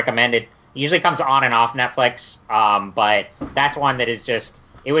highly recommend it. It usually comes on and off Netflix, but that's one that is just.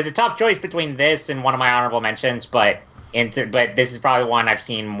 It was a tough choice between this and one of my honorable mentions, but this is probably one I've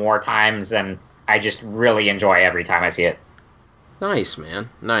seen more times, and I just really enjoy every time I see it. Nice, man.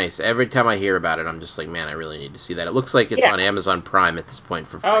 Nice. Every time I hear about it, I'm just like, man, I really need to see that. It looks like it's on Amazon Prime at this point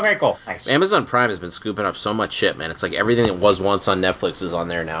for free. Oh, very cool. Nice. Amazon Prime has been scooping up so much shit, man. It's like everything that was once on Netflix is on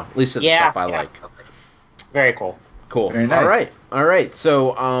there now. At least it's the stuff I like. Very cool. Cool. Very nice. All right.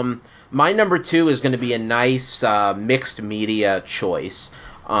 So, my number 2 is going to be a nice mixed media choice.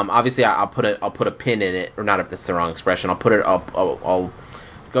 Obviously, I'll put a pin in it, or not. If that's the wrong expression, I'll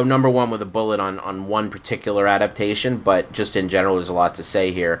go number 1 with a bullet on one particular adaptation, but just in general, there's a lot to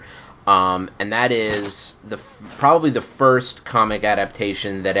say here. And that is probably the first comic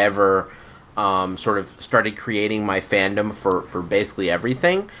adaptation that ever sort of started creating my fandom for basically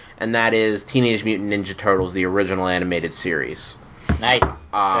everything, and that is Teenage Mutant Ninja Turtles, the original animated series. Nice.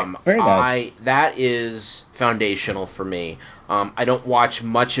 Very nice. That is foundational for me. I don't watch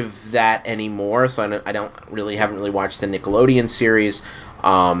much of that anymore, so haven't really watched the Nickelodeon series.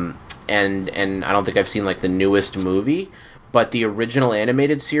 And I don't think I've seen like the newest movie, but the original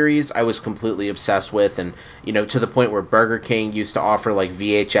animated series I was completely obsessed with, and to the point where Burger King used to offer like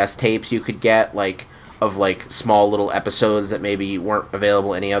VHS tapes you could get of small little episodes that maybe weren't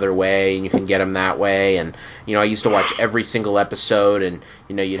available any other way, and you can get them that way. And I used to watch every single episode, and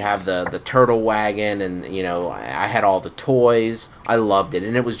you'd have the turtle wagon, and I had all the toys. I loved it,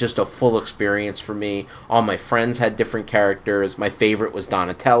 and it was just a full experience for me. All my friends had different characters. My favorite was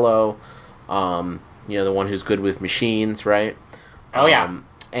Donatello, the one who's good with machines, right? Oh yeah.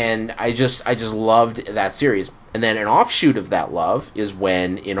 And I just loved that series. And then an offshoot of that love is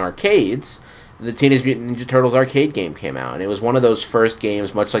when in arcades the Teenage Mutant Ninja Turtles arcade game came out, and it was one of those first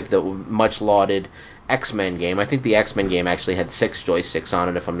games, much like the much lauded X-Men game. I think the X-Men game actually had 6 joysticks on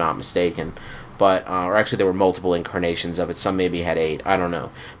it, if I'm not mistaken. but or actually there were multiple incarnations of it. Some maybe had 8. I don't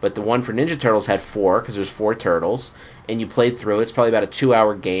know. But the one for Ninja Turtles had 4 because there's 4 turtles, and you played through it. It's probably about a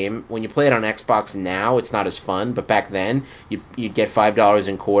 2-hour game. When you play it on Xbox now, it's not as fun. But back then, you'd get $5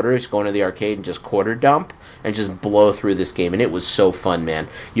 in quarters, go into the arcade and just quarter dump and just blow through this game, and it was so fun, man.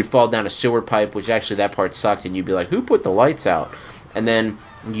 You'd fall down a sewer pipe, which actually that part sucked, and you'd be like, "Who put the lights out?" And then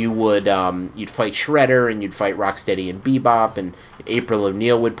you would you'd fight Shredder, and you'd fight Rocksteady and Bebop, and April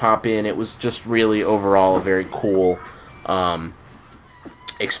O'Neil would pop in. It was just really overall a very cool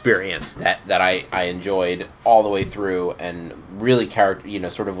experience that I enjoyed all the way through, and really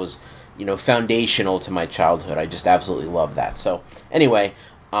sort of was foundational to my childhood. I just absolutely love that. So anyway,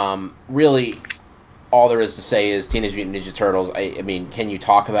 really all there is to say is Teenage Mutant Ninja Turtles. I mean, can you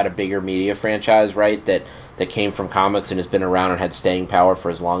talk about a bigger media franchise, right, that came from comics and has been around and had staying power for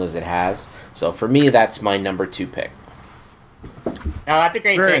as long as it has? So for me, that's my number 2 pick. No, that's a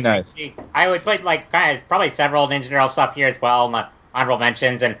great Very pick. nice. I would put probably several Ninja Turtle stuff here as well in the honorable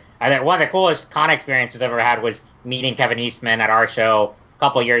mentions. And I think one of the coolest con experiences I've ever had was meeting Kevin Eastman at our show a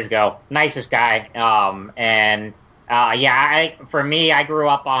couple years ago. Nicest guy. For me, I grew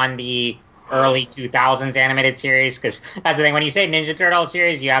up on the early 2000s animated series, because that's the thing. When you say Ninja Turtle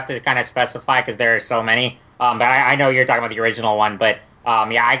series, you have to kind of specify because there are so many. But I know you're talking about the original one. But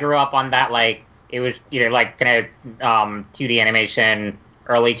I grew up on that. Like, it was kind of 2D animation,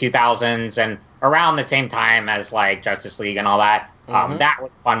 early 2000s, and around the same time as like Justice League and all that. That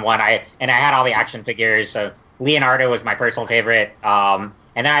was a fun one. I had all the action figures. So Leonardo was my personal favorite. And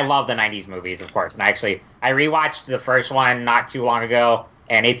then I love the 90s movies, of course. And I rewatched the first one not too long ago,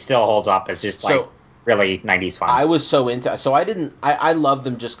 and it still holds up. It's just really 90s fun. I was so into, so I loved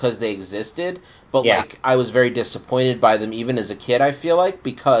them just because they existed, but I was very disappointed by them even as a kid, I feel like,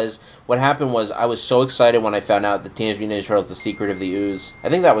 because what happened was I was so excited when I found out that Teenage Mutant Ninja Turtles: The Secret of the Ooze. I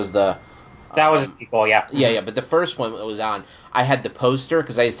think that was the that was a sequel, yeah. Yeah, but the first one that was on, I had the poster,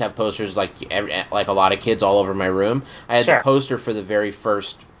 because I used to have posters like a lot of kids all over my room. I had the poster for the very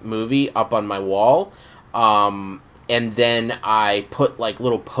first movie up on my wall, and then I put like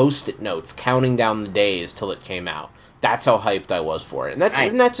little Post-it notes counting down the days till it came out. That's how hyped I was for it. And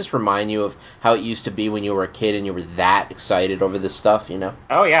doesn't that just remind you of how it used to be when you were a kid and you were that excited over this stuff,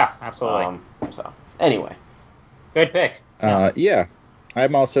 Oh, yeah, absolutely. So, anyway. Good pick. Yeah.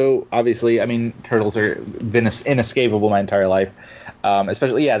 I'm also, obviously, I mean, Turtles are been inescapable my entire life.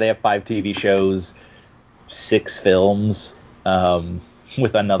 Especially, they have 5 TV shows, 6 films,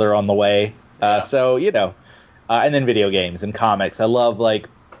 with another on the way. So, and then video games and comics. I love, like,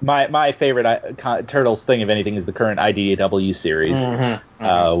 my favorite Turtles thing, if anything, is the current IDW series,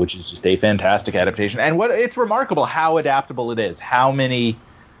 which is just a fantastic adaptation. And it's remarkable how adaptable it is. How many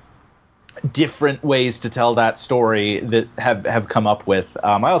different ways to tell that story that have come up with.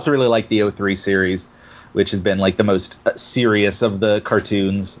 I also really like the 03 series, which has been like the most serious of the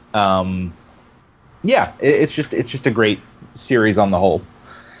cartoons. It's just a great series on the whole.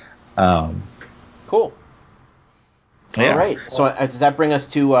 Cool. All right. So does that bring us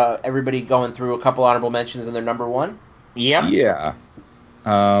to everybody going through a couple honorable mentions and their number 1? Yep. Yeah.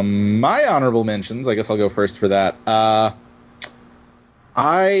 My honorable mentions, I guess I'll go first for that.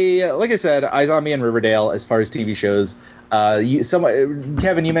 Like I said, iZombie and Riverdale as far as TV shows.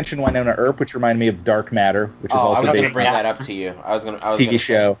 Kevin, you mentioned Winona Earp, which reminded me of Dark Matter, which is also I was based going to bring on that up to you. I was TV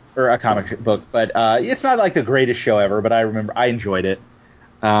show or a comic book, but it's not like the greatest show ever. But I enjoyed it.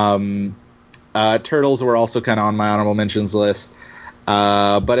 Turtles were also kind of on my honorable mentions list.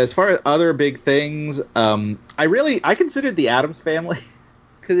 But as far as other big things, I considered The Addams Family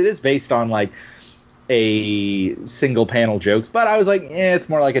because it is based on like a single panel jokes, but I was like, it's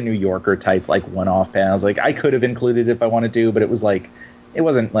more like a New Yorker type, like one-off panel. I was like, I could have included it if I wanted to, but it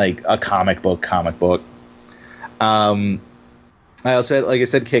wasn't like a comic book. I also had, like I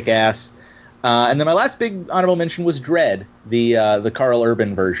said, Kick-Ass. And then my last big honorable mention was Dread, the Carl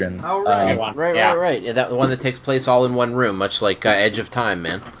Urban version. Oh, right. Right. Yeah, the one that takes place all in one room, much like Edge of Time,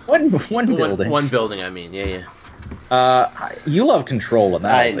 man. One building. One building, I mean. Yeah. You love Control, and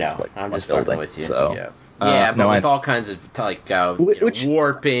that I know. I'm just fucking with you. So. Yeah, but with all kinds of like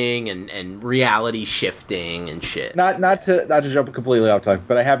warping and reality shifting and shit. Not to jump completely off topic,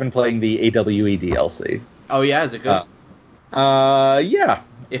 but I have been playing the AWE DLC. Oh yeah, is it good? Yeah.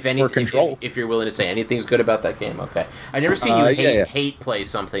 If you're willing to say anything's good about that game, okay. I've never seen you hate play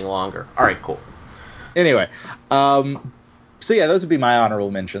something longer. All right, cool. Anyway, so yeah, those would be my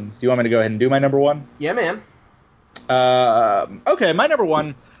honorable mentions. Do you want me to go ahead and do my number 1? Yeah, man. Okay, my number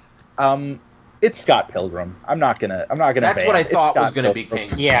 1, it's Scott Pilgrim. I'm not gonna. That's what I thought was gonna be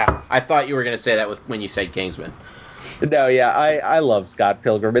King. Yeah, I thought you were gonna say that when you said Kingsman. No, yeah, I love Scott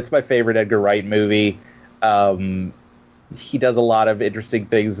Pilgrim. It's my favorite Edgar Wright movie. He does a lot of interesting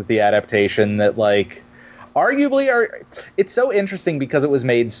things with the adaptation that, like, arguably are... It's so interesting because it was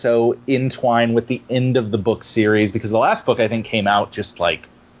made so entwined with the end of the book series, because the last book, I think, came out just, like,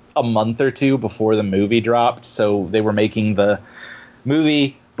 a month or two before the movie dropped, so they were making the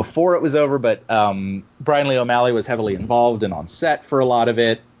movie before it was over, but Brian Lee O'Malley was heavily involved and on set for a lot of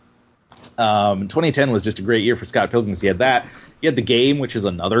it. 2010 was just a great year for Scott Pilgrim. So you had that. You had The Game, which is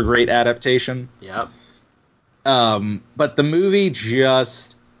another great adaptation. Yep. But the movie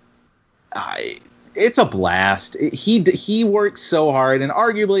just... it's a blast. He works so hard, and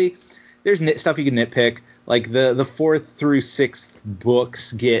arguably there's stuff you can nitpick. Like the fourth through sixth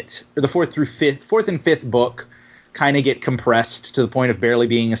books or the fourth and fifth book kind of get compressed to the point of barely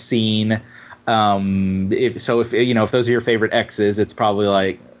being a scene. If those are your favorite X's, it's probably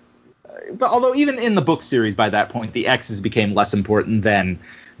like... But although even in the book series by that point, the X's became less important than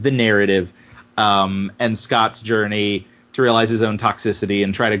the narrative, and Scott's journey to realize his own toxicity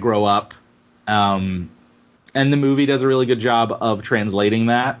and try to grow up. And the movie does a really good job of translating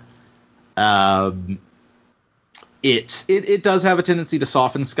that. It does have a tendency to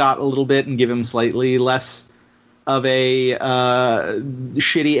soften Scott a little bit and give him slightly less of a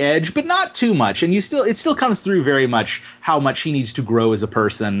shitty edge, but not too much. And it still comes through very much how much he needs to grow as a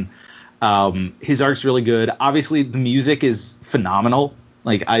person. His arc's really good. Obviously, the music is phenomenal.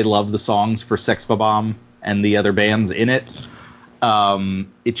 Like, I love the songs for Sex Bomb and the other bands in it.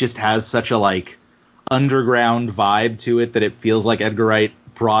 It just has such a, like, underground vibe to it that it feels like Edgar Wright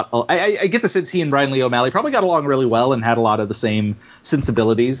brought... I get the sense he and Brian Lee O'Malley probably got along really well and had a lot of the same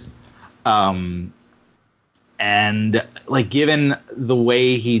sensibilities. And, like, given the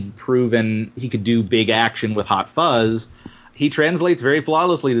way he'd proven he could do big action with Hot Fuzz, he translates very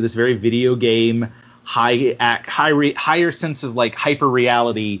flawlessly to this very video game, higher sense of, like, hyper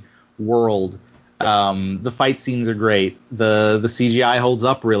reality world. The fight scenes are great. The CGI holds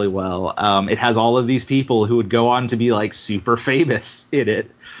up really well. It has all of these people who would go on to be, like, super famous in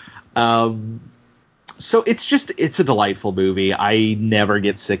it. So it's a delightful movie. I never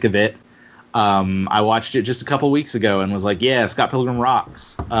get sick of it. I watched it just a couple weeks ago and was like, yeah, Scott Pilgrim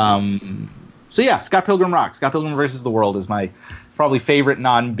rocks. So yeah, Scott Pilgrim rocks. Scott Pilgrim vs. the World is my probably favorite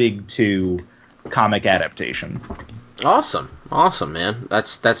non-Big Two comic adaptation. Awesome, man.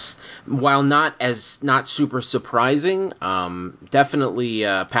 That's while not super surprising, definitely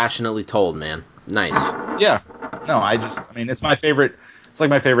passionately told, man. Nice. Yeah. No, it's my favorite. It's like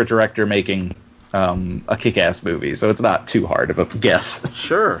my favorite director making a kick-ass movie, so it's not too hard of a guess.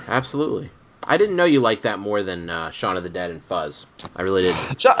 Sure, absolutely. I didn't know you liked that more than Shaun of the Dead and Fuzz. I really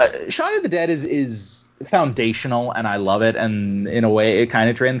didn't. Shaun of the Dead is foundational, and I love it, and in a way it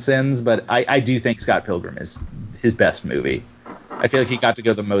kind of transcends, but I do think Scott Pilgrim is his best movie. I feel like he got to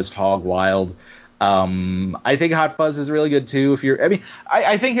go the most hog wild. I think Hot Fuzz is really good too.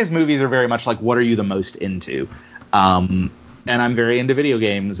 I think his movies are very much like, what are you the most into? And I'm very into video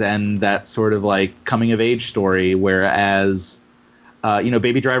games and that sort of like coming of age story, whereas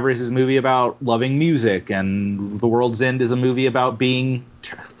Baby Driver is his movie about loving music, and The World's End is a movie about being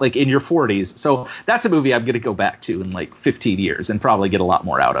like in your 40s. So that's a movie I'm going to go back to in like 15 years and probably get a lot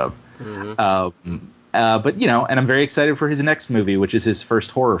more out of. Mm-hmm. But and I'm very excited for his next movie, which is his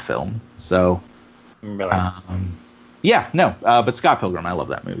first horror film. So, really? But Scott Pilgrim, I love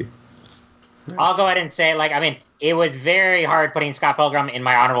that movie. I'll go ahead and say, it was very hard putting Scott Pilgrim in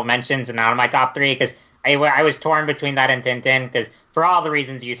my honorable mentions and not in my top three, because I was torn between that and Tintin, because for all the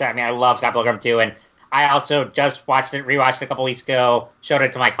reasons you said, I love Scott Pilgrim too, and I also just rewatched it a couple weeks ago, showed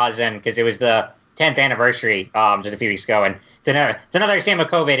it to my cousin, because it was the 10th anniversary just a few weeks ago, and it's another shame of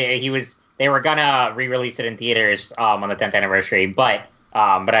COVID. They were gonna re-release it in theaters on the 10th anniversary, but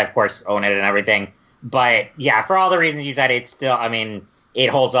I of course own it and everything. But yeah, for all the reasons you said, it's still, it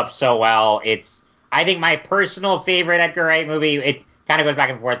holds up so well. It's, I think, my personal favorite Edgar Wright movie. It kind of goes back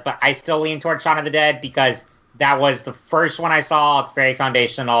and forth, but I still lean towards Shaun of the Dead because that was the first one I saw. It's very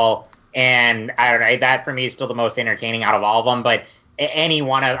foundational, and I don't know, that for me is still the most entertaining out of all of them. But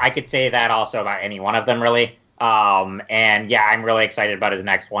I could say that also about any one of them, really. And yeah, I'm really excited about his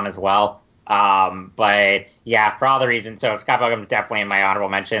next one as well. But yeah, for all the reasons. So Scott Pilgrim is definitely in my honorable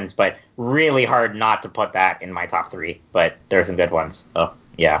mentions, but really hard not to put that in my top three. But there's some good ones. So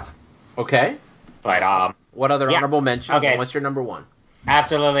yeah. Okay. But what other honorable mentions? Okay. And what's your number one?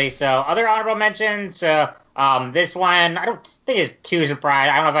 Absolutely. So other honorable mentions. This one I don't think it's too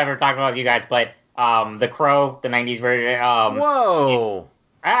surprised. I don't know if I've ever talked about it with you guys, but The Crow, the '90s version. Whoa.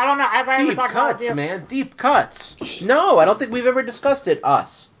 I don't know. Have I ever Deep talked about it cuts, with you? man. Deep cuts. No, I don't think we've ever discussed it.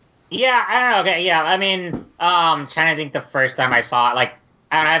 Us. Yeah, I don't know. Okay, yeah, I mean, trying to think the first time I saw it, like,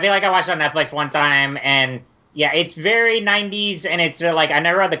 I don't know, I feel like I watched it on Netflix one time, and yeah, it's very 90s, and it's like, I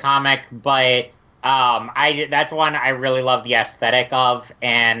never read the comic, but that's one I really love the aesthetic of,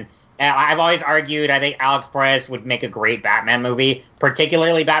 and I've always argued, I think Alex Perez would make a great Batman movie,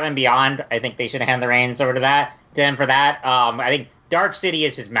 particularly Batman Beyond. I think they should hand the reins over to him for that. I think Dark City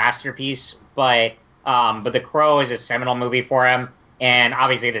is his masterpiece, but The Crow is a seminal movie for him. And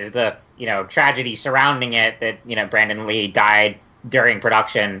obviously, there's the tragedy surrounding it that Brandon Lee died during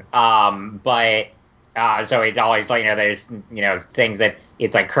production. So it's always like there's things that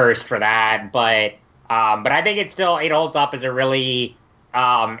it's like cursed for that. But I think it holds up as a really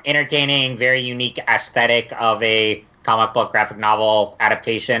entertaining, very unique aesthetic of a comic book graphic novel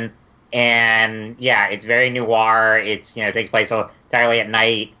adaptation. And yeah, it's very noir. It takes place entirely at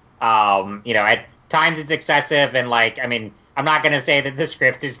night. At times it's excessive and I'm not going to say that the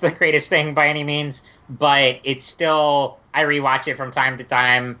script is the greatest thing by any means, but it's still, I rewatch it from time to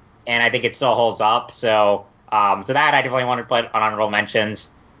time, and I think it still holds up. So that I definitely want to put on honorable mentions.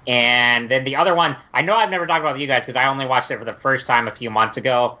 And then the other one, I know I've never talked about with you guys because I only watched it for the first time a few months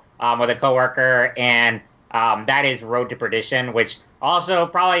ago with a coworker, and that is Road to Perdition, which also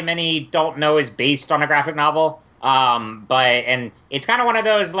probably many don't know is based on a graphic novel. And it's kind of one of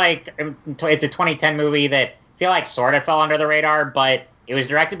those it's a 2010 movie that feel like sort of fell under the radar, but it was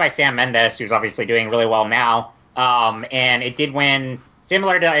directed by Sam Mendes, who's obviously doing really well now. And it did win,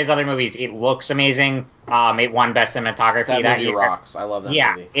 similar to his other movies. It looks amazing. It won Best Cinematography that year. Rocks. I love that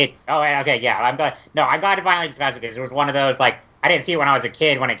movie. I'm glad. No, I'm glad to finally discuss it because it was one of those I didn't see it when I was a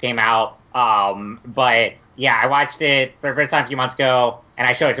kid when it came out. But yeah, I watched it for the first time a few months ago, and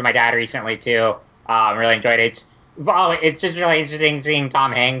I showed it to my dad recently too. Really enjoyed it. It's just really interesting seeing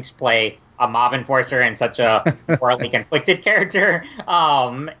Tom Hanks play a mob enforcer and such a morally conflicted character.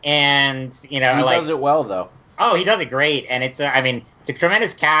 And he does it well though. Oh, he does it great, and it's a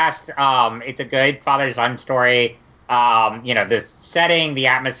tremendous cast. It's a good father-son story. The setting, the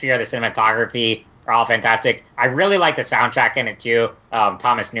atmosphere, the cinematography are all fantastic. I really like the soundtrack in it too.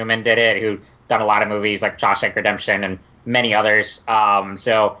 Thomas Newman did it, who done a lot of movies like Shawshank Redemption and many others.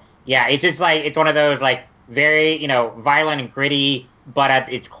 So yeah, it's just it's one of those very violent and gritty, but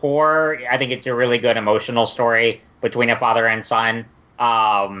at its core, I think it's a really good emotional story between a father and son.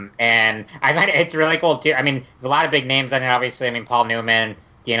 And I find it's really cool too. There's a lot of big names on it, obviously. Paul Newman,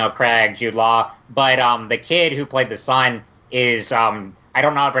 Daniel Craig, Jude Law, but the kid who played the son is I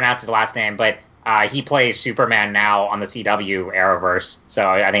don't know how to pronounce his last name, but he plays Superman now on the CW Arrowverse. So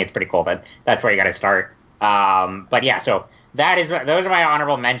I think it's pretty cool that's where you got to start. But yeah, so those are my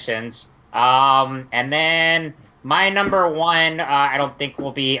honorable mentions. And then my number one, I don't think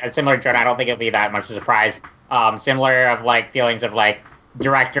will be similar to Jordan. I don't think it'll be that much of a surprise. Similar of feelings of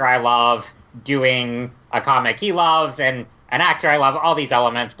director I love, doing a comic he loves, and an actor I love, all these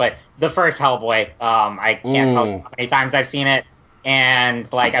elements. But the first Hellboy, I can't tell you how many times I've seen it. And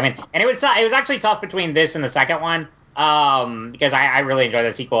and it was actually tough between this and the second one, because I really enjoy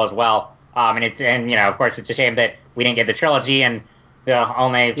the sequel as well. Of course it's a shame that we didn't get the trilogy and the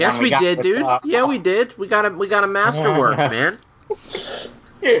only yes one we got did, was, dude. Yeah, we did. We got a masterwork, man.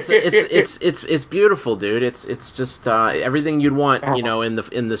 It's beautiful, dude. It's just everything you'd want,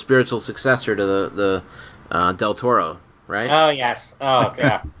 in the spiritual successor to the Del Toro, right? Oh yes. Oh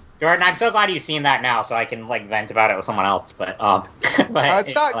yeah. Jordan, I'm so glad you've seen that now, so I can vent about it with someone else. But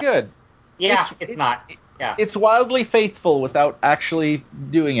it's not good. Yeah, it's not. Yeah, it's wildly faithful without actually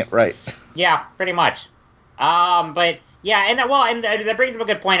doing it right. Yeah, pretty much. But yeah, and that brings up a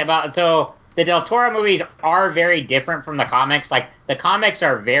good point about the Del Toro movies are very different from the comics. The comics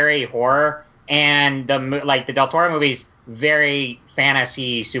are very horror, and the Del Toro movies very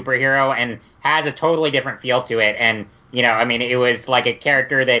fantasy superhero and has a totally different feel to it. And it was a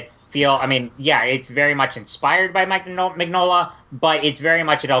character that it's very much inspired by Mike Mignola, but it's very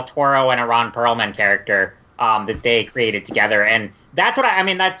much a Del Toro and a Ron Perlman character that they created together. And that's what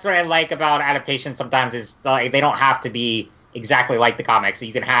that's what I like about adaptations sometimes is they don't have to be exactly like the comics. So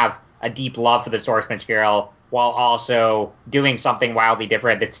you can have a deep love for the source material while also doing something wildly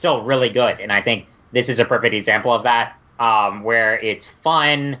different that's still really good. And I think this is a perfect example of that, where it's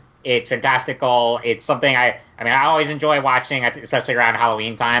fun, it's fantastical, it's something I always enjoy watching, especially around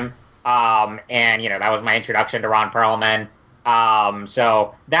Halloween time. And that was my introduction to Ron Perlman.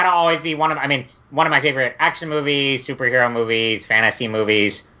 So that'll always be one of my favorite action movies, superhero movies, fantasy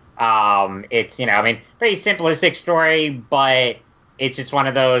movies. It's pretty simplistic story, but it's just one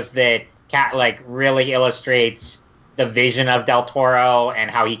of those that really illustrates the vision of Del Toro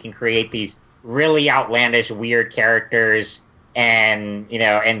and how he can create these really outlandish, weird characters and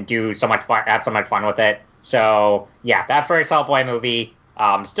and do so much fun, have so much fun with it. So yeah, that first Hellboy movie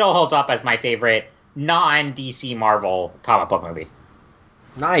still holds up as my favorite non-DC Marvel comic book movie.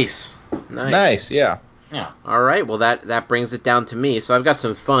 Nice. Yeah. Yeah. All right, well that brings it down to me. So I've got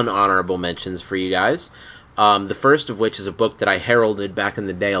some fun honorable mentions for you guys. The first of which is a book that I heralded back in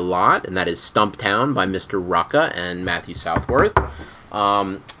the day a lot, and that is Stumptown by Mr. Rucka and Matthew Southworth.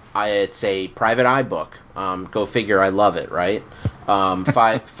 It's a private eye book. Go figure, I love it, right?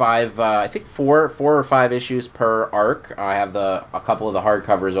 I think four or five issues per arc. I have a couple of the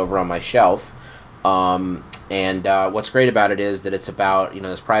hardcovers over on my shelf. And what's great about it is that it's about,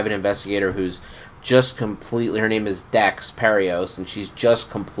 this private investigator who's just completely, her name is Dex Perios, and she's just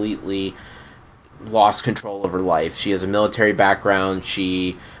completely lost control of her life. She has a military background,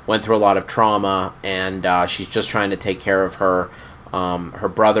 she went through a lot of trauma, and she's just trying to take care of her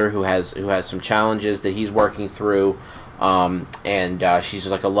brother who has some challenges that he's working through, and she's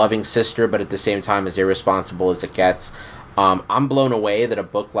like a loving sister, but at the same time as irresponsible as it gets. I'm blown away that a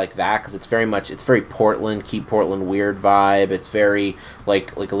book like that, because it's very Portland, Keep Portland Weird vibe. It's very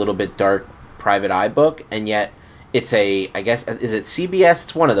like a little bit dark private eye book, and yet it's I guess, is it CBS?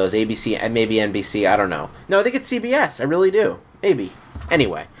 It's one of those, ABC, and maybe NBC, I don't know. No, I think it's CBS. I really do. Maybe.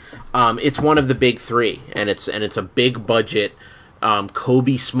 Anyway, it's one of the big three, and it's a big budget.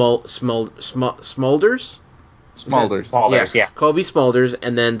 Kobe Smulders? Smulders, yeah. Kobe Smulders,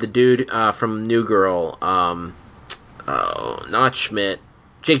 and then the dude from New Girl, not Schmidt,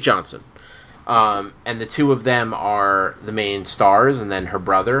 Jake Johnson. And the two of them are the main stars, and then her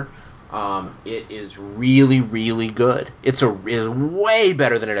brother. It is really, really good. It's way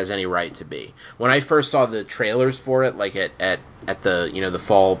better than it has any right to be. When I first saw the trailers for it, like at the the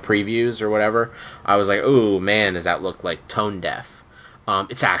fall previews or whatever, I was like, "Ooh, man, does that look like tone deaf?"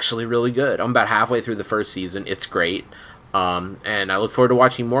 It's actually really good. I'm about halfway through the first season. It's great. And I look forward to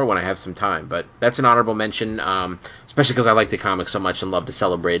watching more when I have some time. But that's an honorable mention, especially because I like the comic so much and love to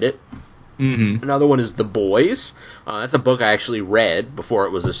celebrate it. Mm-hmm. Another one is The Boys. That's a book I actually read before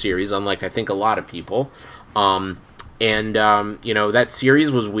it was a series, unlike I think a lot of people. That series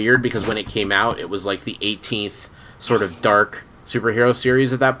was weird because when it came out, it was like the 18th sort of dark superhero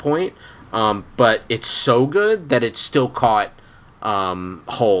series at that point. But it's so good that it still caught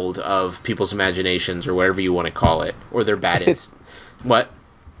hold of people's imaginations, or whatever you want to call it, or their bad what?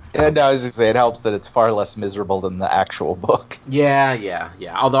 And I was going to say, it helps that it's far less miserable than the actual book. Yeah.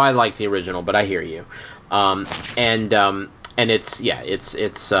 Although I like the original, but I hear you. And it's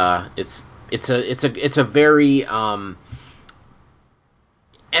a very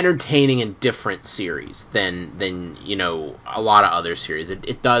entertaining and different series than a lot of other series.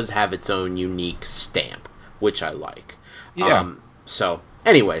 It does have its own unique stamp, which I like. Yeah. So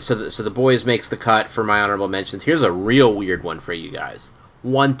anyway, so the Boys makes the cut for my honorable mentions. Here's a real weird one for you guys.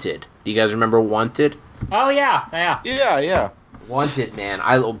 Wanted. Do you guys remember Wanted? Oh yeah. Yeah. Wanted, man.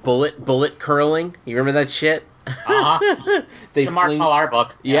 Bullet curling. You remember that shit? Uh-huh. The Mark Millar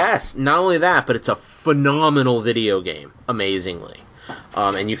book. Yeah. Yes. Not only that, but it's a phenomenal video game. Amazingly.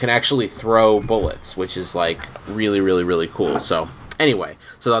 And you can actually throw bullets, which is like really, really, really cool. So anyway,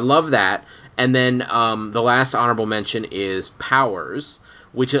 so I love that. And then the last honorable mention is Powers,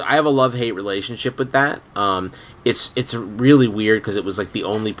 which I have a love-hate relationship with that. It's really weird because it was like the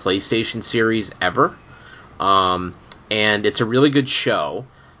only PlayStation series ever. And it's a really good show.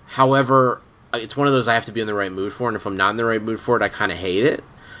 However, it's one of those I have to be in the right mood for, and if I'm not in the right mood for it, I kind of hate it.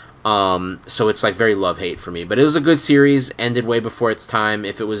 So it's like very love-hate for me. But it was a good series, ended way before its time.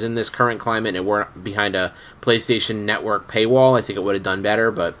 If it was in this current climate and it weren't behind a PlayStation Network paywall, I think it would have done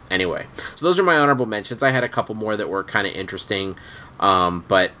better. But anyway, so those are my honorable mentions. I had a couple more that were kind of interesting,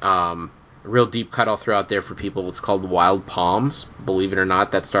 but real deep cut I'll throw out there for people. It's called Wild Palms. Believe it or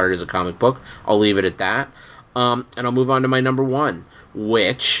not, that started as a comic book. I'll leave it at that. And I'll move on to my number one,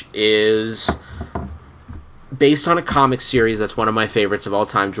 which is based on a comic series that's one of my favorites of all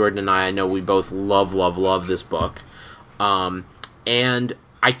time. Jordan and I know we both love this book. And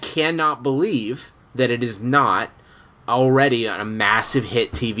I cannot believe that it is not already a massive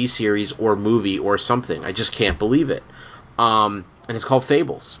hit TV series or movie or something. I just can't believe it. And it's called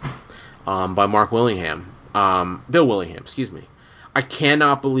Fables, by Mark Willingham. Bill Willingham, excuse me. I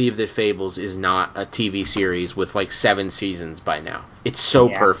cannot believe that Fables is not a TV series with like 7 seasons by now. It's so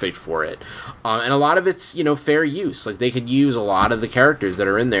perfect for it. And a lot of it's, fair use. Like, they could use a lot of the characters that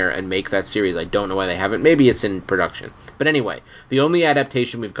are in there and make that series. I don't know why they haven't. Maybe it's in production. But anyway, the only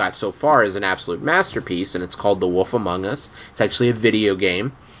adaptation we've got so far is an absolute masterpiece, and it's called The Wolf Among Us. It's actually a video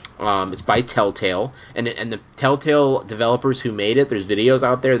game. It's by Telltale, and the Telltale developers who made it, there's videos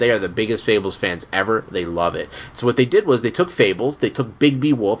out there, they are the biggest Fables fans ever. They love it. So what they did was they took Fables, they took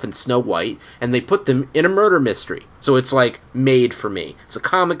Bigby Wolf and Snow White, and they put them in a murder mystery. So it's like made for me. It's a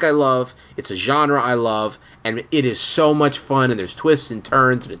comic I love, it's a genre I love, and it is so much fun, and there's twists and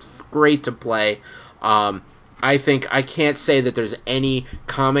turns, and it's great to play. I think I can't say that there's any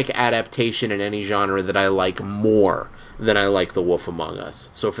comic adaptation in any genre that I like more than I like The Wolf Among Us.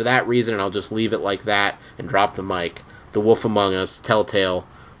 So for that reason, and I'll just leave it like that and drop the mic, The Wolf Among Us, Telltale,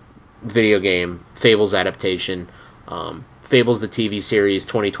 video game, Fables adaptation, Fables the TV series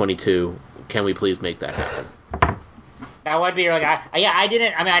 2022. Can we please make that happen? That would be really. I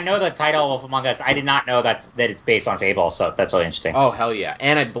didn't. I mean, I know the title Wolf Among Us. I did not know that it's based on Fable. So that's really interesting. Oh hell yeah!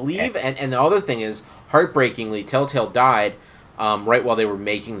 And I believe, and the other thing is, heartbreakingly, Telltale died right while they were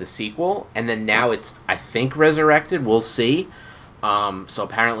making the sequel, and then now it's, I think, resurrected. We'll see. So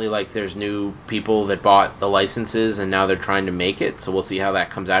apparently, like, there's new people that bought the licenses, and now they're trying to make it. So we'll see how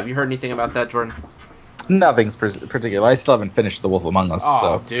that comes out. Have you heard anything about that, Jordan? Nothing's particular. I still haven't finished The Wolf Among Us. Oh,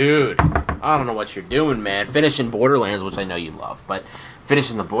 so. Dude. I don't know what you're doing, man. Finishing Borderlands, which I know you love, but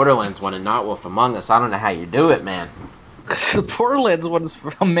finishing the Borderlands one and not Wolf Among Us, I don't know how you do it, man. The Borderlands one is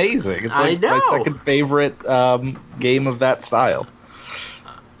amazing. It's like my second favorite game of that style.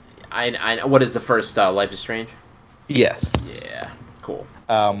 I what is the first Life is Strange? Yes. Yeah, cool.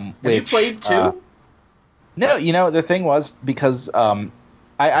 Have you played 2? No, the thing was, because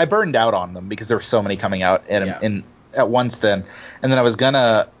I burned out on them because there were so many coming out at once then. And then I was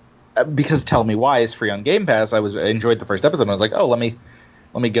gonna, because Tell Me Why is free on Game Pass, I enjoyed the first episode and I was like, oh, let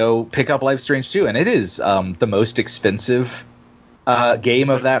me go pick up Life is Strange 2. And it is the most expensive game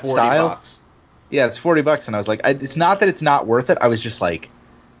of that style. $40. Yeah, it's $40, and I was like, it's not that it's not worth it. I was just like,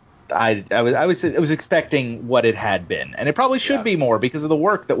 I was expecting what it had been, and it probably should be more because of the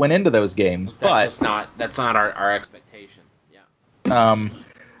work that went into those games. That's not our expectation. Yeah.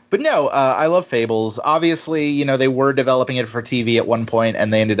 But no, I love Fables. Obviously, they were developing it for TV at one point,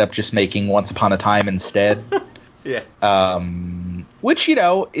 and they ended up just making Once Upon a Time instead. Yeah. Which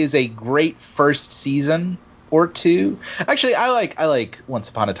is a great first season or two. Actually, I like Once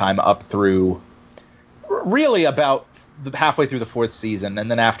Upon a Time up through really about halfway through the 4th season,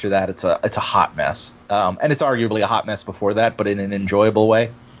 and then after that, it's a hot mess. And it's arguably a hot mess before that, but in an enjoyable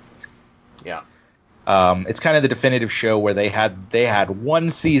way. Yeah. It's kind of the definitive show where they had one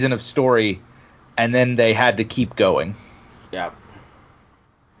season of story, and then they had to keep going. Yeah.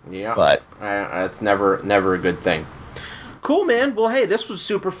 Yeah. But it's never a good thing. Cool, man. Well, hey, this was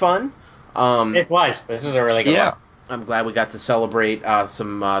super fun. This is a really good one. I'm glad we got to celebrate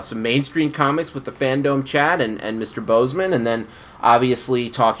some mainstream comics with the Fandome chat and Mr. Boseman, and then obviously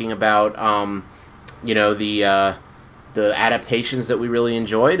talking about the adaptations that we really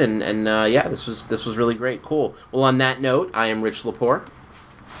enjoyed, and this was really great. Cool. Well, on that note, I am Rich Lepore.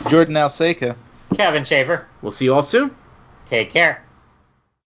 Jordan Alseca. Kevin Schaefer. We'll see you all soon. Take care.